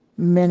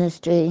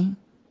ministry.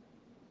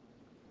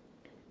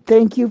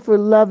 Thank you for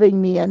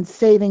loving me and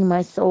saving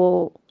my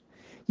soul.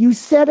 You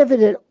said if it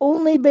had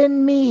only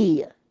been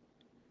me,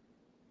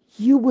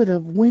 you would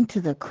have went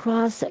to the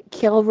cross at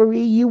Calvary.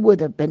 You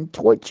would have been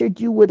tortured.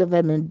 You would have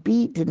been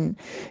beaten.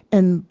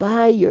 And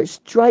by your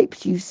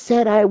stripes, you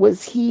said I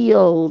was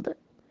healed.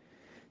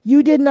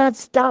 You did not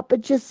stop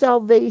at your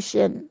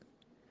salvation,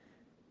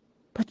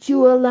 but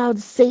you allowed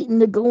Satan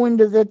to go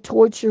into the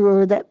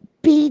torturer that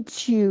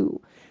beat you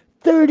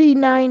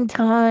 39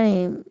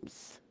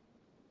 times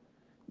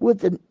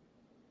with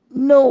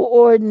no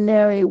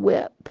ordinary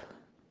whip,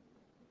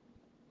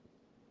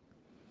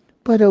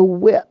 but a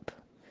whip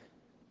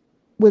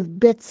with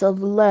bits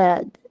of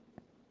lead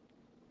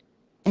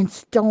and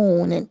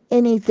stone and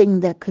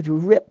anything that could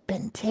rip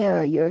and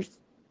tear your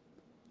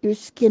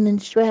skin in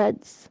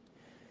shreds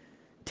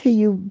till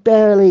you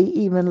barely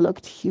even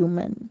looked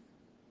human,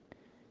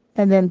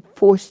 and then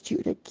forced you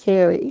to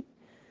carry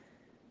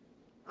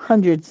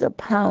hundreds of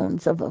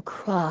pounds of a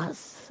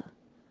cross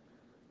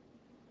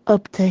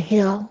up the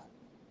hill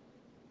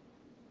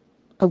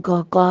of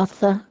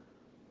Golgotha.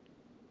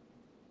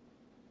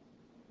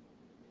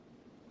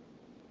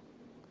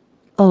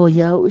 Oh,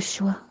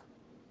 Yahushua,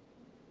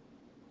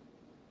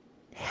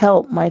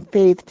 help my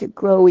faith to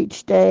grow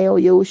each day, oh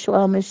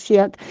Yahushua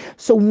Mashiach,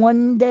 so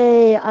one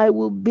day I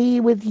will be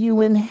with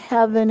you in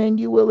heaven and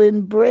you will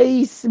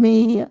embrace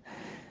me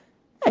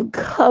and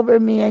cover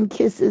me in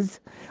kisses.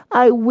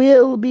 I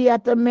will be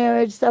at the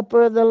marriage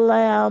supper of the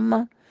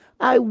Lamb.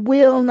 I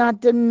will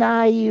not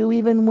deny you,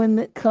 even when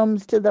it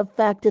comes to the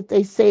fact that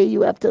they say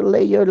you have to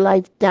lay your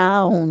life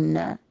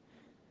down,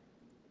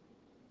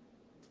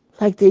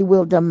 like they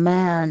will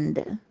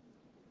demand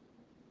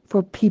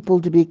for people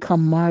to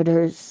become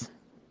martyrs.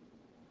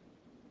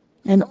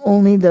 And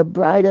only the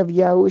bride of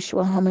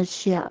Yahushua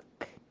HaMashiach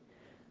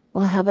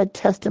will have a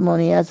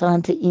testimony as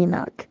unto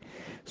Enoch.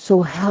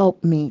 So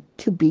help me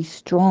to be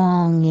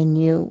strong in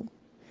you.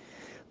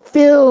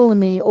 Fill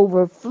me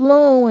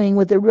overflowing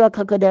with the RUACH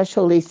HA KODESH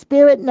Holy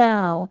Spirit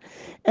now,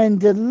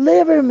 and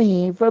deliver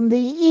me from the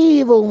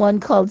evil one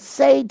called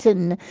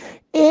Satan.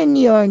 In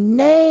your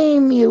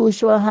name,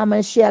 Yahushua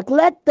HaMashiach,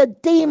 let the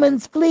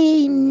demons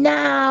flee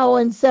now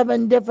in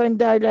 7 different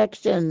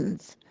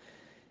directions.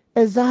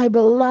 As I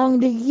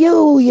belong to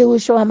you,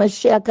 Yahushua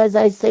HaMashiach, as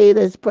I say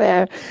this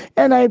prayer,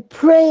 and I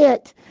pray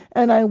it,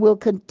 and I will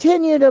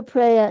continue to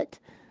pray it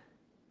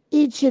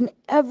each and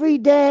every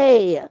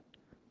day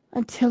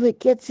until it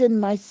gets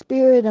in my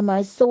spirit and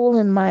my soul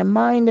and my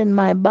mind and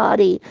my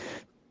body.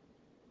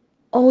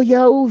 Oh,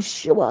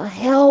 Yahushua,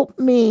 help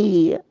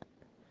me.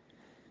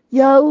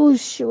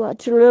 Yahushua,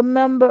 to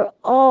remember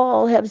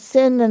all have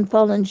sinned and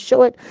fallen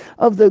short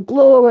of the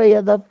glory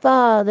of the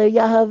Father,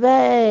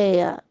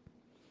 Yahweh.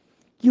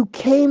 You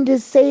came to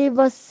save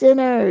us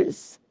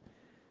sinners,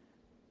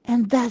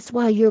 and that's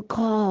why you're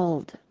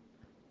called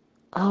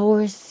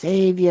our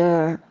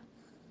Savior,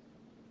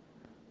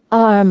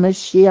 our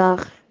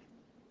Mashiach.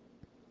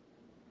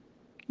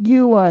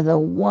 You are the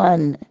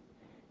one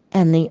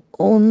and the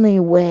only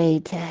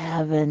way to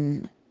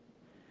heaven.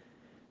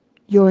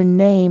 Your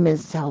name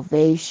is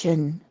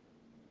salvation.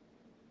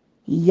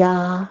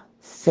 Yah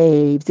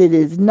saves. It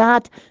is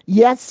not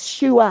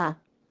Yeshua.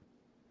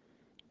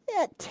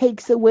 It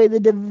takes away the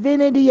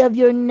divinity of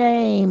your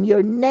name.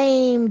 You're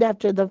named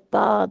after the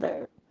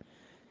Father,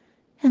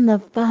 and the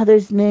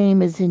Father's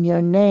name is in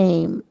your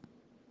name.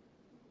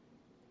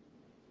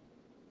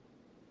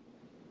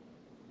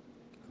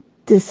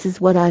 This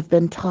is what I've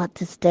been taught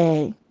to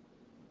stay.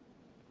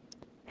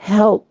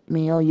 Help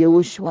me, O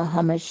Yahushua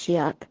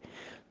HaMashiach.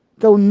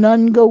 Though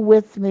none go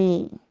with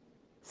me,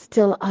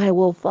 still I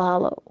will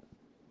follow.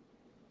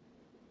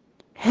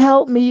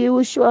 Help me,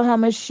 Yahushua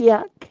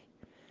HaMashiach,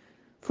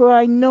 for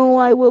I know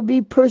I will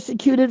be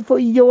persecuted for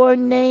your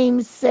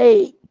name's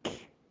sake.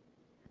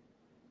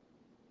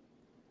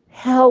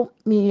 Help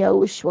me,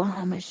 Yahushua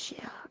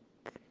HaMashiach.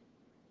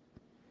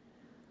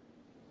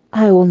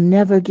 I will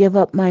never give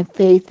up my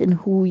faith in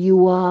who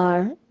you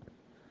are.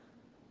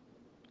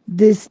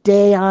 This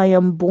day I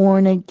am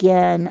born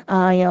again.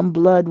 I am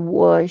blood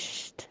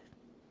washed.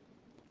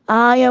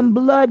 I am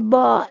blood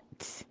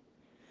bought.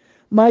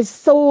 My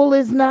soul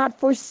is not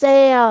for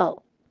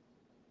sale.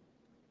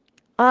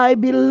 I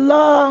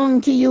belong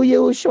to you,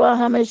 Yahushua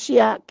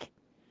HaMashiach.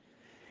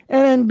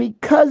 And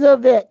because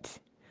of it,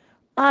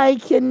 I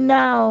can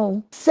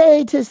now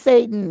say to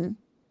Satan,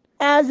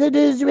 as it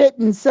is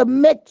written,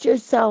 submit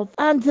yourself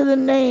unto the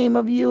name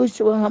of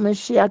Yahushua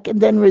HaMashiach, and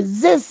then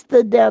resist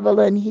the devil,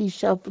 and he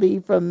shall flee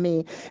from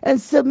me. And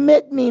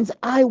submit means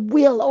I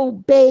will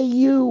obey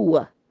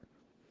you.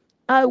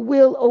 I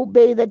will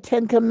obey the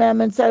 10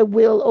 Commandments. I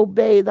will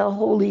obey the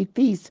holy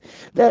feasts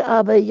that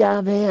Abba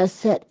Yahweh has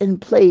set in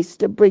place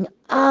to bring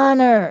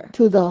honor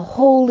to the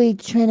Holy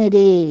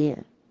Trinity.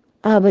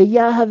 Abba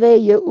Yahweh,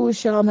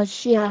 Yahushua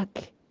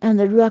HaMashiach, and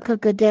the RUACH HA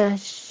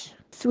KODESH,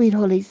 sweet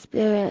Holy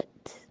Spirit.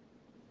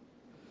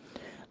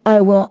 I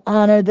will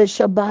honor the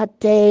Shabbat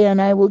day,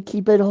 and I will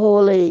keep it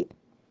holy,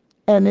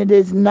 and it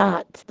is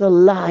not the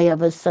lie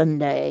of a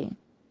Sunday.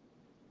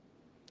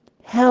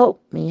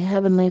 Help me,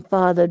 Heavenly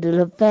Father, to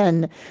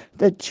defend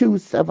the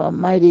truth of a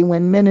mighty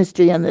wind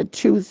ministry and the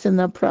truths in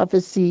the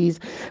prophecies.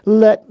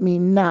 Let me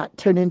not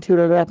turn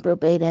into a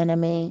reprobate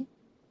enemy.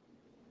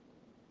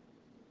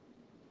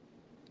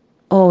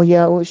 Oh,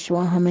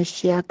 Yahushua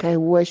HaMashiach, I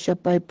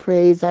worship, I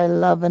praise, I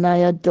love, and I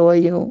adore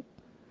you.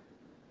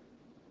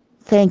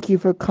 Thank you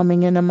for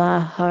coming into my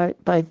heart.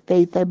 By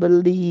faith, I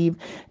believe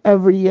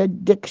every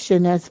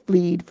addiction has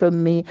fled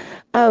from me.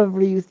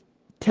 Every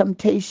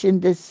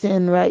temptation to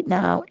sin right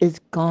now is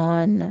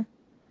gone.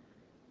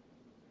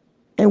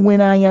 And when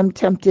I am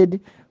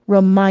tempted,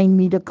 remind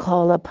me to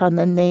call upon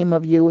the name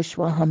of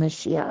Yahushua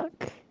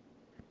HaMashiach.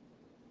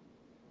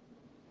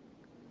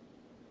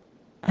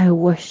 I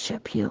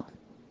worship you.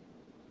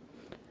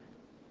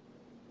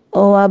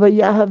 Oh, Abba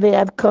Yahweh,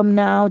 I've come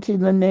now to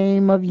the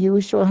name of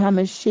YAHUSHUA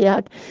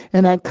HaMashiach,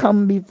 and I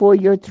come before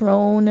your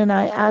throne, and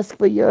I ask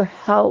for your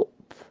help.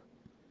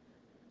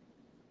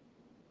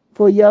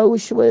 For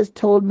Yahushua has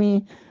told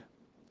me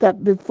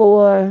that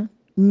before,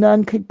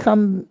 none could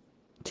come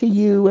to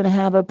you and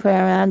have a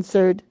prayer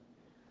answered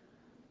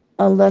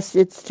unless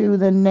it's through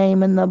the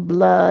name and the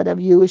blood of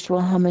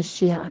YAHUSHUA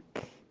HaMashiach.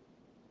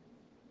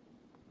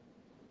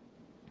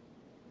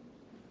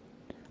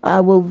 I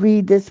will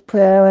read this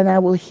prayer and I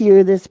will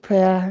hear this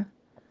prayer,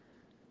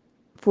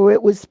 for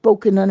it was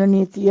spoken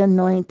underneath the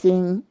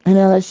anointing. And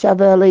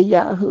Elisheva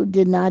Eliyahu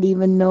did not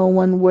even know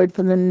one word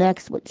from the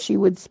next what she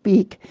would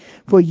speak,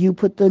 for you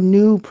put the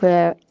new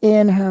prayer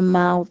in her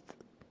mouth.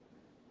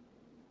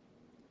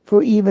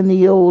 For even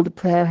the old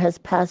prayer has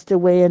passed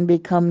away and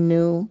become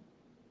new.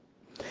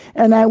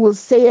 And I will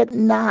say it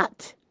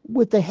not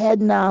with the head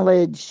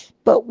knowledge,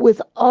 but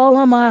with all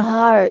of my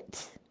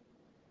heart.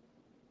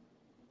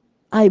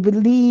 I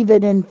believe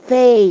it in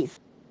faith,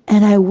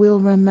 and I will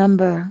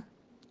remember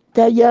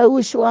that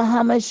YAHUSHUA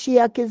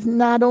HaMashiach is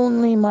not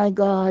only my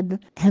God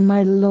and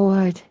my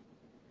Lord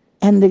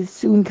and the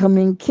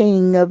soon-coming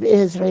King of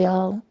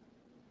Israel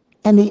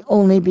and the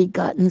only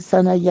begotten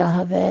Son of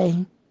Yahweh.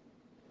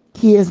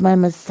 He is my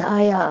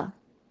Messiah.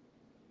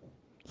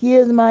 He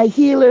is my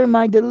healer,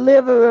 my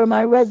deliverer,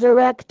 my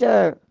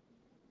resurrector.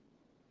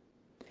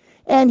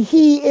 And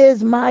he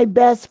is my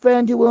best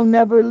friend who will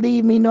never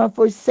leave me nor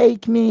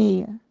forsake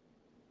me.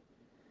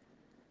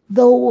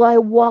 Though I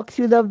walk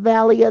through the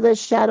valley of the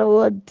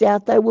shadow of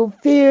death, I will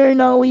fear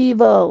no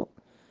evil,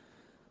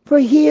 for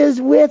he is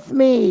with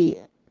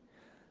me.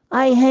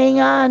 I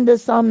hang on to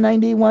Psalm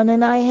 91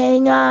 and I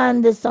hang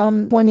on to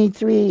Psalm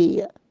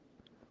 23.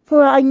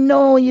 For I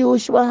know,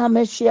 YAHUSHUA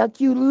HaMashiach,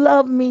 you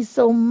love me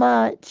so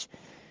much.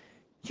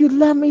 You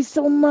love me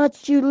so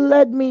much, you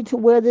led me to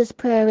where this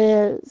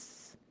prayer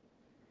is.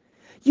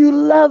 You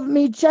love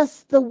me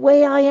just the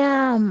way I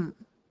am.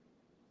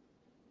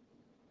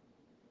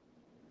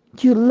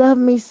 You love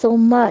me so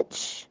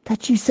much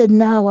that you said,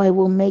 now I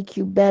will make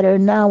you better.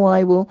 Now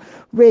I will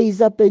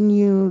raise up in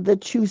you the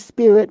true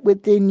spirit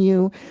within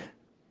you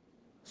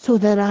so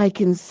that I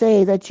can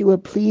say that you are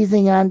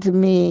pleasing unto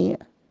me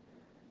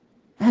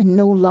and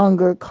no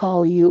longer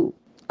call you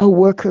a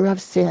worker of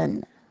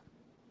sin.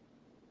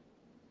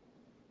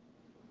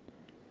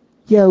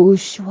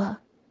 Yahushua,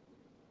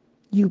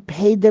 you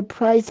paid the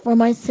price for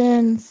my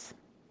sins.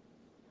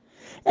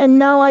 And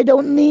now I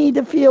don't need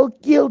to feel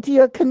guilty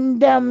or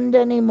condemned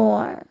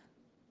anymore.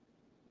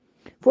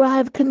 For I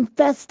have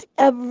confessed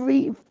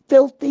every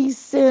filthy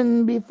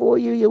sin before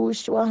you,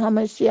 YAHUSHUA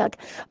HaMashiach.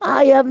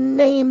 I have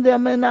named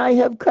them and I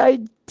have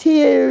cried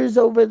tears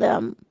over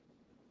them.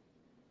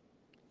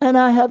 And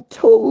I have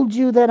told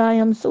you that I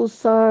am so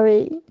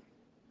sorry.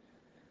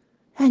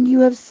 And you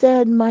have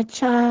said, my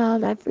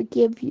child, I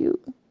forgive you.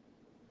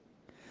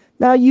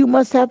 Now you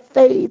must have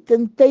faith,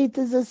 and faith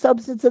is the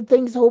substance of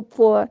things hoped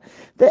for,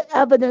 the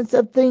evidence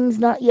of things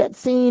not yet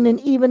seen. And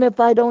even if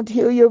I don't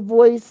hear your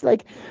voice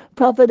like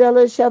Prophet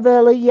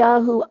Elisheva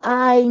Eliyahu,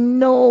 I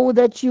know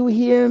that you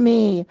hear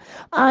me.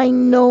 I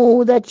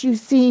know that you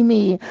see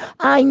me.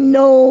 I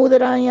know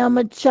that I am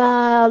a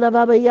child of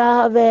Abba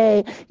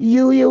Yahweh,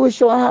 you,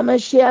 YAHUSHUA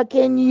HaMashiach,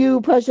 and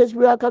you, precious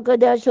RUACH HA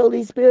KODESH,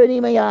 Holy Spirit,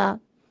 Imaya.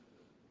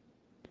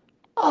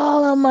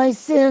 All of my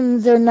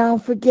sins are now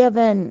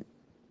forgiven.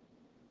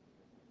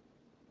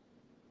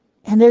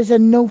 And there's a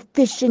no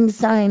fishing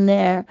sign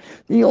there.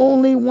 The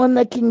only one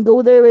that can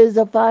go there is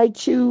if I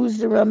choose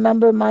to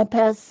remember my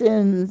past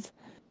sins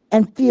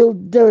and feel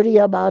dirty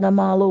about them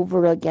all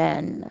over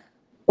again.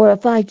 Or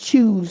if I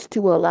choose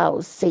to allow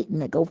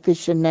Satan to go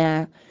fishing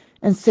there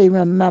and say,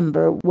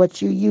 remember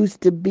what you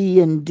used to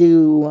be and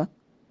do.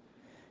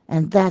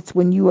 And that's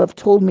when you have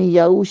told me,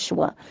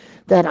 Yahushua,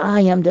 that I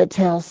am to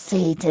tell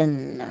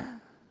Satan,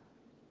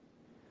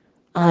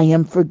 I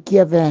am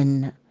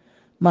forgiven.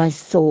 My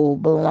soul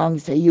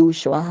belongs to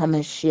YAHUSHUA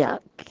HaMashiach.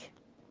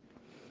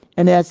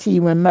 And as he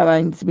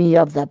reminds me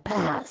of the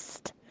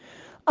past,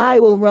 I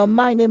will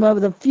remind him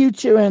of the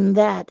future, and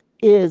that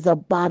is a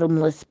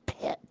bottomless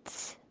pit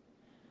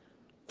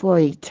for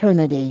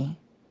eternity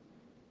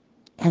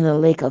and the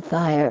lake of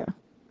fire.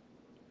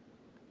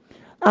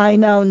 I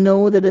now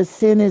know that a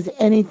sin is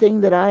anything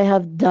that I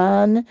have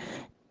done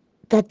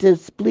that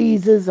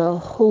displeases a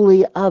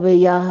holy Abba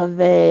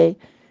Yahweh,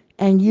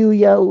 and you,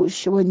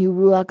 Yahushua, and you,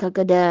 RUACH HA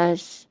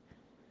KODESH.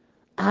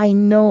 I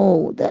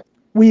know that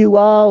we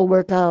all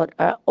work out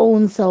our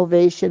own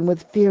salvation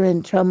with fear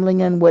and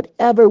trembling, and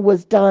whatever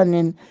was done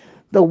in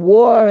the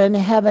war in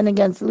heaven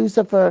against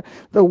Lucifer,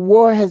 the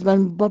war has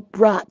been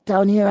brought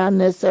down here on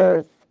this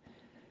earth.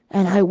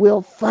 And I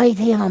will fight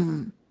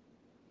him.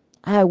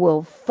 I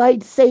will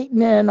fight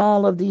Satan and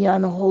all of the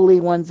unholy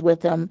ones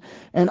with him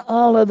and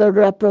all of the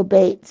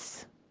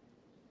reprobates.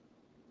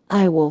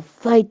 I will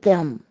fight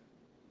them.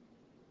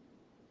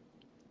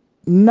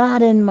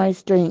 Not in my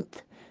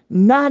strength,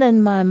 not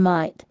in my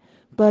might,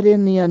 but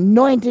in the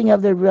anointing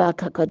of the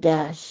RUACH HA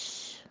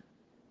KODESH.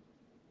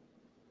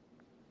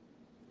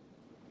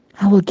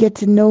 I will get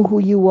to know who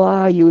you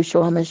are,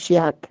 YAHUSHUA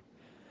HaMashiach.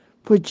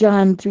 For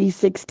John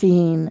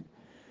 3:16,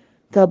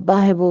 the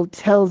Bible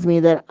tells me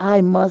that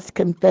I must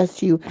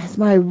confess you as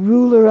my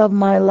ruler of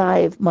my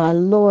life, my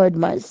Lord,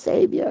 my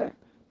Savior,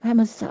 my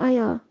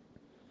Messiah.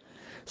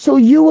 So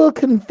you will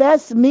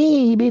confess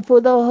me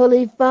before the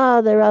Holy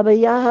Father, Abba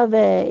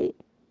Yahweh.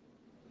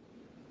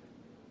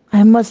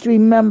 I must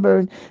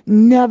remember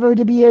never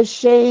to be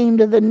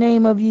ashamed of the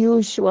name of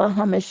YAHUSHUA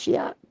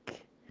HaMashiach.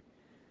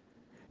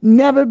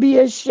 Never be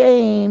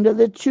ashamed of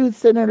the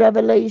truths and the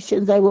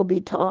revelations I will be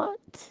taught.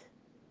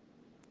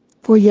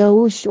 For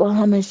YAHUSHUA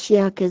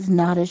HaMashiach is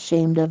not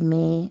ashamed of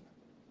me.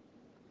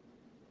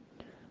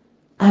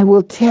 I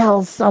will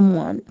tell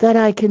someone that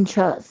I can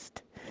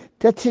trust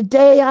that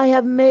today I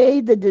have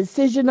made the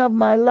decision of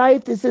my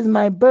life. This is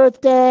my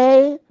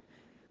birthday.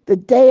 The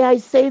day I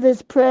say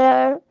this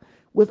prayer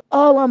with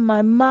all of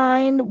my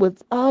mind,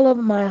 with all of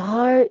my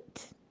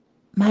heart,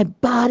 my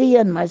body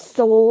and my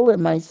soul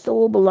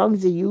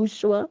belongs to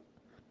Yeshua.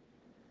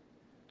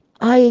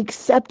 I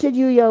accepted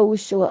you,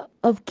 Yahushua,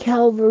 of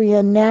Calvary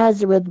and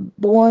Nazareth,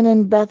 born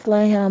in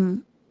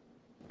Bethlehem,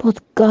 both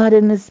God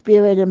in the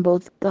spirit and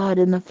both God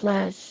in the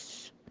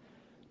flesh.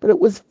 But it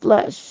was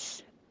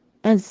flesh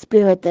and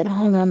spirit that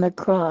hung on the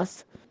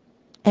cross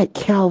at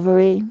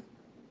Calvary.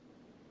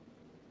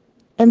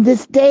 And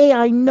this day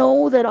I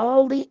know that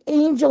all the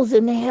angels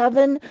in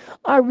heaven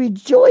are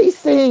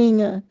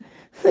rejoicing.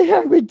 They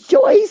are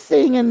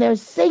rejoicing and they're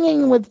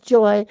singing with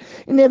joy.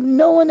 And if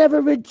no one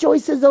ever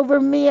rejoices over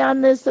me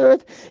on this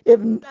earth, if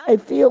I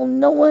feel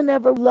no one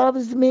ever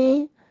loves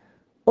me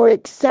or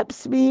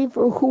accepts me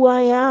for who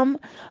I am,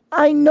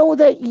 I know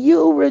that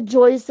you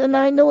rejoice and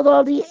I know that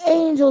all the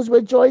angels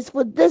rejoice,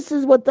 for this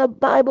is what the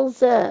Bible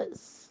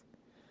says.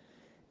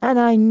 And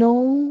I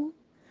know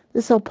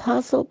this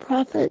apostle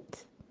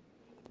prophet,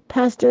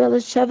 Pastor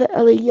Elisheva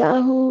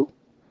Eliyahu,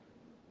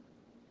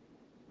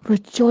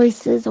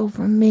 rejoices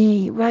over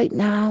me right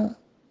now.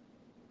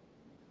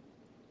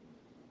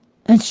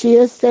 And she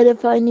has said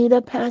if I need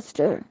a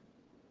pastor,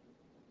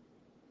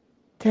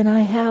 then I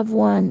have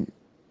one.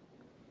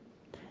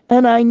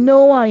 And I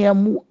know I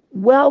am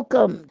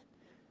welcomed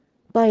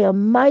by a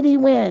mighty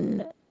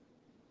wind.com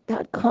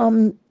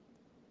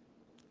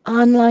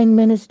online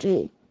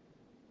ministry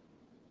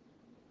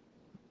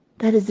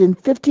that is in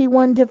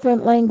 51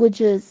 different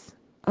languages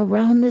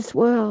around this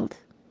world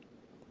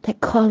that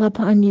call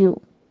upon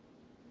you.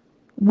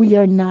 We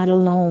are not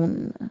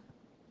alone.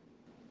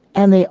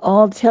 And they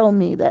all tell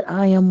me that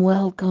I am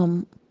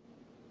welcome.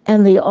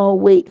 And they all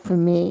wait for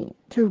me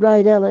to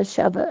write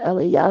Elisheva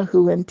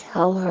Eliyahu and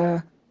tell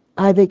her,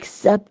 I've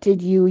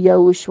accepted you,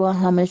 YAHUSHUA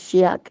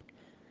HaMashiach.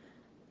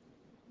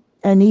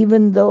 And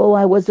even though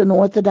I was an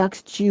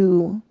Orthodox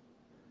Jew,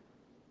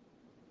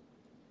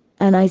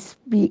 and I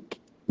speak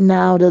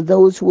now to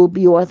those who will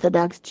be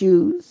Orthodox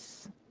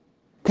Jews,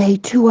 they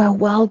too are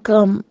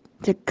welcome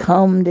to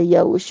come to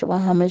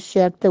YAHUSHUA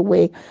HaMashiach the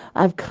way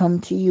I've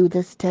come to you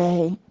this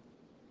day.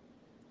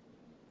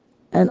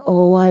 And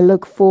oh, I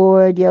look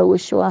forward,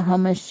 YAHUSHUA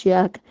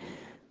HaMashiach,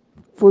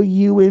 for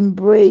you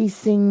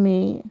embracing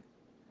me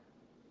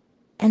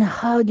and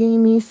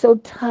hugging me so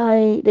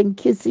tight and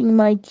kissing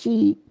my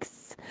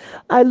cheeks.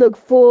 I look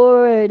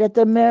forward at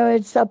the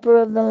marriage supper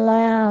of the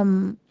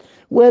Lamb.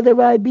 Whether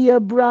I be a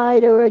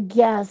bride or a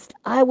guest,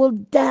 I will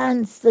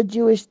dance the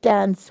Jewish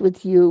dance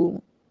with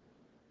you.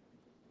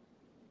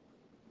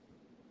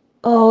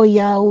 Oh,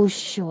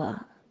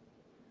 Yahushua,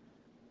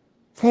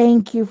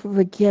 thank you for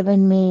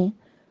forgiving me.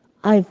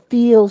 I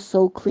feel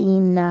so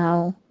clean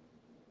now.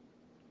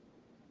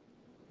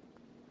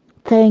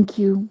 Thank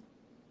you,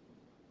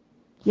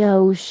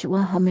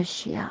 YAHUSHUA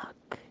HaMashiach.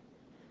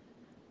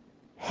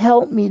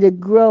 Help me to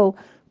grow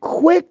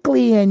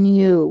quickly in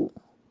you.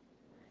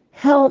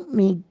 Help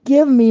me,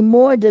 give me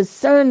more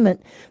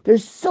discernment.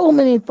 There's so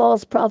many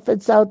false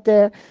prophets out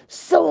there,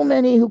 so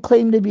many who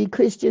claim to be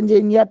Christians,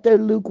 and yet they're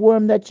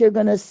lukewarm, that you're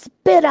going to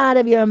spit out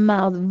of your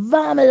mouth,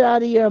 vomit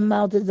out of your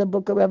mouth, as the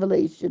book of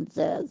Revelation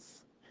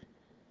says.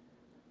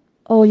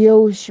 Oh,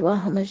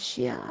 YAHUSHUA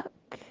HaMashiach,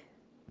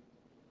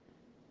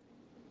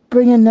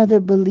 bring another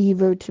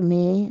believer to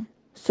me,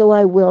 so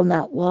I will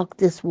not walk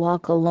this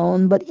walk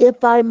alone. But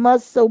if I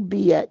must, so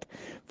be it.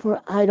 For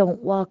I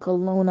don't walk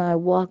alone, I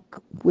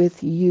walk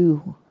with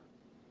you,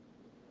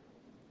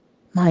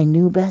 my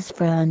new best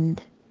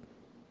friend,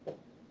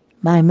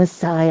 my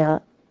Messiah,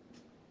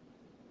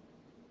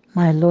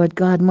 my Lord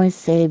God, my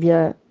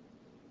Savior.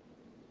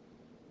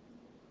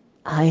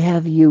 I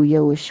have you,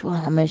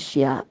 YAHUSHUA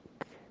HaMashiach.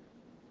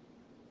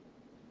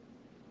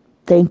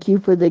 Thank you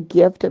for the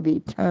gift of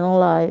eternal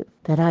life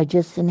that I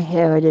just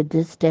inherited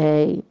this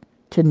day.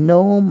 To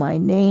know my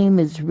name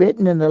is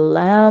written in the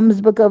Lamb's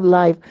Book of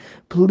Life.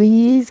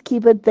 Please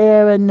keep it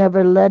there and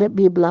never let it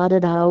be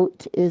blotted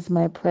out, is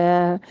my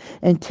prayer.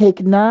 And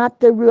take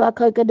not the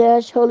RUACH HA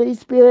KODESH, Holy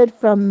Spirit,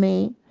 from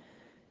me.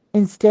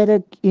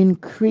 Instead,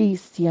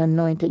 increase the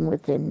anointing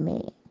within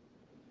me.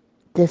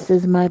 This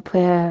is my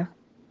prayer.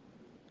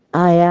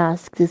 I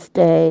ask this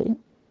day,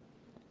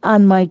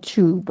 on my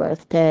true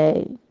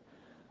birthday,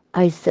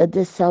 I said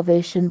this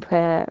salvation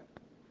prayer.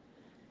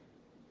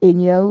 In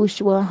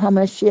YAHUSHUA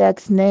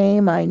HaMashiach's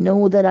name, I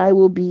know that I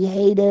will be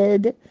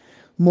hated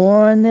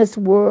more in this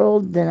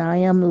world than I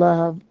am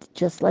loved.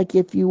 Just like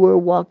if you were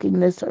walking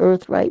this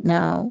earth right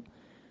now,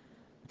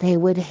 they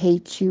would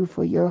hate you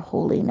for your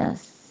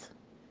holiness.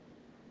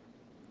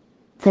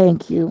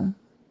 Thank you,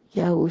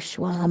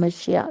 YAHUSHUA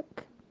HaMashiach.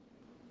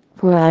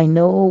 For I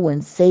know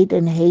when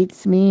Satan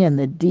hates me and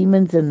the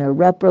demons and the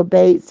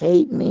reprobates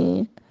hate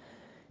me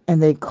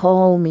and they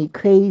call me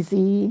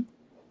crazy,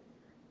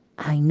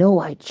 I know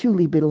I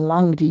truly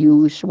belong to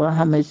you, YAHUSHUA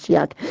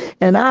HaMashiach,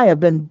 and I have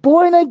been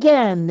born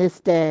again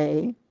this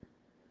day.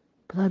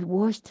 Blood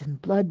washed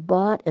and blood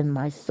bought, and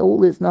my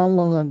soul is no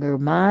longer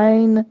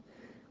mine,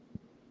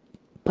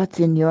 but's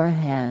in your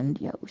hand,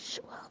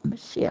 YAHUSHUA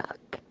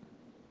HaMashiach.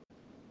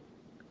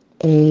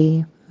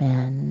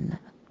 Amen.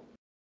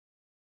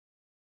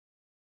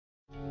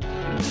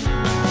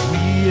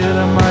 We had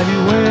a mighty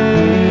way.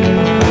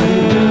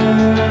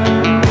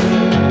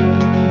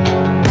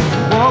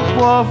 Walk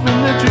forth in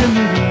the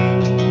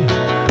Trinity,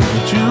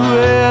 the true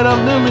head of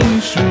the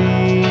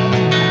ministry.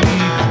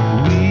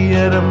 We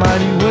had a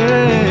mighty way.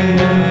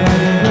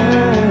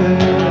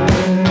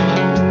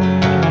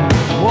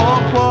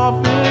 Walk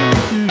forth in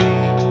victory,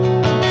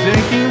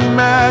 taking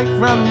back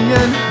from the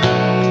enemy.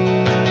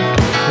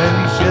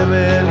 Elisheva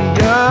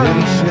Eliyahu,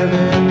 Elisheva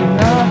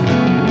Eliyahu.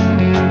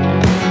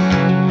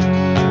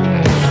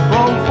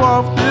 Spoke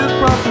forth this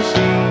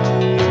prophecy,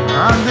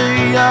 and the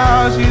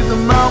eyes, she's the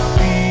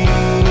mouthpiece.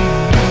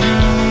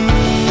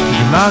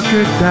 You knock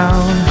her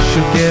down,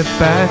 she'll get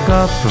back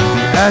up from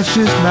the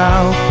ashes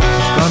now.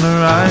 She's gonna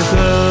rise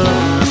up.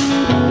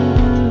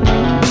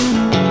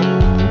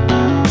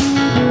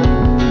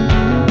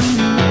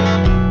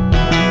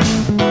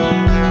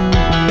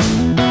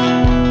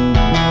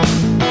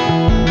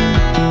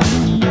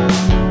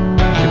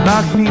 You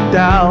knock me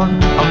down,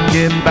 I'll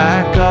get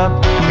back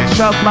up. Can't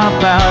shut my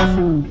mouth,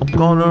 I'm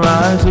gonna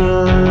rise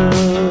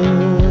up.